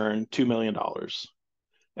going to return $2 million.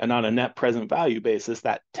 And on a net present value basis,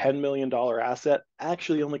 that $10 million asset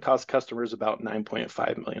actually only costs customers about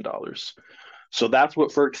 $9.5 million. So that's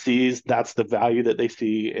what FERC sees. That's the value that they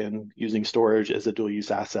see in using storage as a dual use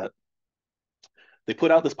asset. They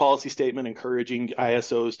put out this policy statement encouraging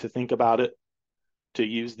ISOs to think about it, to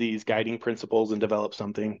use these guiding principles and develop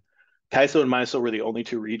something. CAISO and MISO were the only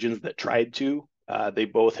two regions that tried to. They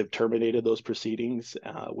both have terminated those proceedings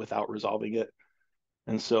without resolving it.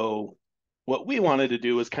 And so what we wanted to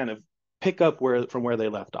do was kind of pick up from where they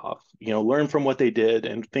left off, learn from what they did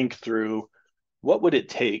and think through what would it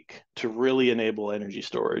take to really enable energy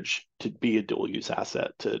storage to be a dual use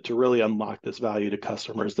asset, to really unlock this value to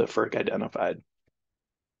customers that FERC identified.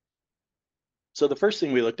 So the first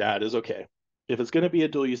thing we looked at is, okay, if it's going to be a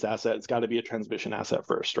dual use asset, it's got to be a transmission asset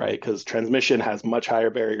first, right? Because transmission has much higher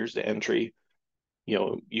barriers to entry.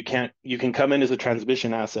 You can come in as a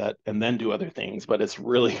transmission asset and then do other things, but it's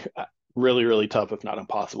really tough, if not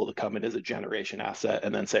impossible, to come in as a generation asset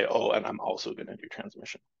and then say, oh, and I'm also going to do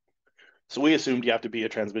transmission. So we assumed you have to be a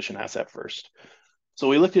transmission asset first. So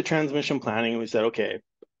we looked at transmission planning and we said, okay,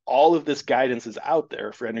 all of this guidance is out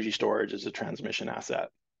there for energy storage as a transmission asset.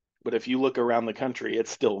 But if you look around the country,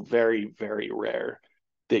 it's still very, very rare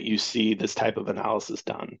that you see this type of analysis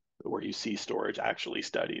done where you see storage actually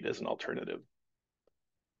studied as an alternative.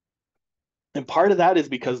 And part of that is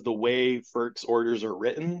because the way FERC's orders are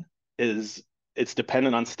written is it's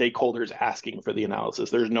dependent on stakeholders asking for the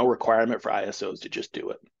analysis. There's no requirement for ISOs to just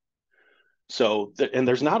do it. So, and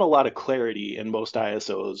there's not a lot of clarity in most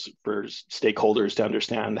ISOs for stakeholders to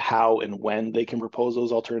understand how and when they can propose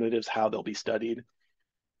those alternatives, how they'll be studied.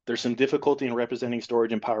 There's some difficulty in representing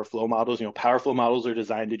storage in power flow models. Power flow models are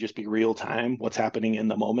designed to just be real time, what's happening in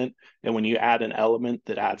the moment. And when you add an element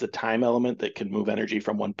that adds a time element that can move energy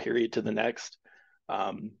from one period to the next,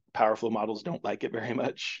 power flow models don't like it very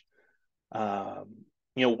much.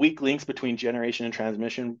 Weak links between generation and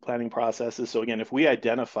transmission planning processes. So again, if we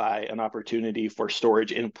identify an opportunity for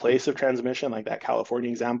storage in place of transmission, like that California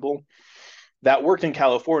example, that worked in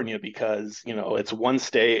California because, it's one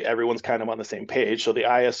state, everyone's kind of on the same page. So the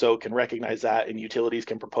ISO can recognize that and utilities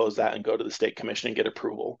can propose that and go to the state commission and get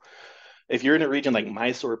approval. If you're in a region like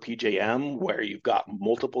MISO or PJM, where you've got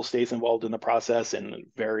multiple states involved in the process and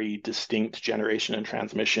very distinct generation and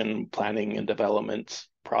transmission planning and development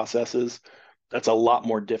processes, that's a lot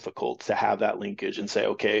more difficult to have that linkage and say,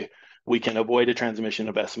 okay, we can avoid a transmission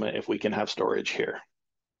investment if we can have storage here.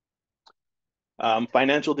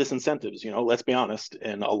 Financial disincentives, let's be honest,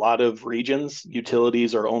 in a lot of regions,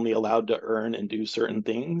 utilities are only allowed to earn and do certain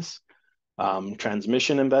things.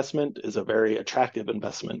 Transmission investment is a very attractive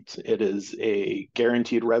investment. It is a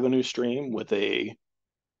guaranteed revenue stream with a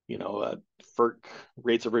FERC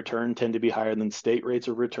rates of return tend to be higher than state rates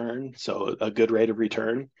of return, so a good rate of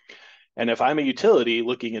return. And if I'm a utility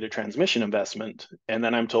looking at a transmission investment, and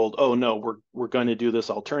then I'm told, oh no, we're going to do this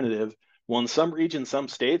alternative. Well, in some regions, some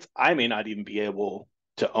states, I may not even be able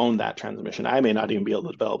to own that transmission. I may not even be able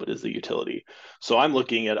to develop it as the utility. So I'm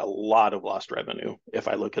looking at a lot of lost revenue if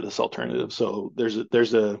I look at this alternative. So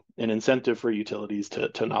there's an incentive for utilities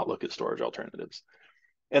to not look at storage alternatives.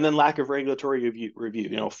 And then lack of regulatory review.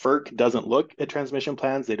 FERC doesn't look at transmission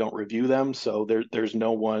plans. They don't review them. So there's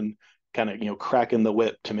no one kind of, cracking the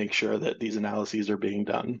whip to make sure that these analyses are being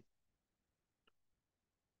done.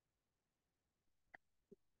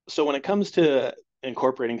 So when it comes to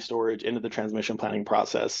incorporating storage into the transmission planning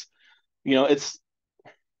process, it's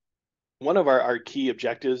one of our key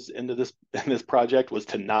objectives in this project was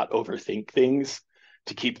to not overthink things,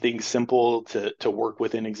 to keep things simple, to work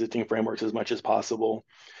within existing frameworks as much as possible.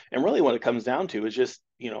 And really what it comes down to is just,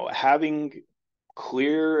 having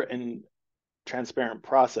clear and transparent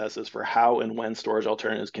processes for how and when storage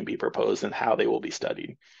alternatives can be proposed and how they will be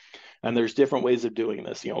studied. And there's different ways of doing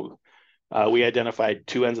this. We identified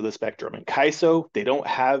two ends of the spectrum. In CAISO, they don't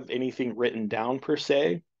have anything written down per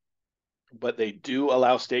se, but they do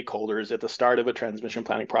allow stakeholders at the start of a transmission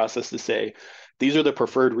planning process to say, these are the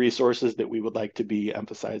preferred resources that we would like to be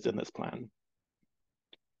emphasized in this plan.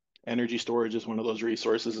 Energy storage is one of those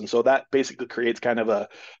resources. And so that basically creates kind of a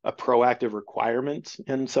proactive requirement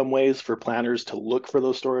in some ways for planners to look for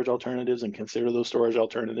those storage alternatives and consider those storage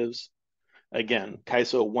alternatives. Again,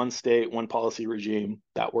 CAISO, one state, one policy regime,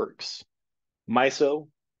 that works. MISO,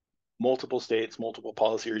 multiple states, multiple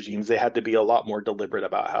policy regimes, they had to be a lot more deliberate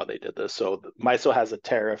about how they did this. So MISO has a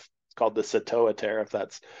tariff, it's called the SATOA tariff,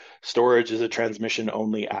 that's storage is a transmission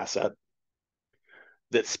only asset,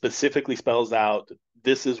 that specifically spells out,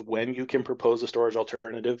 this is when you can propose a storage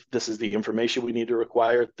alternative, this is the information we need to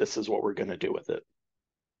require, this is what we're going to do with it.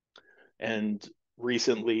 And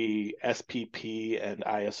recently, SPP and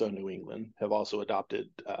ISO New England have also adopted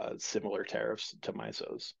similar tariffs to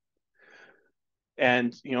MISO's.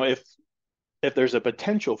 And if there's a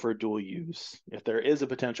potential for dual use, if there is a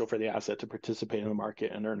potential for the asset to participate in the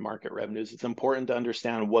market and earn market revenues, it's important to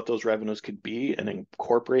understand what those revenues could be and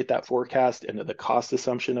incorporate that forecast into the cost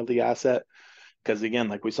assumption of the asset. Because again,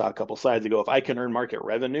 like we saw a couple slides ago, if I can earn market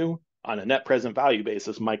revenue on a net present value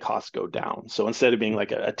basis, my costs go down. So instead of being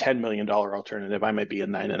like a $10 million alternative, I might be a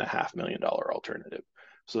 $9.5 million alternative.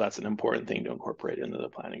 So that's an important thing to incorporate into the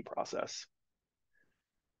planning process.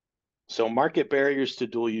 So market barriers to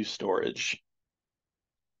dual use storage.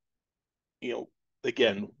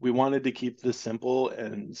 Again, we wanted to keep this simple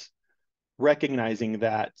and recognizing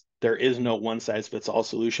that there is no one size fits all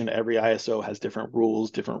solution. Every ISO has different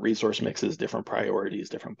rules, different resource mixes, different priorities,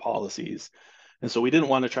 different policies. And so we didn't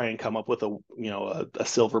want to try and come up with a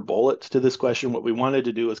silver bullet to this question. What we wanted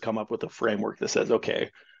to do is come up with a framework that says, okay,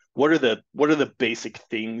 what are the basic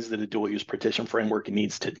things that a dual use partition framework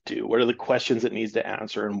needs to do? What are the questions it needs to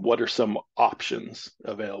answer? And what are some options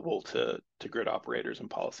available to grid operators and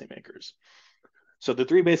policymakers? So the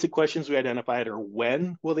three basic questions we identified are,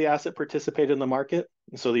 when will the asset participate in the market?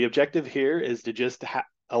 And so the objective here is to just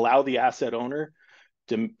allow the asset owner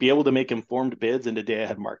to be able to make informed bids into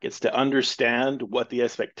day-ahead markets, to understand what the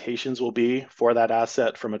expectations will be for that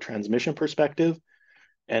asset from a transmission perspective,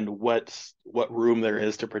 and what room there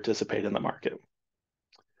is to participate in the market.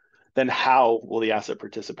 Then how will the asset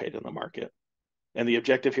participate in the market? And the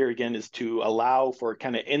objective here again is to allow for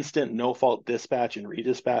kind of instant no-fault dispatch and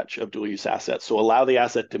redispatch of dual-use assets. So allow the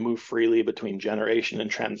asset to move freely between generation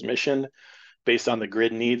and transmission based on the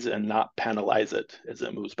grid needs and not penalize it as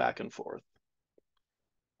it moves back and forth.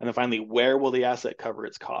 And then finally, where will the asset cover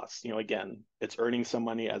its costs? Again, it's earning some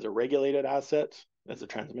money as a regulated asset, as a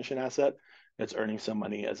transmission asset. It's earning some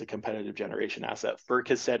money as a competitive generation asset. FERC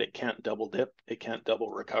has said it can't double dip, it can't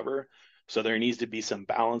double recover. So there needs to be some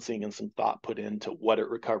balancing and some thought put into what it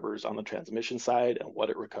recovers on the transmission side and what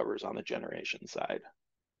it recovers on the generation side.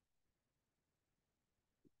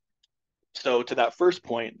 So to that first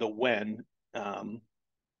point, the when,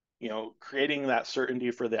 creating that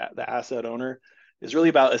certainty for the asset owner is really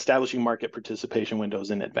about establishing market participation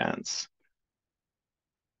windows in advance.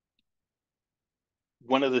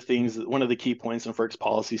 One of the key points in FERC's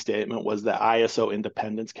policy statement was that ISO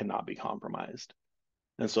independence cannot be compromised.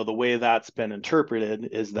 And so the way that's been interpreted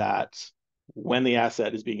is that when the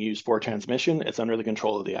asset is being used for transmission, it's under the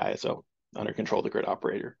control of the ISO, under control of the grid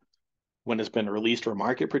operator. When it's been released for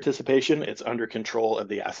market participation, it's under control of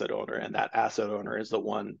the asset owner, and that asset owner is the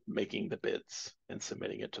one making the bids and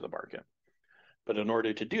submitting it to the market. But in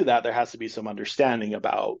order to do that, there has to be some understanding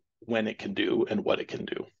about when it can do and what it can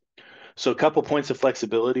do. So a couple points of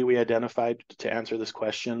flexibility we identified to answer this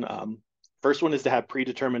question. First one is to have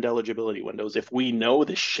predetermined eligibility windows. If we know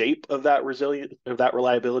the shape of that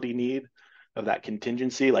reliability need, of that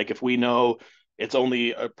contingency, like if we know it's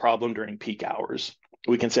only a problem during peak hours,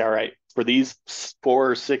 we can say, all right, for these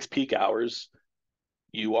 4 or 6 peak hours,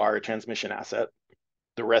 you are a transmission asset.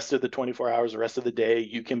 The rest of the 24 hours, the rest of the day,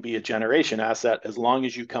 you can be a generation asset as long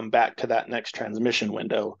as you come back to that next transmission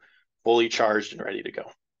window fully charged and ready to go.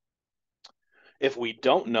 If we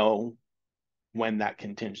don't know when that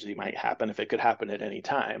contingency might happen, if it could happen at any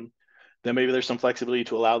time, then maybe there's some flexibility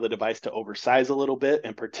to allow the device to oversize a little bit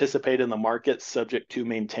and participate in the market subject to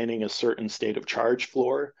maintaining a certain state of charge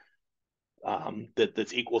floor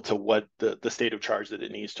that's equal to what the state of charge that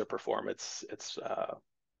it needs to perform its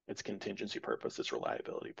contingency purpose, its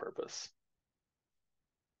reliability purpose.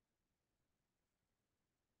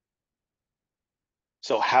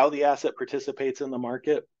 So how the asset participates in the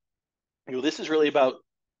market, this is really about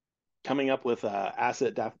coming up with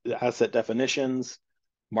asset definitions,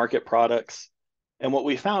 market products. And what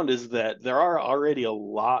we found is that there are already a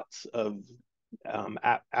lot of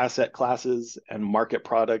asset classes and market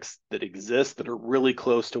products that exist that are really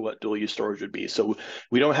close to what dual use storage would be. So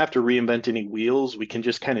we don't have to reinvent any wheels. We can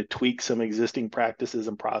just kind of tweak some existing practices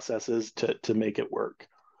and processes to make it work.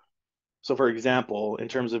 So for example, in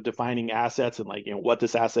terms of defining assets and what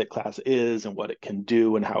this asset class is and what it can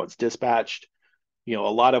do and how it's dispatched, a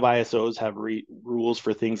lot of ISOs have rules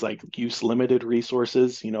for things like use limited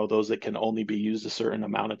resources, those that can only be used a certain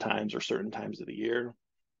amount of times or certain times of the year.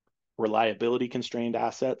 Reliability constrained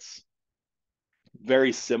assets,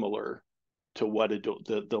 very similar to what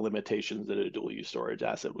the limitations that a dual use storage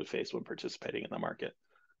asset would face when participating in the market.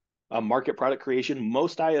 Market product creation,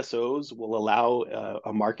 most ISOs will allow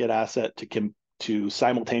a market asset to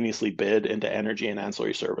simultaneously bid into energy and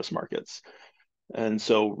ancillary service markets. And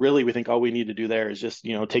so really, we think all we need to do there is just,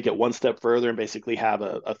 take it one step further and basically have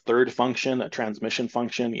a third function, a transmission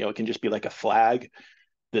function. It can just be like a flag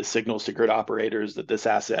that signals to grid operators that this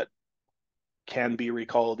asset can be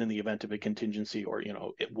recalled in the event of a contingency, or,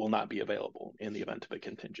 it will not be available in the event of a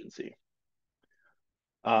contingency.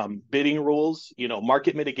 Bidding rules,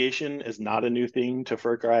 market mitigation is not a new thing to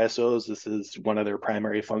FERC or ISOs. This is one of their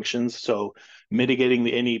primary functions. So mitigating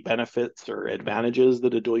any benefits or advantages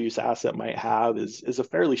that a dual use asset might have is a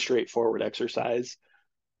fairly straightforward exercise.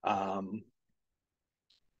 One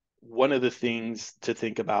of the things to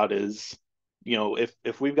think about is,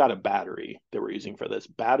 if we've got a battery that we're using for this,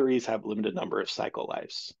 batteries have a limited number of cycle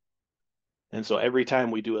lives. And so every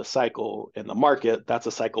time we do a cycle in the market, that's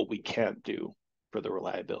a cycle we can't do for the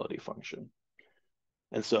reliability function.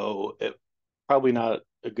 And so it probably not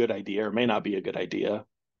a good idea, or may not be a good idea,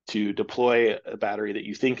 to deploy a battery that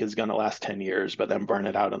you think is going to last 10 years, but then burn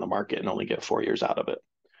it out in the market and only get 4 years out of it.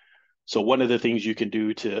 So one of the things you can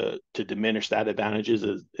do to diminish that advantages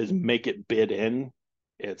is make it bid in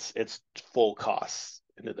its full costs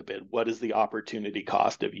into the bid. What is the opportunity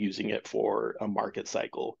cost of using it for a market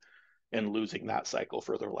cycle and losing that cycle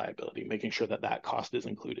for the reliability, making sure that that cost is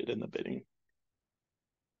included in the bidding.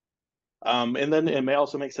 And then it may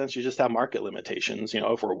also make sense to just have market limitations.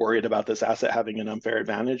 If we're worried about this asset having an unfair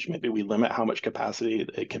advantage, maybe we limit how much capacity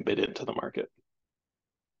it can bid into the market.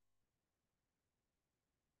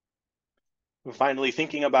 Finally,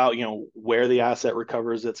 thinking about where the asset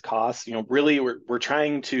recovers its costs, really we're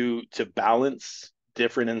trying to balance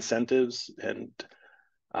different incentives and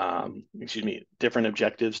different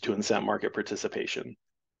objectives to incent market participation.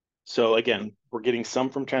 So again, we're getting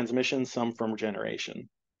some from transmission, some from generation.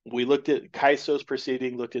 We looked at CAISO's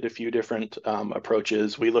proceeding, looked at a few different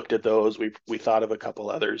approaches. We looked at those. We thought of a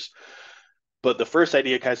couple others. But the first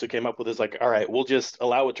idea CAISO came up with is all right, we'll just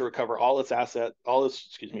allow it to recover all its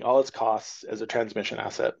costs as a transmission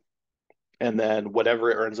asset. And then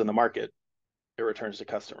whatever it earns in the market, it returns to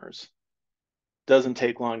customers. Doesn't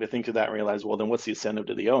take long to think of that and realize, well, then what's the incentive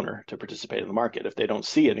to the owner to participate in the market? If they don't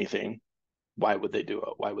see anything, why would they do it?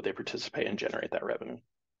 Why would they participate and generate that revenue?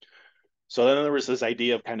 So then there was this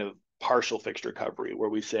idea of kind of partial fixed recovery, where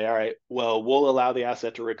we say, all right, well, we'll allow the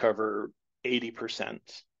asset to recover 80%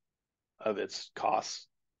 of its costs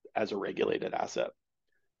as a regulated asset.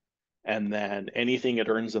 And then anything it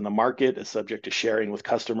earns in the market is subject to sharing with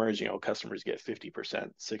customers. Customers get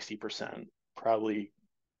 50%, 60%, probably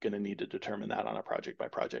going to need to determine that on a project by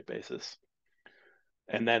project basis.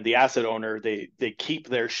 And then the asset owner, they keep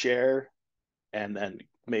their share and then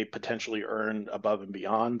may potentially earn above and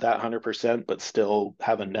beyond that 100%, but still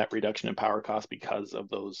have a net reduction in power costs because of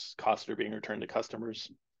those costs that are being returned to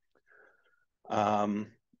customers.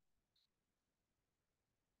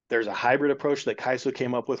 There's a hybrid approach that CAISO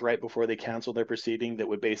came up with right before they canceled their proceeding that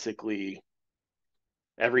would basically,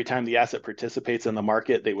 every time the asset participates in the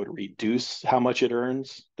market, they would reduce how much it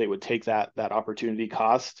earns. They would take that opportunity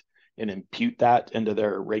cost and impute that into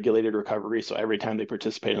their regulated recovery. So every time they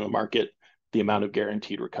participate in the market, the amount of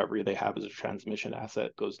guaranteed recovery they have as a transmission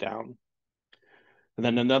asset goes down. And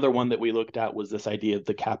then another one that we looked at was this idea of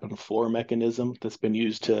the cap and floor mechanism that's been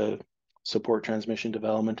used to support transmission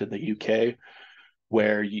development in the UK,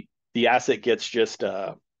 where the asset gets just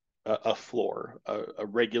a floor, a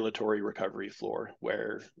regulatory recovery floor,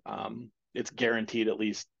 where it's guaranteed at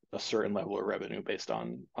least a certain level of revenue based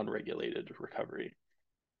on unregulated recovery.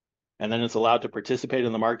 And then it's allowed to participate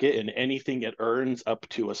in the market, and anything it earns up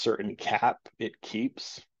to a certain cap, it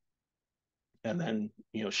keeps. And then,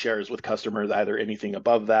 shares with customers either anything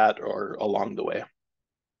above that or along the way.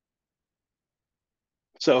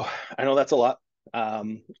 So I know that's a lot.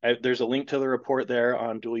 There's a link to the report there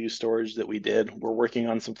on dual use storage that we did. We're working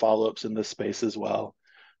on some follow-ups in this space as well.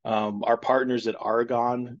 Our partners at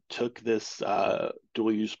Argonne took this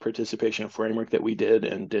dual use participation framework that we did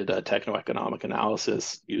and did a techno-economic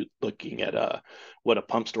analysis looking at what a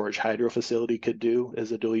pump storage hydro facility could do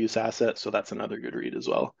as a dual use asset. So that's another good read as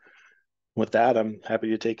well. With that, I'm happy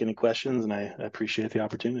to take any questions, and I appreciate the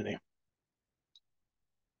opportunity.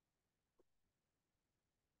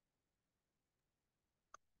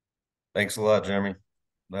 Thanks a lot, Jeremy.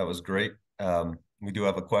 That was great. We do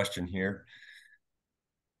have a question here.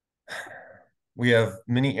 We have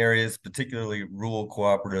many areas, particularly rural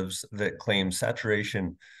cooperatives, that claim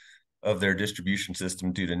saturation of their distribution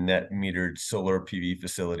system due to net metered solar PV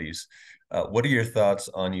facilities. What are your thoughts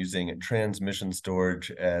on using transmission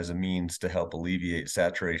storage as a means to help alleviate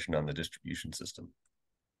saturation on the distribution system?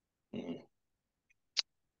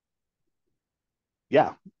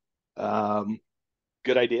 Yeah,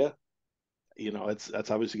 good idea.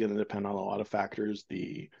 That's obviously going to depend on a lot of factors.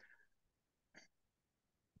 It's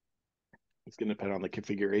going to depend on the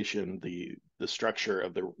configuration, the structure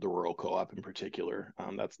of the rural co-op in particular.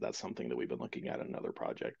 That's something that we've been looking at in another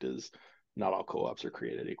project. Is not all co-ops are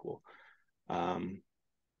created equal.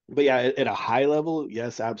 But yeah, at a high level,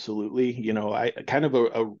 yes, absolutely. I kind of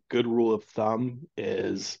a good rule of thumb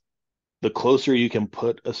is the closer you can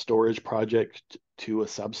put a storage project to a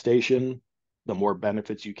substation, the more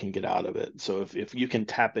benefits you can get out of it. So if you can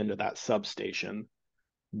tap into that substation,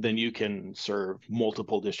 then you can serve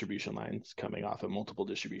multiple distribution lines coming off of multiple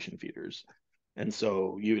distribution feeders. And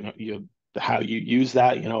so how you use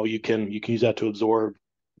that, you can use that to absorb,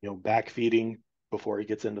 backfeeding before it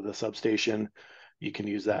gets into the substation. You can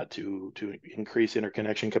use that to increase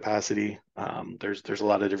interconnection capacity. There's a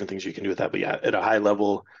lot of different things you can do with that. But yeah, at a high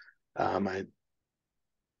level, that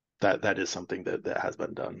is something that has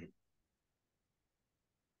been done.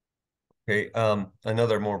 Okay,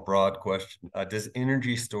 another more broad question. Does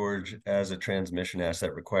energy storage as a transmission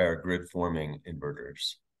asset require grid forming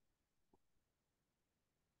inverters?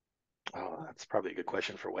 Oh, that's probably a good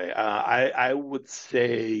question for Wei. I would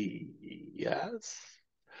say yes.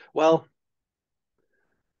 Well,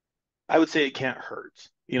 I would say it can't hurt.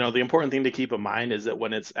 The important thing to keep in mind is that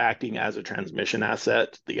when it's acting as a transmission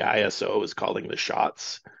asset, the ISO is calling the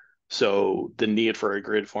shots. So the need for a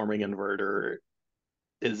grid forming inverter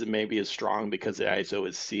is maybe as strong because the ISO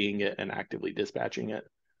is seeing it and actively dispatching it.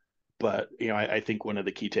 But, I think one of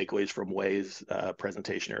the key takeaways from Wei's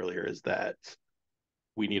presentation earlier is that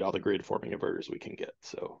we need all the grid forming inverters we can get.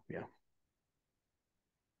 So, yeah.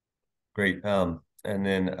 Great. And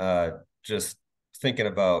then just thinking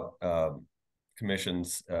about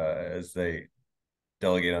commissions as they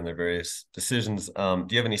delegate on their various decisions, do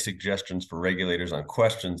you have any suggestions for regulators on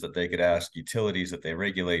questions that they could ask utilities that they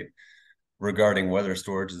regulate regarding whether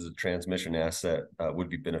storage as a transmission asset would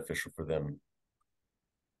be beneficial for them?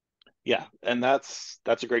 Yeah, and that's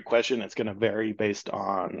a great question. It's going to vary based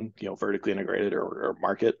on vertically integrated or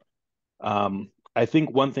market. I think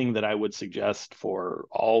one thing that I would suggest for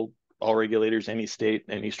all regulators, any state,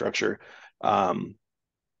 any structure,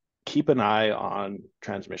 keep an eye on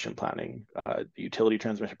transmission planning, the utility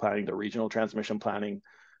transmission planning, the regional transmission planning.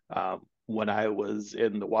 When I was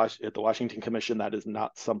at the Washington Commission, that is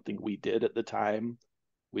not something we did at the time.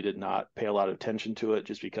 We did not pay a lot of attention to it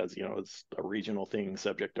just because, it's a regional thing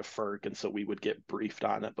subject to FERC. And so we would get briefed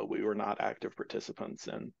on it, but we were not active participants.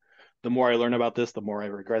 And the more I learn about this, the more I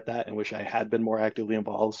regret that and wish I had been more actively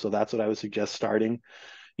involved. So that's what I would suggest starting,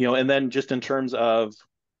 and then just in terms of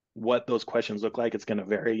what those questions look like, it's going to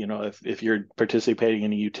vary. If you're participating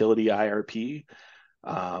in a utility IRP,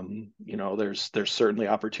 there's certainly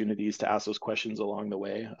opportunities to ask those questions along the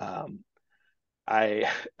way.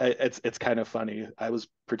 It's kind of funny. I was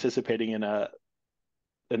participating in a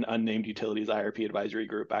an unnamed utilities IRP advisory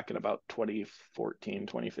group back in about 2014,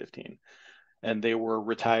 2015. And they were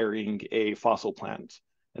retiring a fossil plant.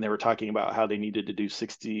 And they were talking about how they needed to do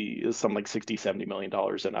something like $60-70 million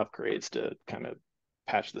in upgrades to kind of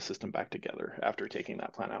patch the system back together after taking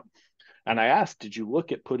that plant out. And I asked, did you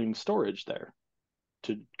look at putting storage there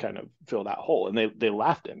to kind of fill that hole? And they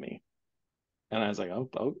laughed at me. And I was like,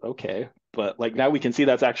 oh, okay. But like now we can see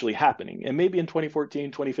that's actually happening. And maybe in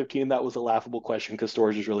 2014, 2015, that was a laughable question because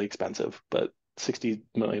storage is really expensive, but $60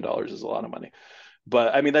 million is a lot of money.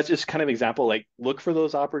 But I mean, that's just kind of an example, like look for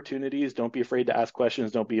those opportunities. Don't be afraid to ask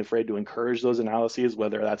questions. Don't be afraid to encourage those analyses,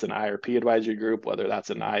 whether that's an IRP advisory group, whether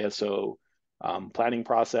that's an ISO planning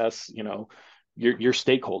process, you know, your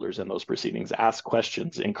stakeholders in those proceedings, ask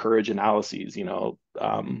questions, encourage analyses, you know,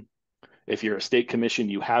 if you're a state commission,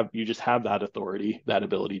 you just have that authority, that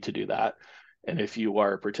ability to do that. And if you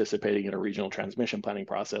are participating in a regional transmission planning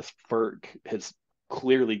process, FERC has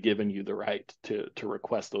clearly given you the right to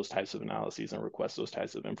request those types of analyses and request those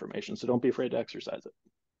types of information. So don't be afraid to exercise it.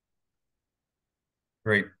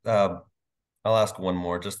 Great. I'll ask one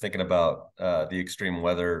more, just thinking about the extreme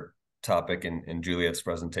weather topic in Juliet's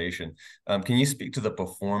presentation. Can you speak to the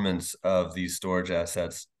performance of these storage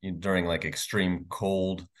assets during like extreme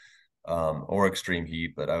cold or extreme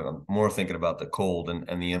heat, but I'm more thinking about the cold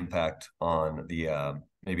and the impact on the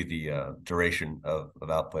maybe the duration of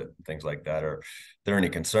output, things like that. Are there any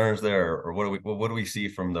concerns there, or what do we see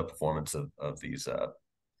from the performance of these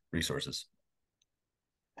resources?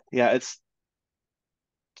 Yeah, it's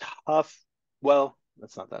tough. Well,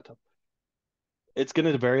 that's not that tough. It's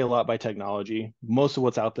going to vary a lot by technology. Most of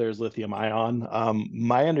what's out there is lithium ion.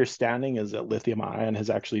 My understanding is that lithium ion has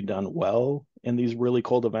actually done well in these really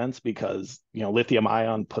cold events because, you know, lithium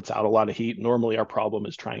ion puts out a lot of heat. Normally our problem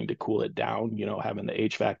is trying to cool it down, you know, having the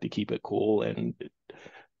HVAC to keep it cool and,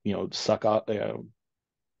 you know, suck out,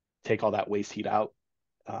 take all that waste heat out.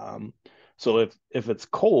 So if it's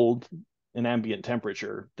cold, an ambient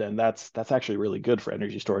temperature, then that's actually really good for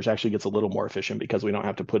energy storage. It actually gets a little more efficient because we don't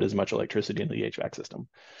have to put as much electricity into the HVAC system.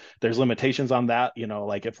 There's limitations on that, you know,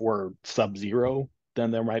 like if we're sub-zero,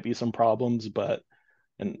 then there might be some problems,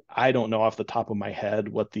 and I don't know off the top of my head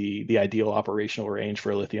what the ideal operational range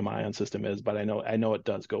for a lithium ion system is, but I know it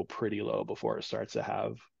does go pretty low before it starts to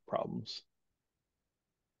have problems.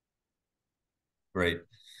 Great.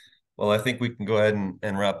 Well, I think we can go ahead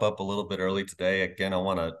and wrap up a little bit early today. Again, I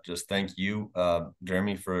want to just thank you,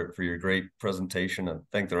 Jeremy, for your great presentation, and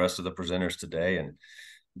thank the rest of the presenters today. And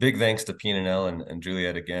big thanks to PNNL and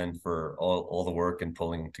Juliet again for all the work in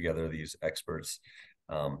pulling together these experts.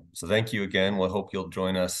 So thank you again. We'll hope you'll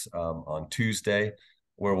join us on Tuesday,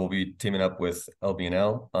 where we'll be teaming up with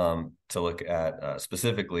LBNL to look at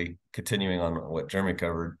specifically continuing on what Jeremy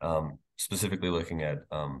covered, specifically looking at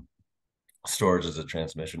storage as a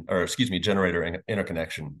generator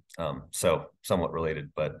interconnection. So somewhat related,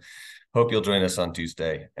 but hope you'll join us on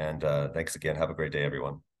Tuesday. And thanks again. Have a great day,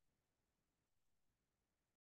 everyone.